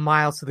like 8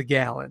 miles to the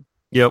gallon.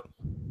 Yep.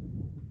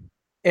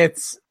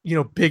 It's,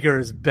 bigger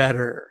is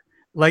better.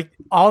 Like,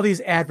 all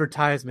these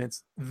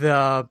advertisements,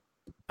 the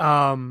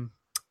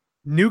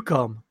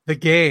Nukem, the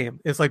game,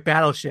 is like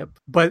Battleship,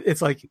 but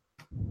it's like,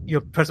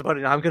 press a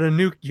button, I'm gonna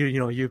nuke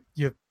you.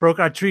 You broke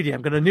our treaty,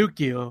 I'm gonna nuke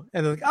you.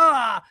 And they're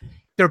like,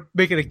 they're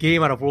making a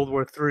game out of World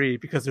War III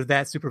because they're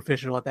that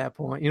superficial at that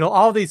point.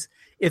 All these,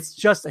 it's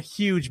just a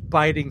huge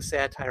biting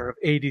satire of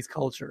 80s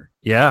culture.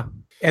 Yeah.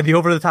 And the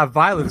over-the-top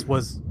violence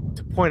was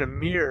to point a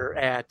mirror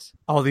at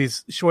all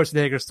these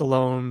Schwarzenegger,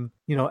 Stallone,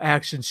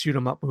 action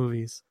shoot-'em-up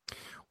movies.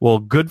 Well,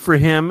 good for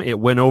him. It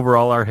went over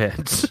all our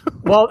heads.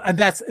 Well, and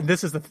this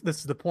is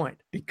the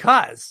point,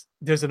 because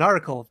there's an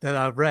article that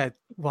I've read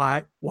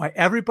why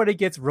everybody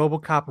gets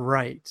RoboCop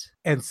right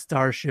and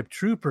Starship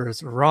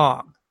Troopers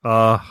wrong.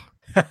 Because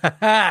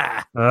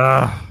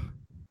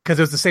it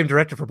was the same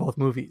director for both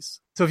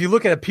movies. So if you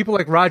look at it, people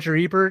like Roger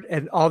Ebert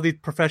and all the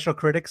professional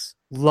critics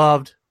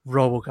loved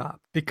RoboCop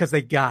because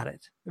they got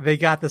it. They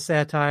got the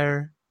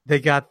satire. They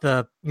got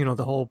the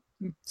the whole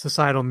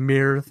societal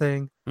mirror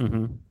thing.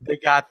 Mm-hmm. They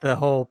got the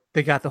whole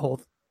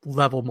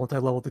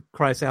multi-level, the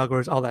Christ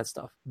allegories, all that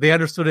stuff. They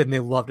understood it and they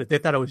loved it. They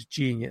thought it was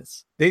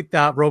genius. They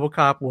thought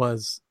RoboCop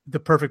was the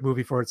perfect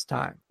movie for its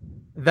time.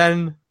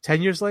 Then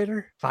 10 years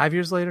later, 5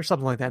 years later,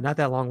 something like that, not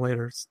that long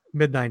later,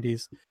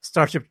 mid-90s,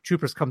 Starship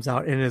Troopers comes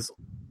out and is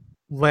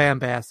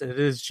lambasted. It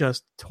is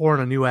just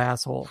torn a new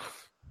asshole.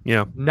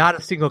 Yeah. Not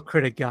a single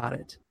critic got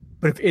it.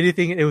 But if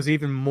anything, it was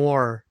even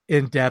more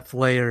in-depth,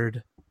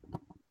 layered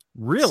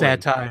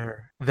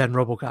satire than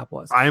RoboCop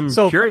was. I'm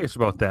curious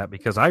about that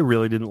because I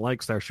really didn't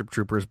like Starship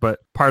Troopers, but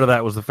part of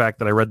that was the fact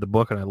that I read the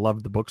book and I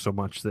loved the book so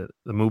much that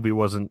the movie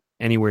wasn't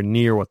anywhere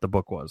near what the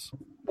book was.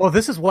 Well,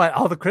 this is what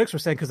all the critics were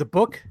saying, because the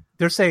book,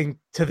 they're saying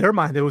to their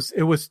mind it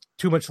was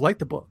too much like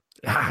the book.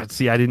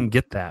 See, I didn't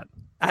get that.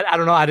 I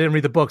don't know. I didn't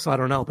read the book, so I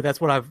don't know. But that's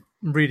what I'm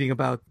reading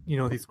about.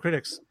 These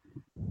critics.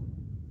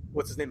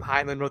 What's his name?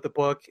 Heinlein wrote the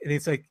book, and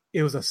it's like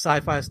it was a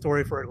sci-fi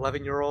story for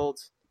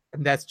 11-year-olds.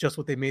 And that's just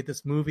what they made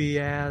this movie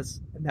as,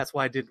 and that's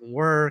why it didn't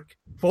work.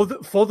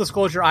 Full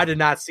disclosure, I did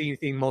not see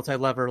anything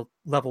multi-leveled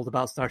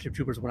about Starship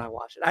Troopers when I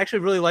watched it. I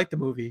actually really liked the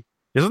movie.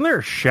 Isn't there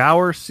a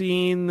shower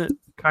scene that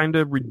kind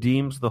of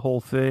redeems the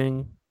whole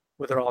thing?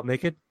 Where they're all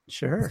naked?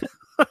 Sure.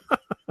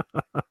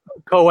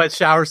 Co-ed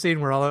shower scene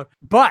where all...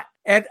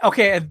 And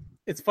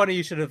it's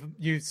funny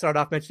you start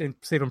off mentioning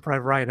Saving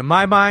Private Ryan. In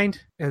my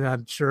mind, and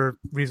I'm sure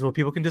reasonable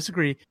people can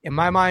disagree, in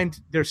my mind,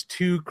 there's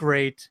two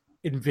great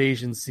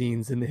invasion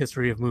scenes in the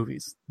history of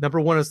movies. Number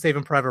one is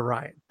Saving Private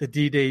Ryan. The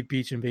D-Day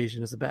beach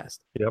invasion is the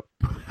best. Yep.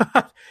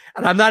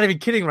 And I'm not even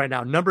kidding right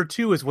now. Number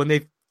two is when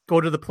they go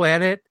to the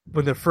planet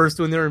when they're first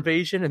doing their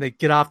invasion and they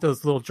get off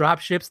those little drop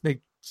ships and they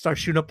start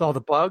shooting up all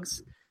the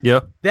bugs.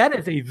 Yeah. That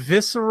is a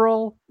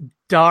visceral,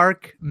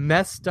 dark,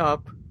 messed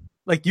up.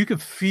 Like you can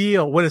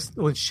feel when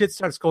shit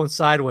starts going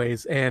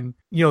sideways and,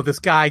 you know, this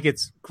guy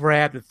gets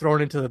grabbed and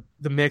thrown into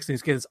the mix and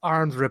he's getting his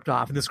arms ripped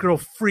off. And this girl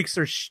freaks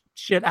her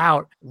shit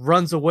out,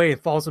 runs away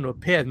and falls into a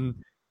pit.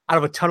 And out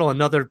of a tunnel,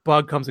 another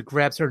bug comes and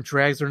grabs her and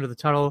drags her into the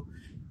tunnel.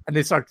 And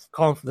they start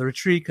calling for the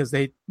retreat because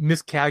they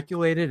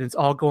miscalculated and it's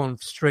all going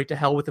straight to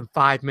hell within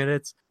 5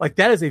 minutes. Like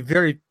that is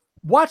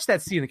watch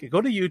that scene again. Go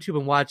to YouTube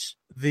and watch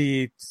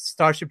the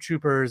Starship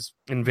Troopers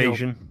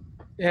Invasion.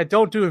 Yeah,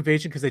 don't do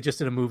Invasion because they just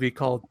did a movie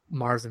called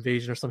Mars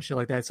Invasion or some shit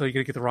like that. So you're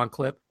going to get the wrong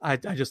clip. I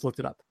just looked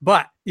it up.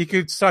 But you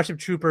could Starship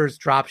Troopers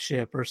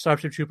Dropship or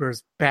Starship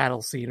Troopers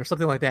Battle Scene or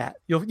something like that.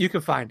 You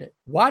can find it.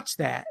 Watch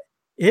that.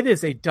 It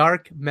is a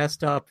dark,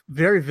 messed up,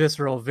 very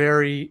visceral,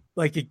 very,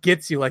 like, it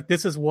gets you. Like,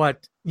 this is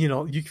what, you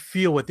know, you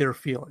feel what they're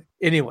feeling.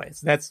 Anyways,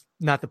 that's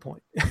not the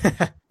point.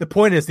 The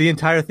point is the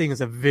entire thing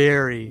is a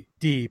very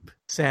deep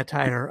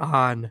satire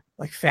on,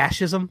 like,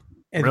 fascism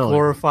and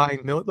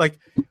glorifying like,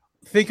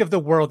 think of the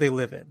world they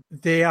live in.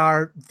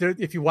 They're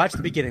if you watch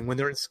the beginning when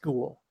they're in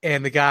school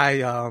and the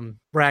guy,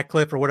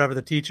 Ratcliffe or whatever,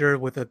 the teacher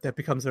that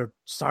becomes their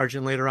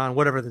sergeant later on,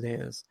 whatever the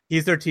name is,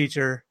 he's their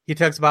teacher. He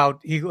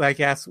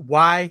asks,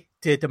 why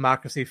did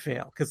democracy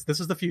fail? Because this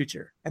is the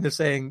future. And they're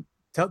saying,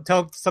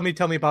 tell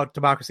me about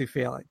democracy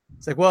failing.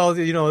 It's like, well,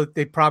 you know,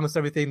 they promised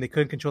everything. They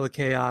couldn't control the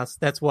chaos.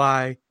 That's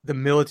why the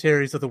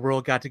militaries of the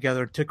world got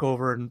together and took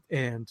over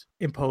and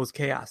imposed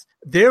chaos.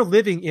 They're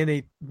living in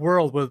a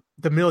world where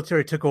the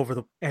military took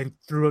over and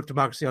threw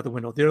democracy out the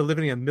window. They're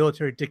living in a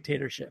military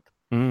dictatorship.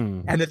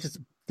 And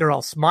they're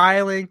all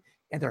smiling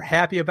and they're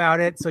happy about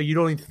it. So you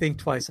don't even think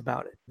twice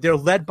about it. They're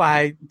led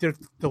by the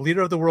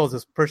leader of the world is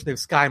this person named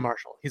Sky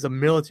Marshal. He's a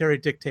military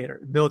dictator,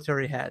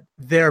 military head.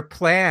 Their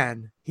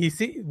plan,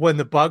 when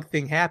the bug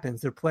thing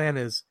happens, their plan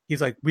is,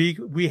 he's like, we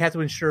have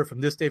to ensure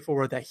from this day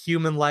forward that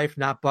human life,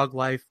 not bug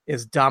life,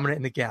 is dominant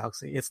in the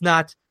galaxy. It's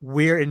not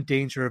we're in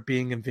danger of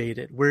being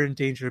invaded. We're in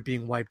danger of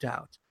being wiped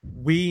out.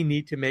 We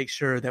need to make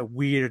sure that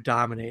we are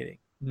dominating.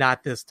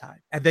 Not this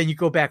time. And then you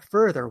go back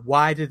further.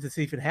 Why did this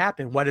even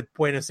happen? Why did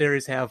Buenos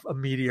Aires have a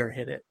meteor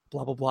hit it?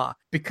 Blah, blah, blah.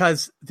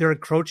 Because they're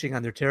encroaching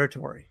on their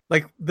territory.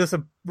 Like this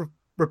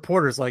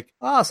reporters like,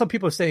 some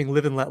people are saying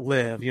live and let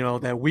live, you know,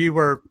 that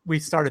we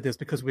started this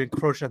because we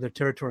encroached on their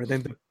territory.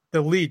 And then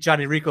the lead,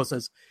 Johnny Rico,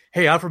 says,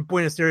 hey, I'm from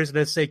Buenos Aires, and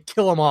I say,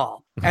 kill them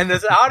all. And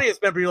as an audience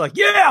member, you're like,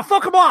 yeah,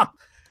 fuck them up.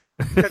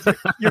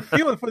 You're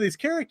feeling for these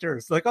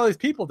characters. Like all these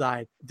people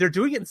died. They're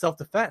doing it in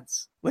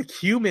self-defense. Like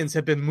humans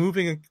have been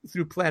moving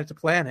through planet to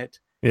planet.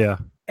 Yeah.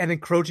 And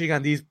encroaching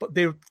on these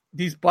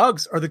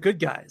bugs are the good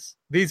guys.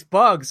 These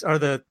bugs are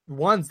the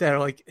ones that are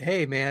like,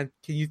 hey man,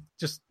 can you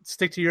just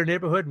stick to your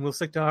neighborhood and we'll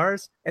stick to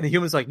ours? And the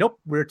humans like, nope,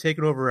 we're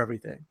taking over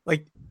everything.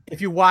 Like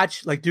if you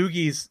watch like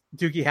Doogie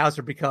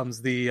Howser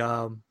becomes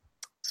the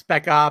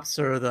spec ops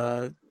or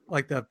the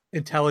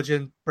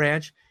intelligent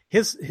branch.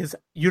 His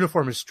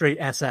uniform is straight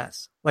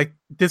SS. Like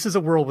this is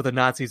a world where the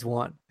Nazis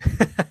won.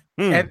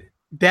 And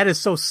that is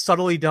so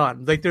subtly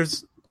done. Like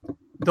there's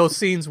those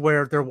scenes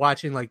where they're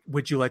watching, like,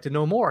 would you like to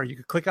know more? You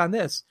could click on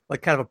this,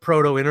 like kind of a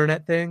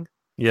proto-internet thing.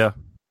 Yeah.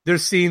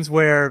 There's scenes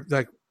where,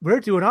 like, we're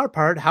doing our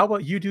part. How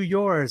about you do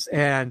yours?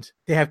 And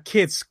they have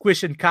kids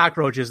squishing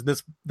cockroaches.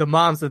 And the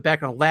moms in the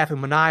background laughing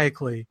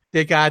maniacally.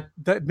 They got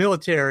the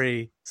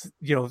military,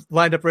 you know,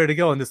 lined up ready to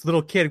go. And this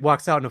little kid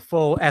walks out in a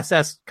full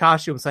SS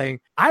costume saying,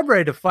 I'm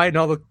ready to fight. And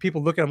all the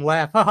people look at him,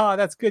 laugh. Haha,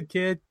 that's good,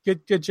 kid.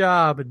 Good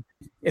job. And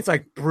it's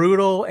like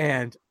brutal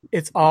and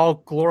it's all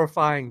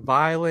glorifying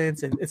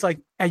violence. And it's like,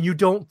 and you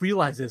don't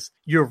realize this.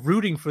 You're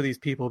rooting for these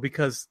people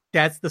because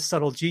that's the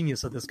subtle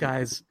genius of this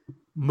guy's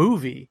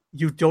movie.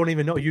 You don't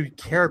even know. You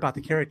care about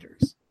the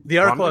characters. The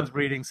article I was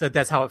reading said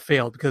that's how it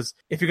failed, because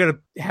if you're going to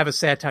have a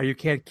satire, you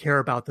can't care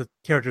about the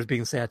characters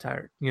being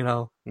satired, you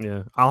know?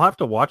 Yeah. I'll have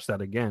to watch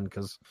that again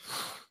because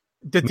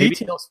the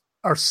details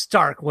are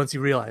stark once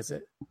you realize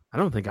it. I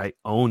don't think I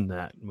own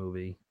that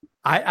movie.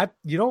 I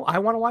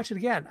want to watch it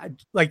again.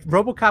 Like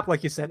RoboCop,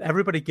 like you said,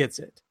 everybody gets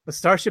it. But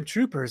Starship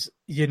Troopers,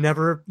 you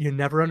never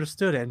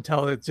understood it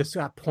until it just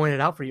got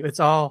pointed out for you. It's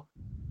all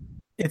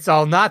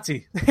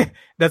Nazi.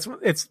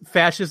 It's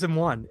fascism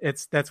one.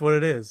 That's what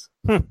it is.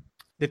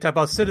 They talk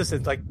about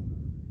citizens, like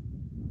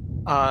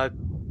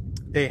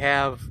they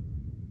have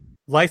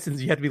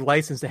license. You have to be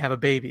licensed to have a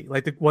baby.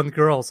 Like the one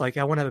girl's like,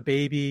 I want to have a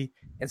baby,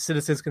 and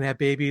citizens can have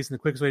babies, and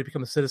the quickest way to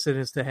become a citizen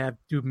is to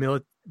join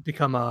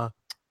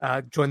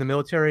the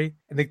military.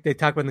 And they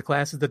talk about in the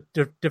classes the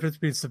difference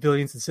between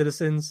civilians and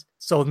citizens.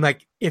 So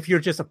like, if you're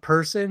just a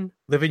person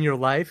living your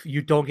life,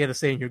 you don't get a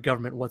say in your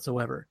government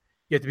whatsoever.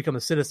 You have to become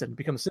a citizen. To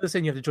become a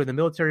citizen, you have to join the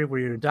military where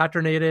you're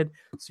indoctrinated,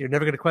 so you're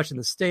never going to question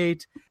the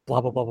state.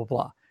 Blah blah blah blah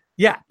blah.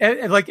 Yeah,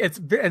 and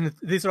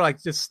these are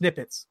like just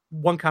snippets.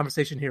 One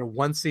conversation here,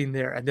 one scene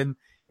there, and then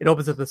it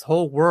opens up this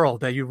whole world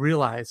that you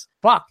realize,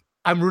 fuck,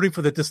 I'm rooting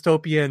for the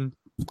dystopian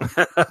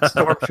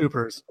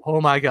stormtroopers.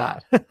 Oh my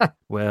god.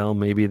 Well,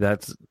 maybe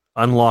that's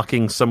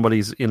unlocking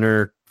somebody's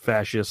inner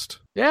fascist.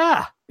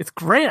 Yeah, it's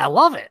great. I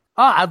love it.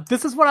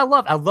 This is what I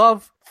love. I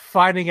love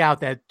finding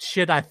out that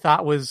shit I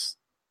thought was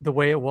the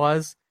way it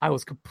was, I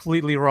was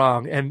completely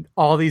wrong. And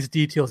all these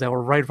details that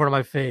were right in front of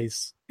my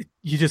face,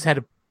 you just had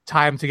to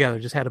tie them together,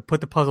 just had to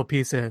put the puzzle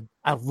piece in.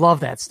 I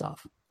love that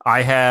stuff.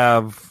 I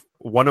have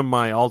one of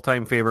my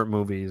all-time favorite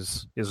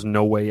movies is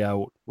No Way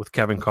Out with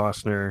Kevin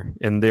Costner.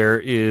 And there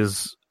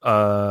is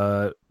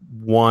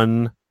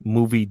one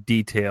movie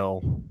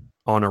detail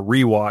on a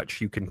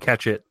rewatch. You can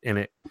catch it, and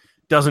it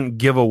doesn't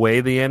give away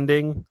the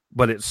ending,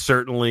 but it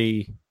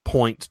certainly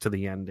points to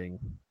the ending.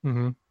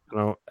 Mm-hmm. You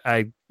know,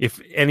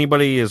 if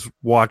anybody is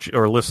watching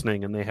or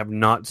listening and they have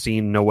not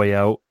seen No Way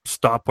Out,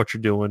 stop what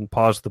you're doing,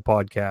 pause the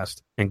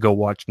podcast, and go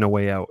watch No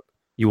Way Out.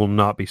 You will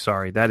not be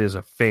sorry. That is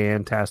a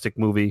fantastic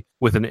movie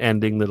with an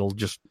ending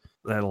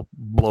that'll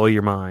blow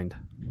your mind.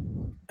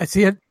 I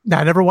see it. No,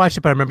 I never watched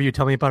it, but I remember you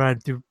telling me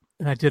about it.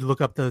 And I did look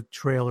up the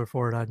trailer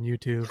for it on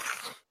YouTube.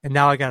 And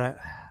now I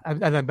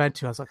meant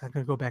to. I was like, I'm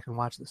going to go back and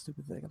watch this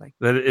stupid thing.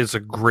 That is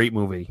a great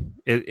movie.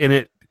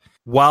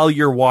 While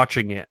you're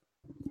watching it,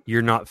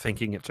 you're not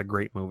thinking it's a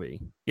great movie.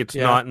 It's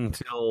not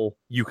until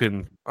you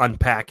can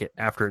unpack it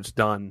after it's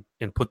done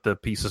and put the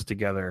pieces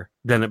together,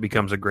 then it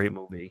becomes a great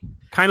movie.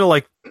 Kind of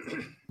like,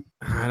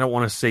 I don't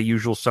want to say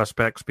Usual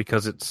Suspects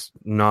because it's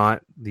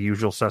not The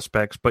Usual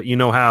Suspects, but you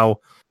know how,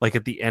 like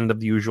at the end of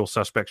The Usual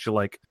Suspects, you're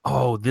like,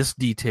 oh, this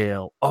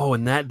detail, oh,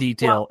 and that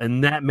detail,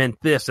 and that meant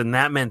this, and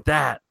that meant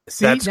that.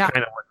 See, that's kind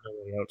of what No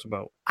Way Out's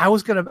about. I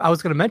was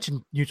gonna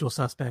mention Usual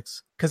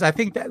Suspects because I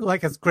think that,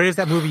 like, as great as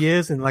that movie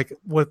is, and like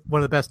with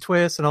one of the best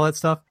twists and all that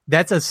stuff,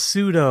 that's a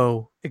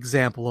pseudo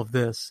example of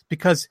this.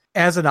 Because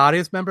as an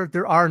audience member,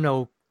 there are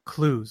no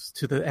clues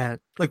to the end.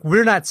 Like,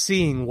 we're not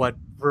seeing what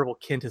Verbal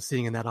Kint is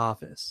seeing in that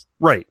office.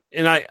 Right.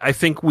 And I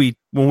think when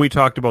we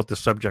talked about the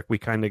subject, we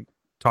kind of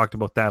talked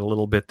about that a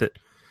little bit, that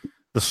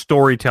the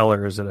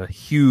storyteller is at a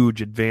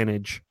huge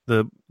advantage.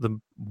 The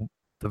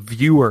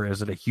viewer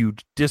is at a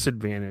huge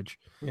disadvantage.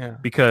 Yeah.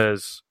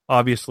 Because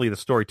obviously the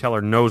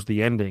storyteller knows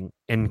the ending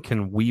and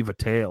can weave a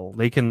tale.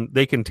 They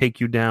can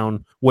take you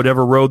down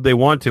whatever road they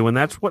want to, and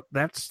that's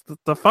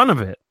the fun of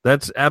it.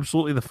 That's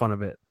absolutely the fun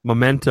of it.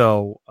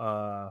 Memento,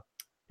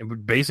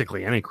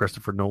 basically any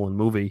Christopher Nolan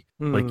movie,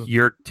 like,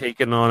 you're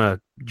taken on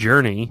a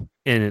journey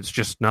and it's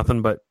just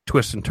nothing but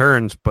twists and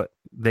turns, but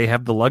they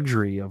have the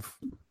luxury of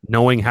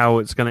knowing how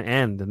it's going to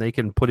end, and they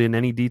can put in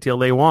any detail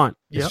they want.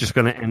 It's just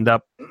going to end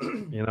up,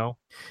 you know.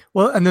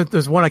 Well, and then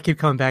there's one I keep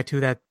coming back to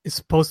that is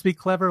supposed to be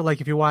clever.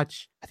 Like, if you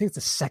watch, I think it's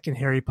the second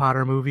Harry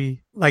Potter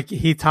movie, like,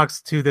 he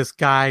talks to this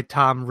guy,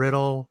 Tom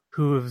Riddle,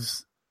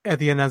 who's at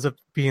the end ends up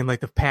being like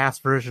the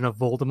past version of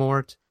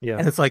Voldemort. Yeah.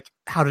 And it's like,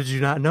 how did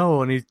you not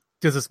know? And he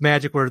does this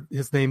magic where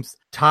his name's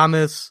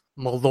Thomas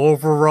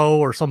Malovero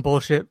or some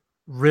bullshit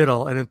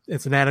Riddle, and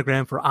it's an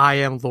anagram for I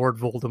am Lord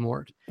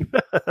Voldemort.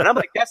 And I'm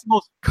like, that's the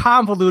most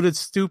convoluted,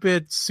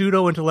 stupid,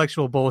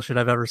 pseudo-intellectual bullshit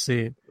I've ever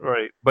seen.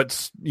 Right.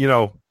 But, you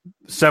know,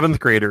 7th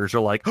graders are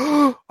like,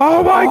 oh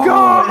my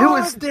God! It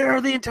was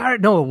there the entire...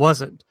 No, it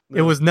wasn't. No.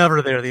 It was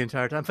never there the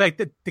entire time. In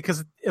fact,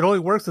 because it only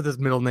works with his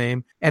middle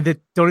name, and they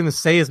don't even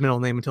say his middle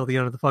name until the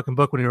end of the fucking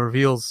book when he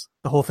reveals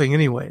the whole thing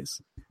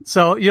anyways.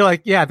 So you're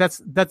like, yeah,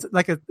 that's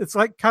like it's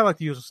like kind of like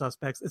The Usual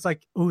Suspects. It's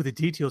like, ooh, the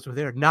details were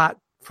there, not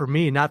for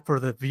me, not for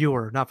the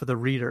viewer, not for the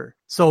reader.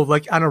 So,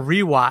 like, on a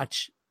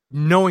rewatch,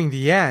 knowing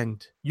the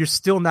end, you're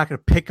still not going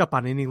to pick up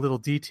on any little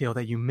detail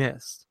that you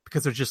missed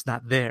because they're just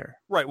not there.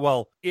 Right.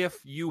 Well, if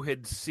you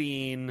had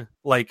seen,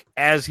 like,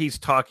 as he's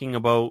talking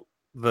about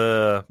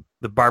the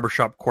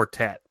barbershop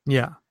quartet,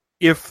 yeah,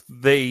 if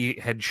they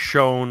had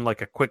shown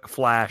like a quick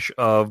flash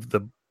of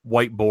the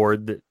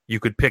whiteboard that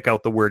you could pick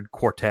out the word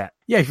quartet.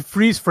 Yeah, if you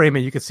freeze frame it,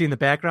 you could see in the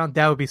background,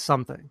 that would be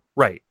something.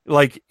 Right.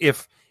 Like,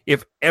 if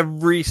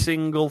every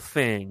single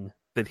thing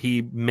that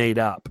he made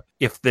up,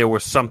 if there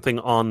was something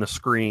on the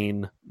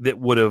screen that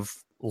would have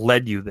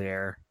led you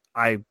there,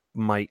 I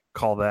might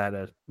call that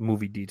a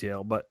movie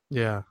detail. But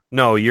yeah,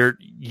 no,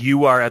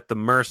 you are at the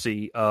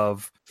mercy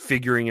of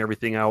figuring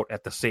everything out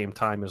at the same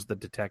time as the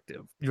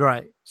detective.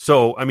 Right.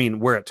 So, I mean,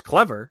 where it's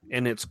clever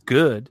and it's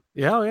good,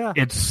 yeah,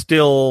 it's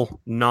still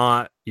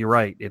not, you're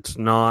right, it's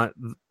not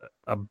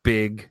a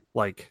big,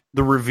 like,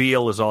 the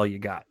reveal is all you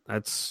got.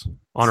 That's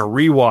on a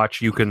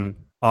rewatch, you can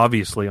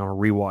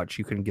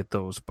get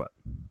those, but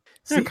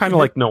they're kind of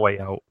like No Way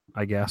Out,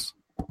 I guess.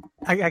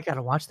 I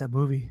gotta watch that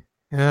movie.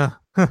 Yeah.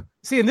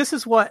 See, and this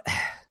is what,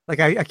 like,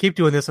 I keep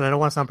doing this, and I don't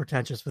want to sound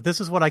pretentious, but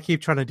this is what I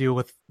keep trying to do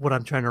with what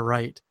I'm trying to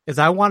write, is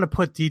I want to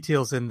put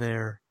details in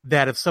there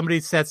that if somebody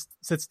sits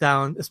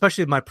down,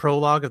 especially in my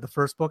prologue of the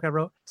first book I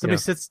wrote, somebody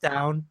sits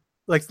down,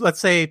 like, let's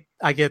say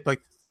I get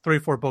like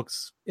 3-4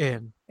 books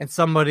in, and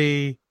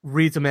somebody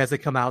reads them as they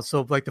come out.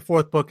 So, like, the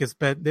 4th book it's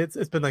been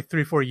like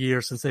 3-4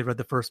 years since they read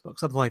the first book,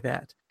 something like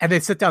that. And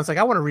they sit down, it's like,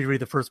 I want to reread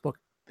the first book,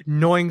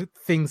 knowing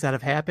things that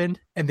have happened,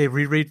 and they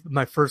reread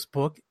my first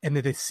book, and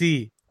then they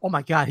see, oh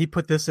my God, he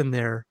put this in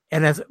there,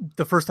 And as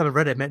the first time I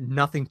read it, it meant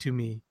nothing to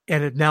me.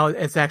 And now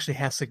it actually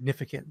has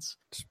significance.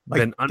 It's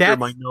been under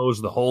my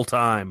nose the whole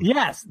time.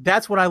 Yes,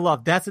 that's what I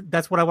love. That's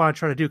what I want to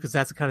try to do, because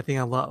that's the kind of thing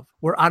I love.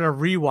 We're on a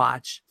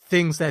rewatch.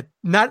 Things that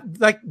not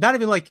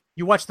even like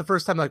you watch the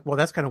first time, like, well,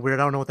 that's kind of weird.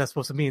 I don't know what that's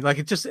supposed to mean. Like,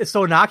 it's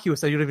so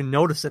innocuous that you don't even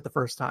notice it the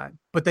first time.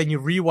 But then you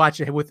rewatch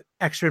it with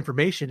extra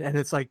information, and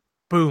it's like,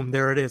 boom,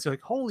 there it is. You're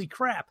like, holy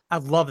crap. I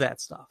love that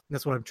stuff.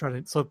 That's what I'm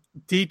trying to. So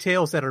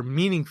details that are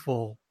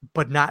meaningful,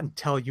 but not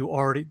until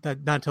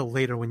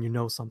later when you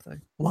know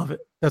something. Love it.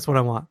 That's what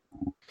I want.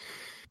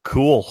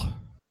 Cool.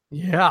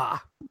 Yeah.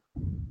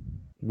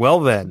 Well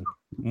then,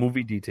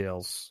 movie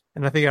details.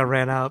 And I think I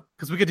ran out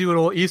because we could do an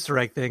old Easter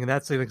egg thing, and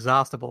that's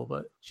inexhaustible,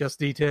 but just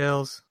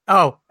details.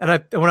 Oh,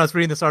 and when I was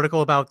reading this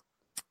article about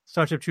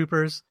Starship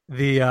Troopers,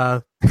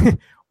 the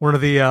one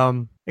of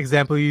the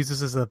example he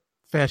uses is a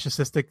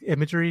fascistic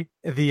imagery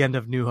at the end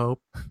of New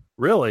Hope.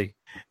 Really?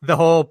 The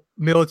whole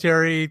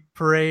military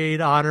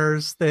parade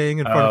honors thing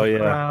in front of the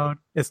crowd.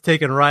 It's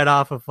taken right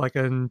off of like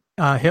a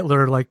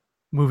Hitler like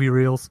movie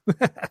reels.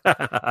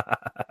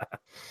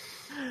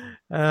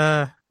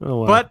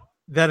 But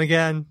then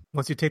again,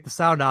 once you take the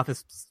sound off,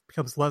 it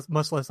becomes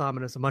much less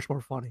ominous and much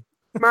more funny.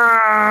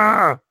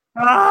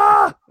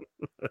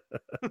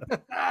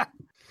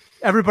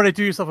 Everybody,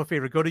 do yourself a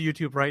favor. Go to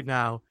YouTube right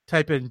now.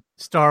 Type in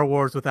Star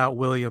Wars without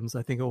Williams,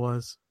 I think it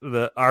was.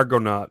 The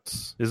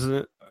Argonauts, isn't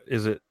it?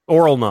 Is it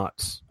Oral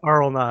Knots?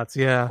 Oral Knots,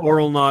 yeah.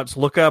 Oral Knots.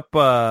 Look up,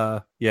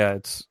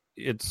 it's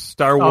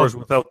Star Wars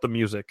without the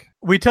music.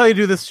 We tell you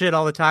to do this shit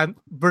all the time.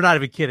 We're not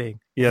even kidding.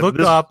 Yeah, Look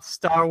up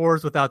Star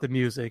Wars without the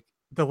music.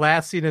 The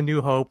last scene of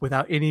New Hope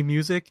without any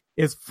music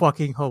is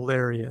fucking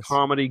hilarious.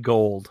 Comedy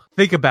gold.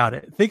 Think about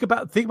it. Think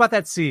about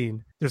that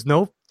scene. There's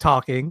no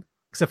talking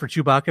except for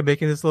Chewbacca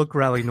making his little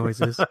growling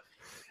noises.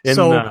 And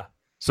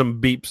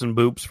some beeps and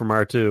boops from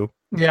R2.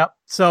 Yeah.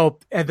 So,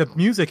 and the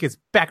music is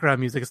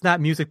background music. It's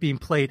not music being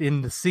played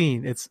in the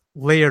scene. It's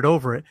layered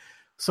over it.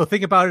 So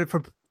think about it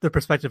from the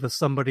perspective of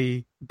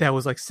somebody that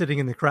was like sitting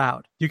in the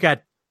crowd. You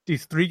got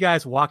these three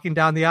guys walking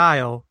down the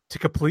aisle to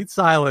complete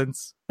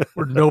silence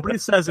where nobody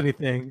says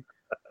anything.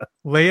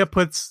 Leia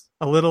puts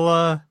a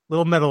little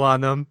medal on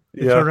them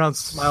and turn around and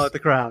smile at the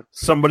crowd.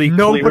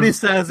 Nobody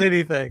says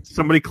anything.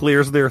 Somebody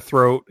clears their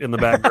throat in the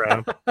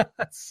background.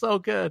 That's so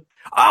good.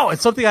 Oh, and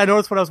something I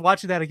noticed when I was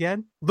watching that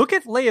again. Look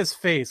at Leia's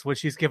face when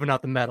she's giving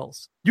out the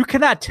medals. You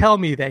cannot tell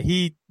me that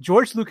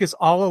George Lucas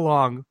all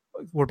along,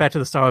 we're back to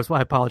the Star Wars,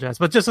 I apologize,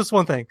 but just this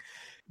one thing.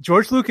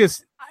 George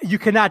Lucas, you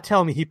cannot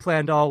tell me he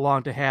planned all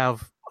along to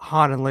have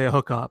Han and Leia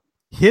hook up.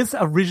 His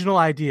original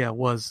idea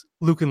was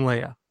Luke and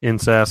Leia.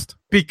 Incest.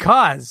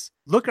 Because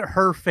look at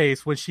her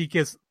face when she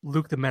gives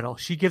Luke the medal.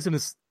 She gives him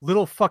this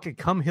little fucking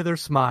come hither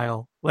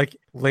smile. Like,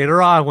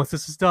 later on, once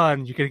this is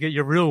done, you're going to get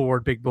your real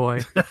reward, big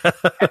boy.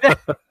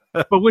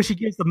 But when she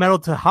gives the medal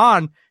to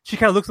Han, she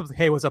kind of looks up,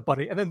 hey, what's up,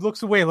 buddy? And then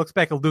looks away and looks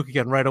back at Luke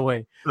again right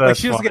away. Like,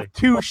 she doesn't get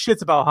two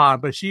shits about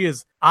Han, but she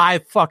is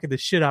fucking the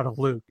shit out of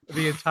Luke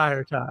the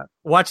entire time.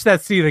 Watch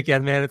that scene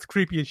again, man. It's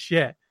creepy as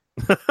shit.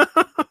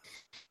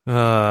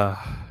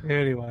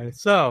 Anyway,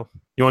 so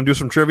you want to do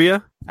some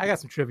trivia? I got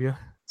some trivia.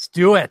 Let's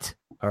do it.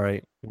 All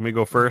right, let me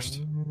go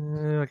first.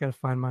 I gotta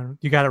find mine.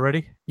 You got it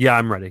ready? Yeah,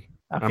 I'm ready.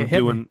 Okay,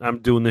 I'm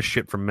doing this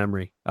shit from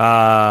memory.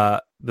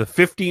 The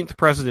 15th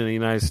president of the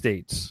United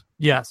States.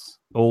 Yes.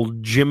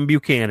 Old James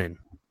Buchanan.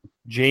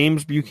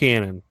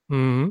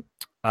 Mm-hmm.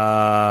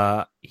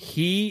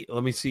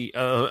 Let me see.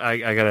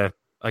 I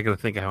gotta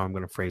think of how I'm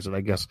gonna phrase it.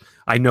 I guess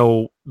I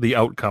know the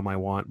outcome I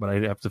want, but I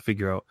have to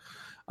figure out.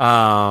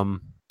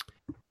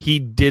 He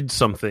did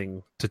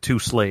something to two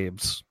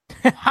slaves.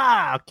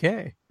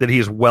 Okay. That he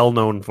is well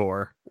known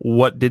for.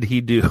 What did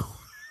he do?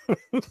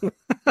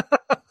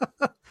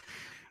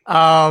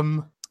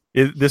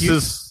 This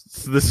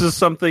is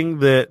something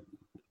that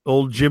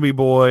old Jimmy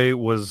Boy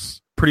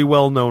was pretty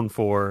well known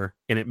for,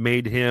 and it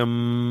made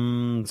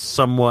him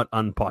somewhat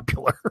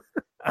unpopular.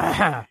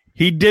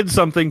 He did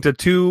something to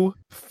two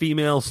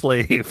female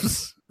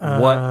slaves.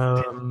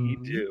 What did he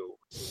do?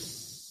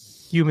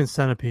 Human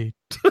centipede.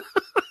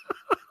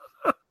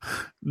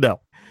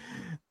 No.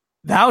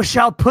 Thou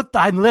shalt put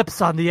thine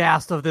lips on the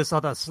ass of this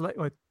other slave.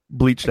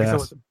 Bleached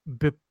ass.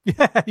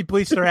 He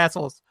bleached their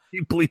assholes.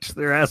 He bleached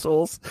their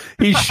assholes.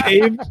 He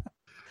shaved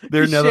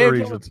their nether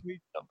regions. Made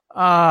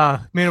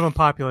him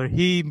unpopular.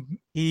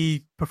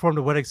 He performed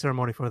a wedding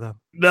ceremony for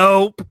them.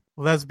 Nope.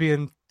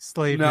 Lesbian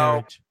slave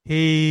marriage.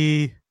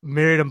 He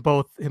married them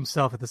both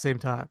himself at the same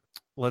time.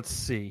 Let's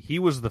see. He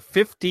was the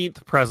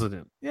 15th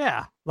president.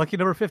 Yeah. Lucky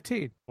number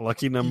 15.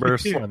 Lucky number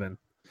 7.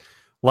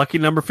 Lucky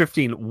number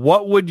 15.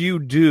 What would you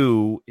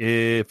do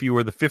if you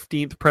were the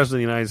 15th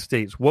president of the United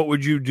States? What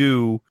would you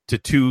do to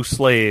two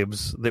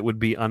slaves that would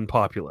be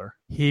unpopular?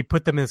 He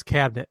put them in his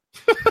cabinet.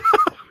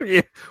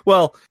 Yeah,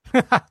 well,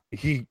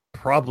 he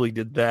probably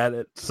did that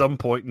at some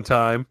point in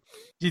time.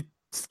 You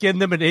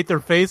skinned them and ate their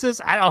faces?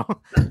 I don't.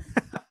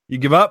 You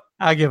give up?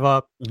 I give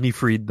up. He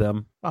freed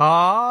them.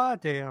 Aw,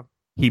 damn.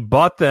 He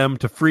bought them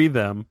to free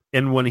them,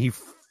 and when he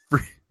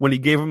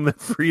gave them the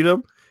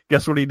freedom,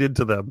 Guess what he did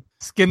to them?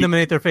 Skinned them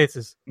and ate their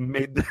faces.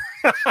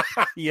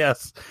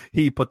 Yes,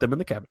 he put them in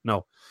the cabinet.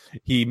 No,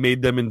 he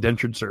made them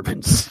indentured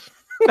servants.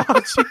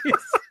 Oh,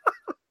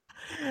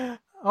 jeez.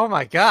 Oh,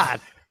 my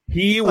God.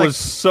 He was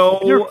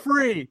so... You're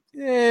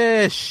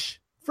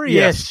free-ish. Free-ish.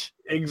 Yes,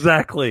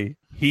 exactly.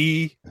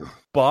 He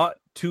bought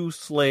 2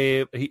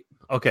 slaves.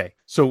 Okay,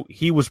 so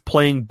he was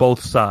playing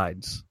both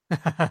sides.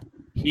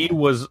 He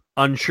was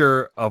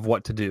unsure of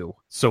what to do.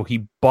 So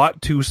he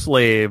bought 2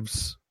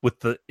 slaves with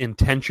the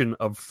intention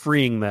of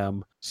freeing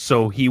them,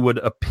 so he would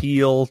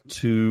appeal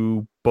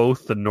to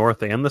both the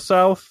North and the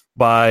South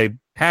by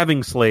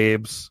having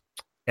slaves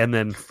and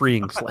then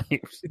freeing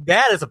slaves.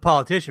 That is a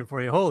politician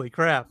for you. Holy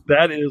crap.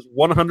 That is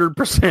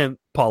 100%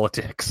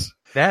 politics.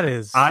 That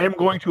is. I am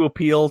going to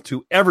appeal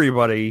to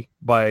everybody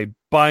by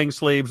buying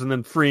slaves and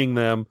then freeing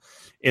them,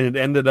 and it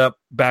ended up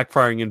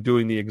backfiring and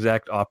doing the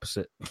exact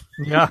opposite.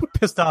 Yeah,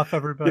 pissed off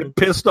everybody. It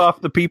pissed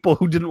off the people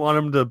who didn't want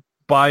him to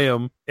buy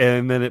him,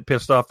 and then it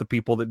pissed off the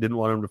people that didn't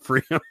want him to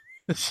free him.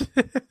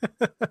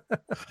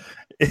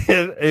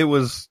 It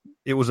was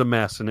a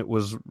mess, and it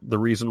was the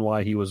reason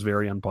why he was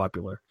very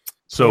unpopular.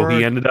 So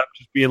he ended up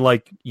just being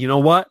like, you know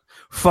what?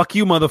 Fuck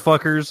you,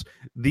 motherfuckers.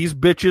 These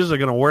bitches are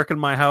going to work in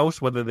my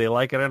house whether they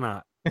like it or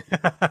not.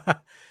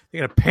 They're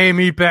going to pay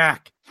me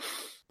back.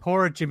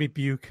 Poor Jimmy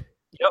Buke.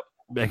 Yep.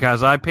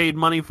 Because I paid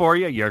money for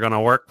you, you're going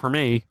to work for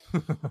me.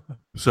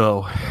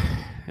 So,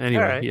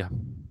 anyway, right. Yeah.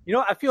 You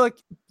know, I feel like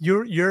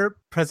your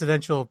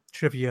presidential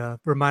trivia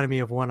reminded me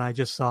of one I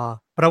just saw.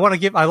 But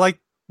I like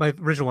my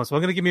original one. So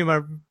I'm going to give me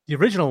the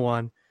original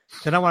one.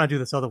 Then I want to do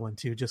this other one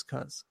too, just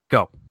because.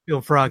 Go.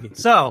 Feeling froggy.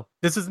 So,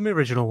 this is the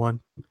original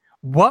one.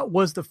 What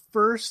was the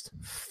first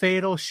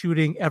fatal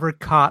shooting ever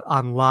caught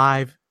on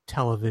live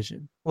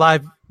television?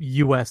 Live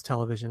U.S.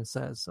 television, it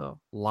says. So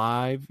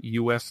Live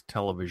U.S.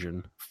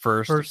 television.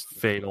 First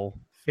fatal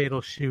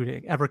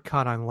shooting ever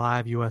caught on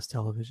live U.S.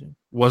 television.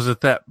 Was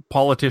it that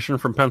politician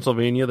from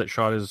Pennsylvania that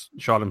shot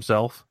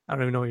himself? I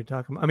don't even know what you're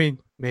talking about. I mean,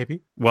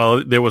 maybe.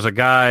 Well, there was a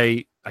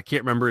guy, I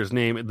can't remember his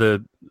name.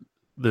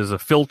 There's a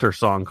Filter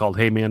song called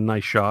 "Hey Man,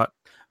 Nice Shot."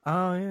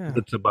 Oh yeah,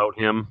 that's about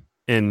him,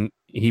 and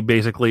he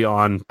basically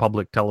on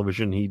public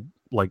television, he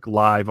like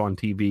live on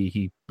TV,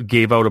 he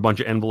gave out a bunch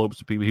of envelopes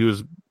to people. He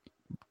was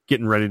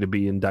getting ready to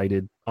be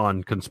indicted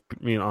on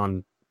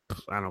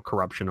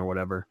corruption or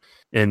whatever.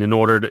 And in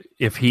order to,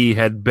 if he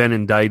had been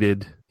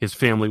indicted, his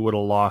family would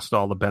have lost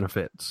all the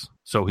benefits.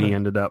 So he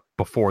ended up,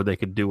 before they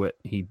could do it,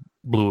 he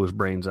blew his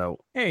brains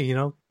out. Hey,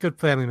 good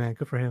family man,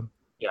 good for him.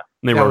 Yeah,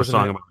 and they wrote a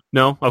song about it.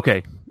 No,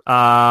 okay.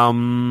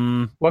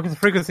 Welcome to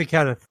Frequency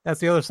Kenneth. That's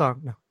the other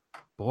song. No.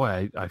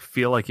 Boy, I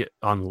feel like it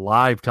on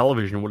live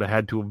television would have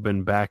had to have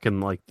been back in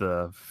like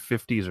the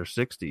 50s or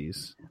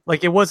 60s.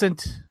 Like it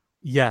wasn't.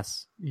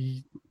 Yes,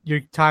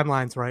 your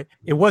timeline's right.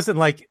 It wasn't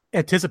like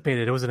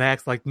anticipated. It was an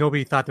act. Like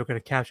nobody thought they were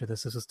going to capture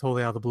this. This was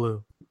totally out of the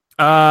blue.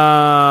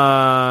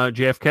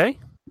 JFK?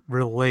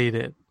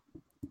 Related.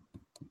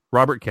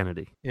 Robert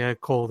Kennedy. Yeah,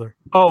 colder.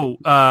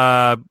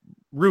 Oh,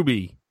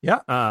 Ruby.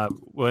 Yeah.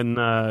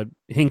 When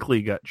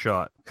Hinckley got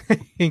shot.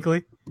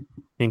 Hinckley?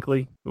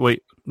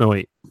 Wait.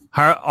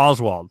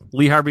 Oswald.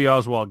 Lee Harvey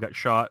Oswald got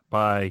shot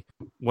by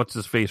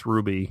what's-his-face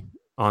Ruby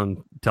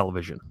on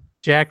television.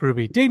 Jack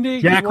Ruby. Ding,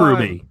 ding. Jack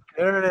Ruby.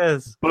 There it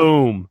is.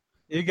 Boom.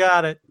 You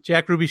got it.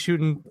 Jack Ruby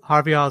shooting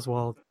Harvey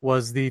Oswald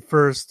was the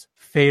first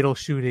fatal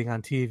shooting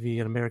on TV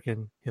in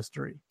American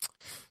history. It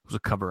was a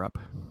cover-up.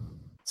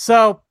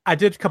 So I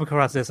did come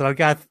across this,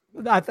 and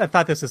I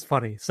thought this is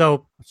funny.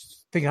 So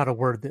think how to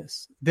word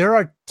this. There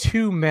are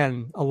 2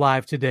 men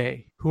alive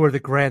today who are the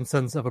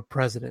grandsons of a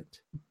president,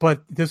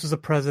 but this was a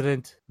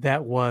president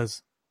that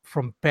was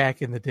from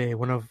back in the day,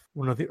 one of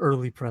the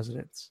early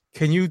presidents.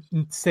 Can you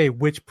say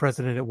which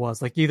president it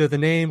was? Like either the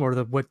name or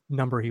what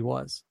number he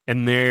was?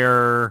 And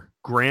their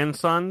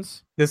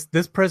grandsons?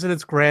 This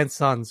president's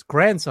grandsons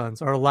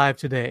are alive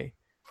today.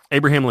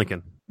 Abraham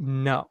Lincoln.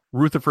 No.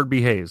 Rutherford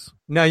B. Hayes.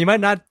 No, you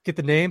might not get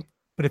the name,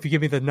 but if you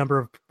give me the number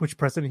of which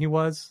president he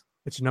was,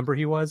 which number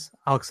he was,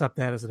 I'll accept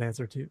that as an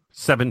answer too.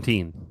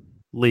 17.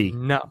 Lee.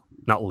 No.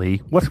 Not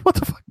Lee. What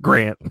the fuck?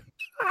 Grant.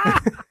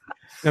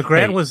 No,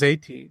 Grant was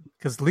 18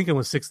 because Lincoln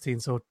was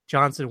 16, so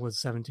Johnson was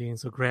 17,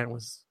 so Grant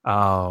was.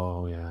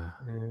 Oh yeah.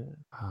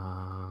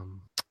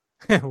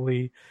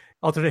 Lee,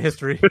 alternate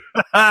history.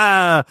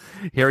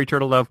 Harry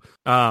Turtledove.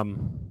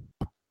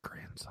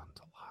 Grandsons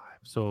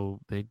alive, so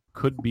they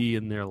could be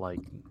in their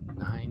like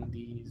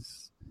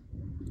 90s.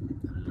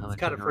 Another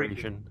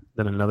generation.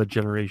 Then another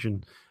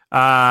generation.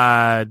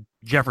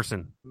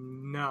 Jefferson.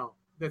 No,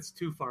 that's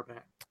too far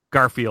back.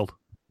 Garfield.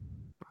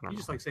 You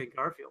just like saying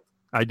Garfield.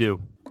 I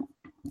do.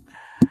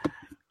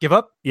 Give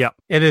up? Yeah.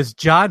 It is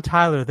John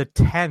Tyler, the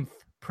 10th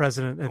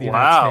president of the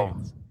United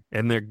States.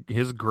 And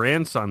his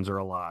grandsons are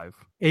alive.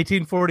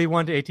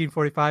 1841 to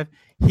 1845.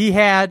 He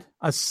had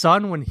a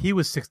son when he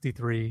was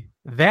 63.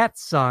 That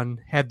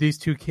son had these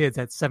 2 kids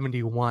at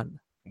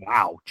 71.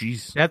 Wow,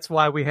 jeez. That's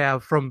why we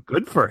have from...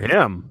 Good for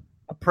him.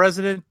 A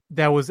president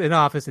that was in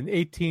office in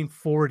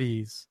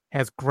 1840s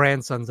has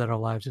grandsons that are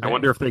alive today. I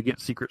wonder if they get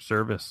Secret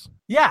Service.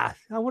 Yeah.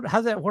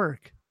 How's that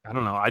work? I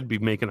don't know. I'd be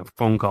making a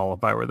phone call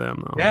if I were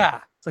them, though. Yeah.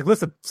 It's like,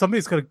 listen,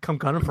 somebody's going to come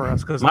gunning for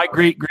us. Because my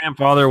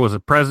great-grandfather was a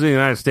president of the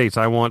United States.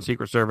 I want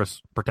Secret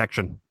Service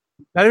protection.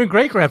 Not even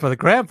great-grandfather,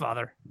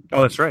 grandfather.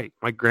 Oh, that's right.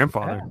 My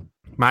grandfather. Yeah.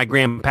 My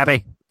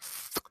grandpappy.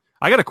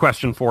 I got a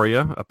question for you,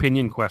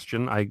 opinion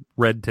question I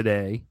read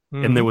today,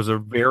 and there was a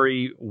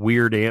very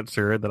weird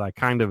answer that I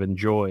kind of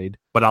enjoyed,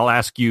 but I'll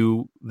ask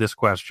you this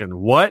question.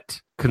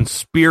 What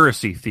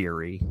conspiracy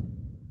theory,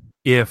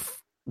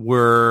 if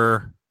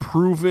we're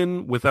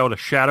proven without a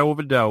shadow of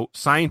a doubt,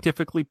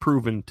 scientifically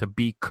proven to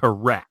be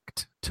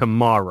correct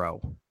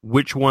tomorrow,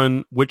 which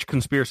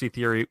conspiracy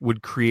theory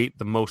would create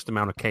the most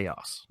amount of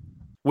chaos?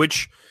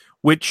 Which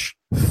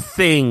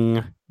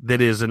thing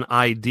that is an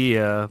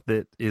idea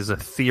that is a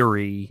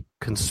theory,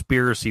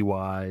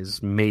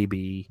 conspiracy-wise,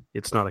 maybe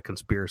it's not a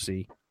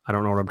conspiracy. I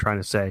don't know what I'm trying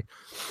to say.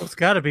 Well, it's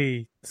got to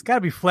be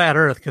flat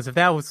Earth, because if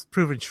that was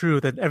proven true,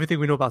 then everything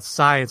we know about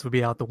science would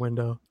be out the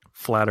window.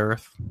 Flat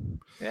Earth.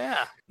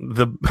 Yeah.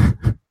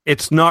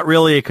 It's not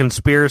really a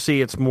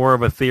conspiracy. It's more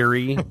of a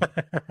theory.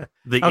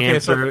 The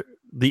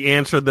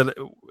answer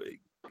that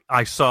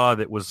I saw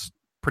that was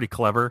pretty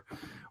clever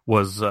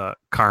was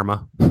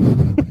karma.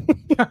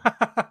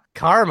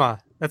 Karma.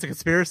 That's a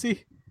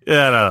conspiracy?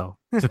 Yeah, no.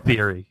 It's a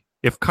theory.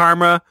 If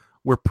karma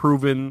were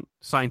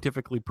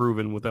scientifically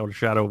proven without a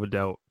shadow of a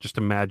doubt, just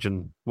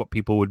imagine what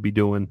people would be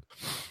doing.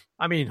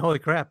 I mean, holy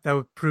crap. That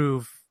would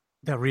prove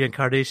that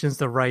reincarnation is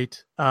the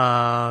right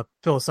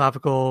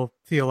philosophical,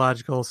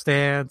 theological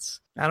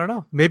stance. I don't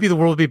know. Maybe the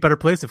world would be a better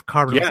place if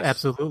karma was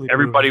absolutely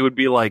everybody proven. Would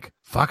be like,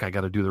 fuck, I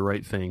got to do the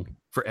right thing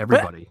for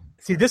everybody.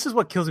 But, see, this is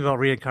what kills me about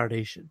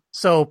reincarnation.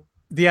 So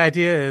the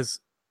idea is,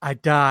 I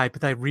died,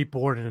 but I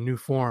reborn in a new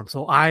form.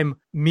 So I'm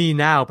me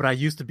now, but I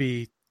used to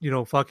be,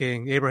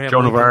 fucking Abraham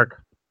Joan of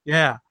Arc.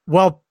 Yeah.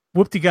 Well,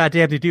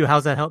 whoop-de-goddamn-de-do.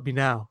 How's that help me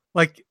now?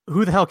 Like,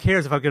 who the hell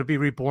cares if I'm going to be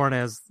reborn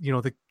as,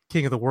 the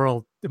king of the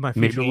world in my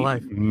future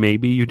life?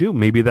 Maybe you do.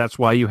 Maybe that's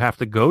why you have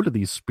to go to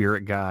these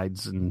spirit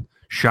guides and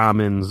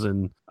shamans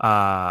and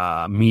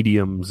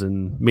mediums.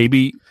 And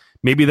maybe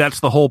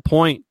that's the whole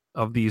point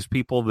of these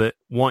people that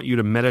want you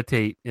to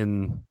meditate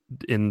and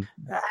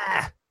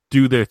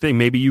do their thing.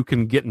 Maybe you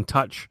can get in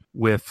touch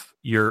with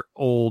your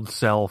old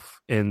self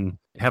and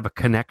have a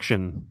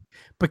connection.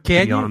 But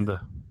can you?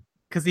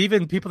 Because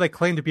even people that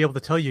claim to be able to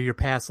tell you your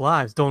past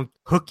lives don't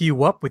hook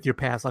you up with your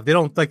past life. They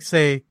don't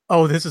say,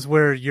 oh, this is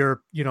where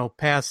your,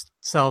 past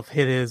self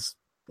hid his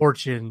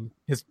fortune,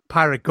 his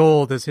pirate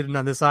gold is hidden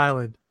on this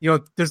island.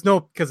 There's no,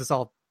 because it's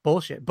all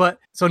bullshit. But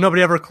so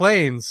nobody ever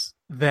claims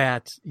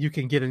that you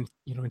can get in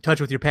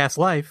touch with your past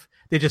life.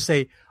 They just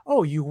say,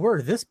 oh, you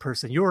were this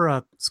person. You were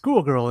a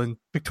schoolgirl in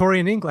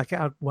Victorian England.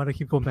 Why do I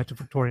keep going back to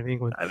Victorian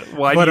England?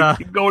 Why do you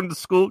keep going to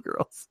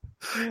schoolgirls?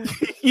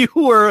 You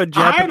were a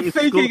Japanese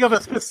I'm thinking of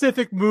a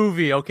specific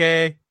movie,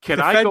 okay? Can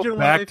I go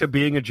back to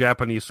being a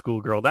Japanese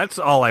schoolgirl? That's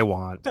all I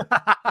want.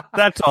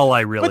 That's all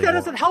I really want. But that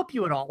doesn't help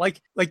you at all.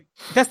 Like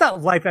that's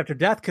not life after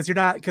death,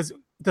 because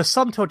the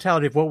sum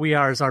totality of what we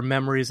are is our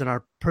memories and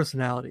our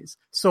personalities.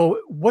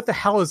 So what the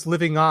hell is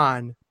living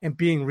on and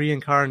being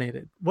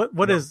reincarnated?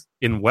 What is...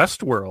 In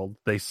Westworld,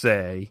 they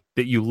say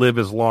that you live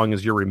as long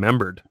as you're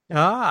remembered.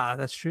 Ah,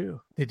 that's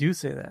true. They do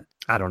say that.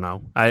 I don't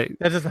know. That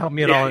doesn't help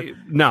me at all.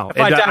 No.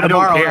 If I die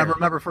tomorrow and I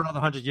remember for another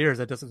 100 years,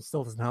 that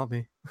still doesn't help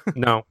me.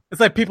 No.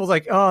 It's like people's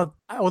like, oh,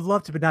 I would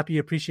love to but not be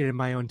appreciated in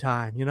my own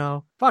time,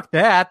 Fuck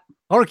that.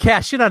 I want to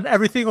cash in on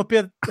everything.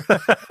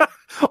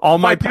 All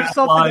my past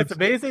something lives. That's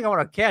amazing. I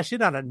want to cash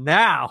in on it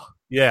now.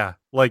 Yeah,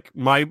 like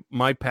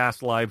my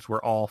past lives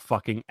were all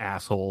fucking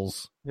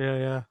assholes.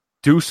 Yeah.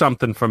 Do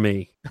something for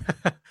me.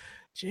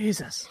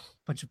 Jesus,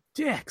 bunch of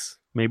dicks.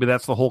 Maybe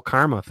that's the whole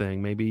karma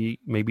thing. Maybe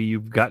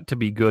you've got to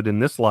be good in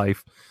this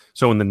life,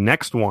 so in the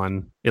next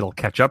one it'll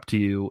catch up to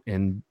you.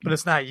 But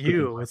it's not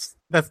you.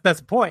 That's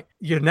the point.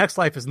 Your next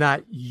life is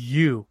not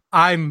you.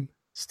 I'm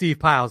Steve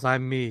Piles.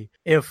 I'm me.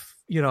 If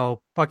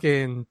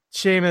fucking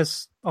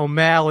Seamus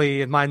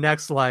O'Malley in my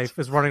next life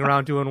is running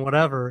around doing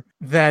whatever,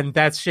 then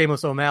that's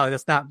Seamus O'Malley.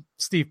 That's not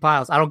Steve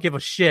Piles. I don't give a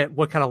shit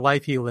what kind of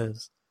life he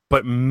lives.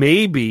 But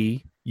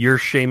maybe you're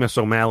Seamus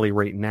O'Malley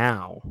right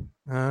now.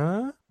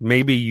 Huh?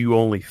 Maybe you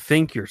only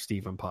think you're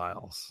Stephen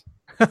Piles,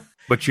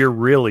 but you're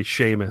really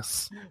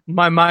Seamus.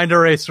 My mind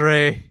erase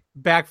ray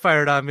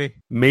backfired on me.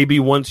 Maybe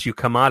once you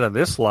come out of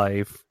this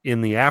life, in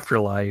the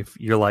afterlife,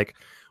 you're like,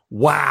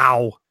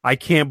 wow, I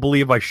can't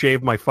believe I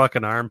shaved my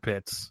fucking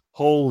armpits.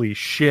 Holy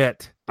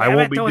shit. I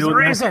won't be doing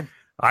that.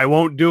 I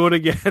won't do it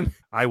again.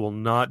 I will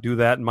not do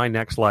that in my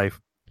next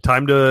life.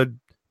 Time to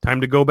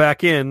go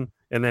back in,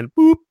 and then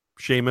boop,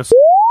 Seamus.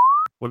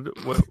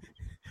 What?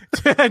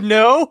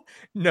 No,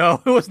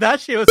 it was not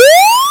Seamus.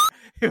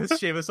 It was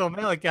Seamus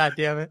O'Malley. God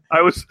damn it!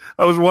 I was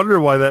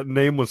wondering why that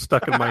name was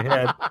stuck in my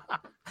head.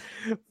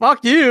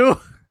 Fuck you.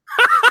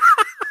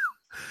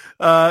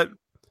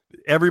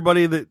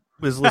 Everybody that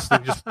is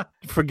listening, just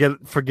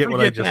forget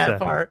what I just said.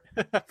 Part.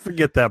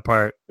 Forget that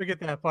part. Forget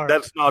that part.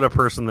 That's not a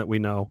person that we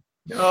know.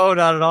 No,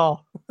 not at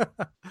all.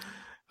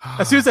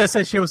 As soon as I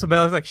said Seamus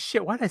O'Malley, I was like,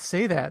 shit, why did I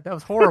say that? That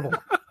was horrible.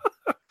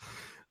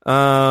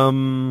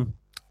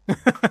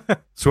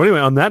 So anyway,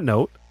 on that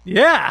note,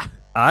 Yeah.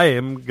 I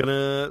am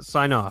gonna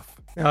sign off.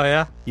 Oh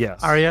yeah.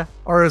 Yes. Are you?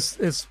 Or is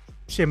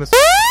Seamus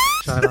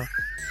China?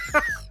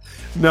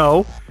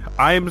 No,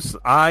 I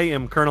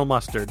am Colonel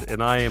Mustard,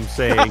 and I am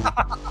saying,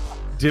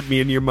 dip me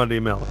in your Monday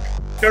milk.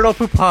 Colonel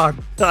Poupon.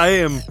 I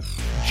am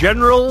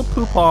General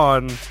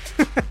Poupon.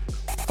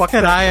 Fuck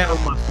And that I am-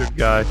 Colonel Mustard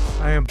guy.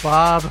 I am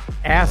Bob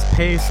Ass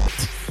Paste,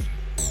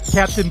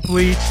 Captain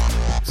Bleach,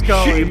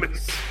 Scully,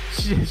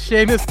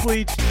 Seamus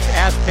Bleach,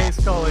 Ass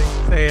Paste Scully,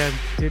 saying,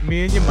 dip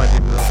me in your Monday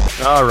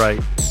milk. All right.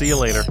 See you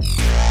later.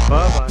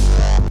 Bye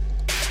bye.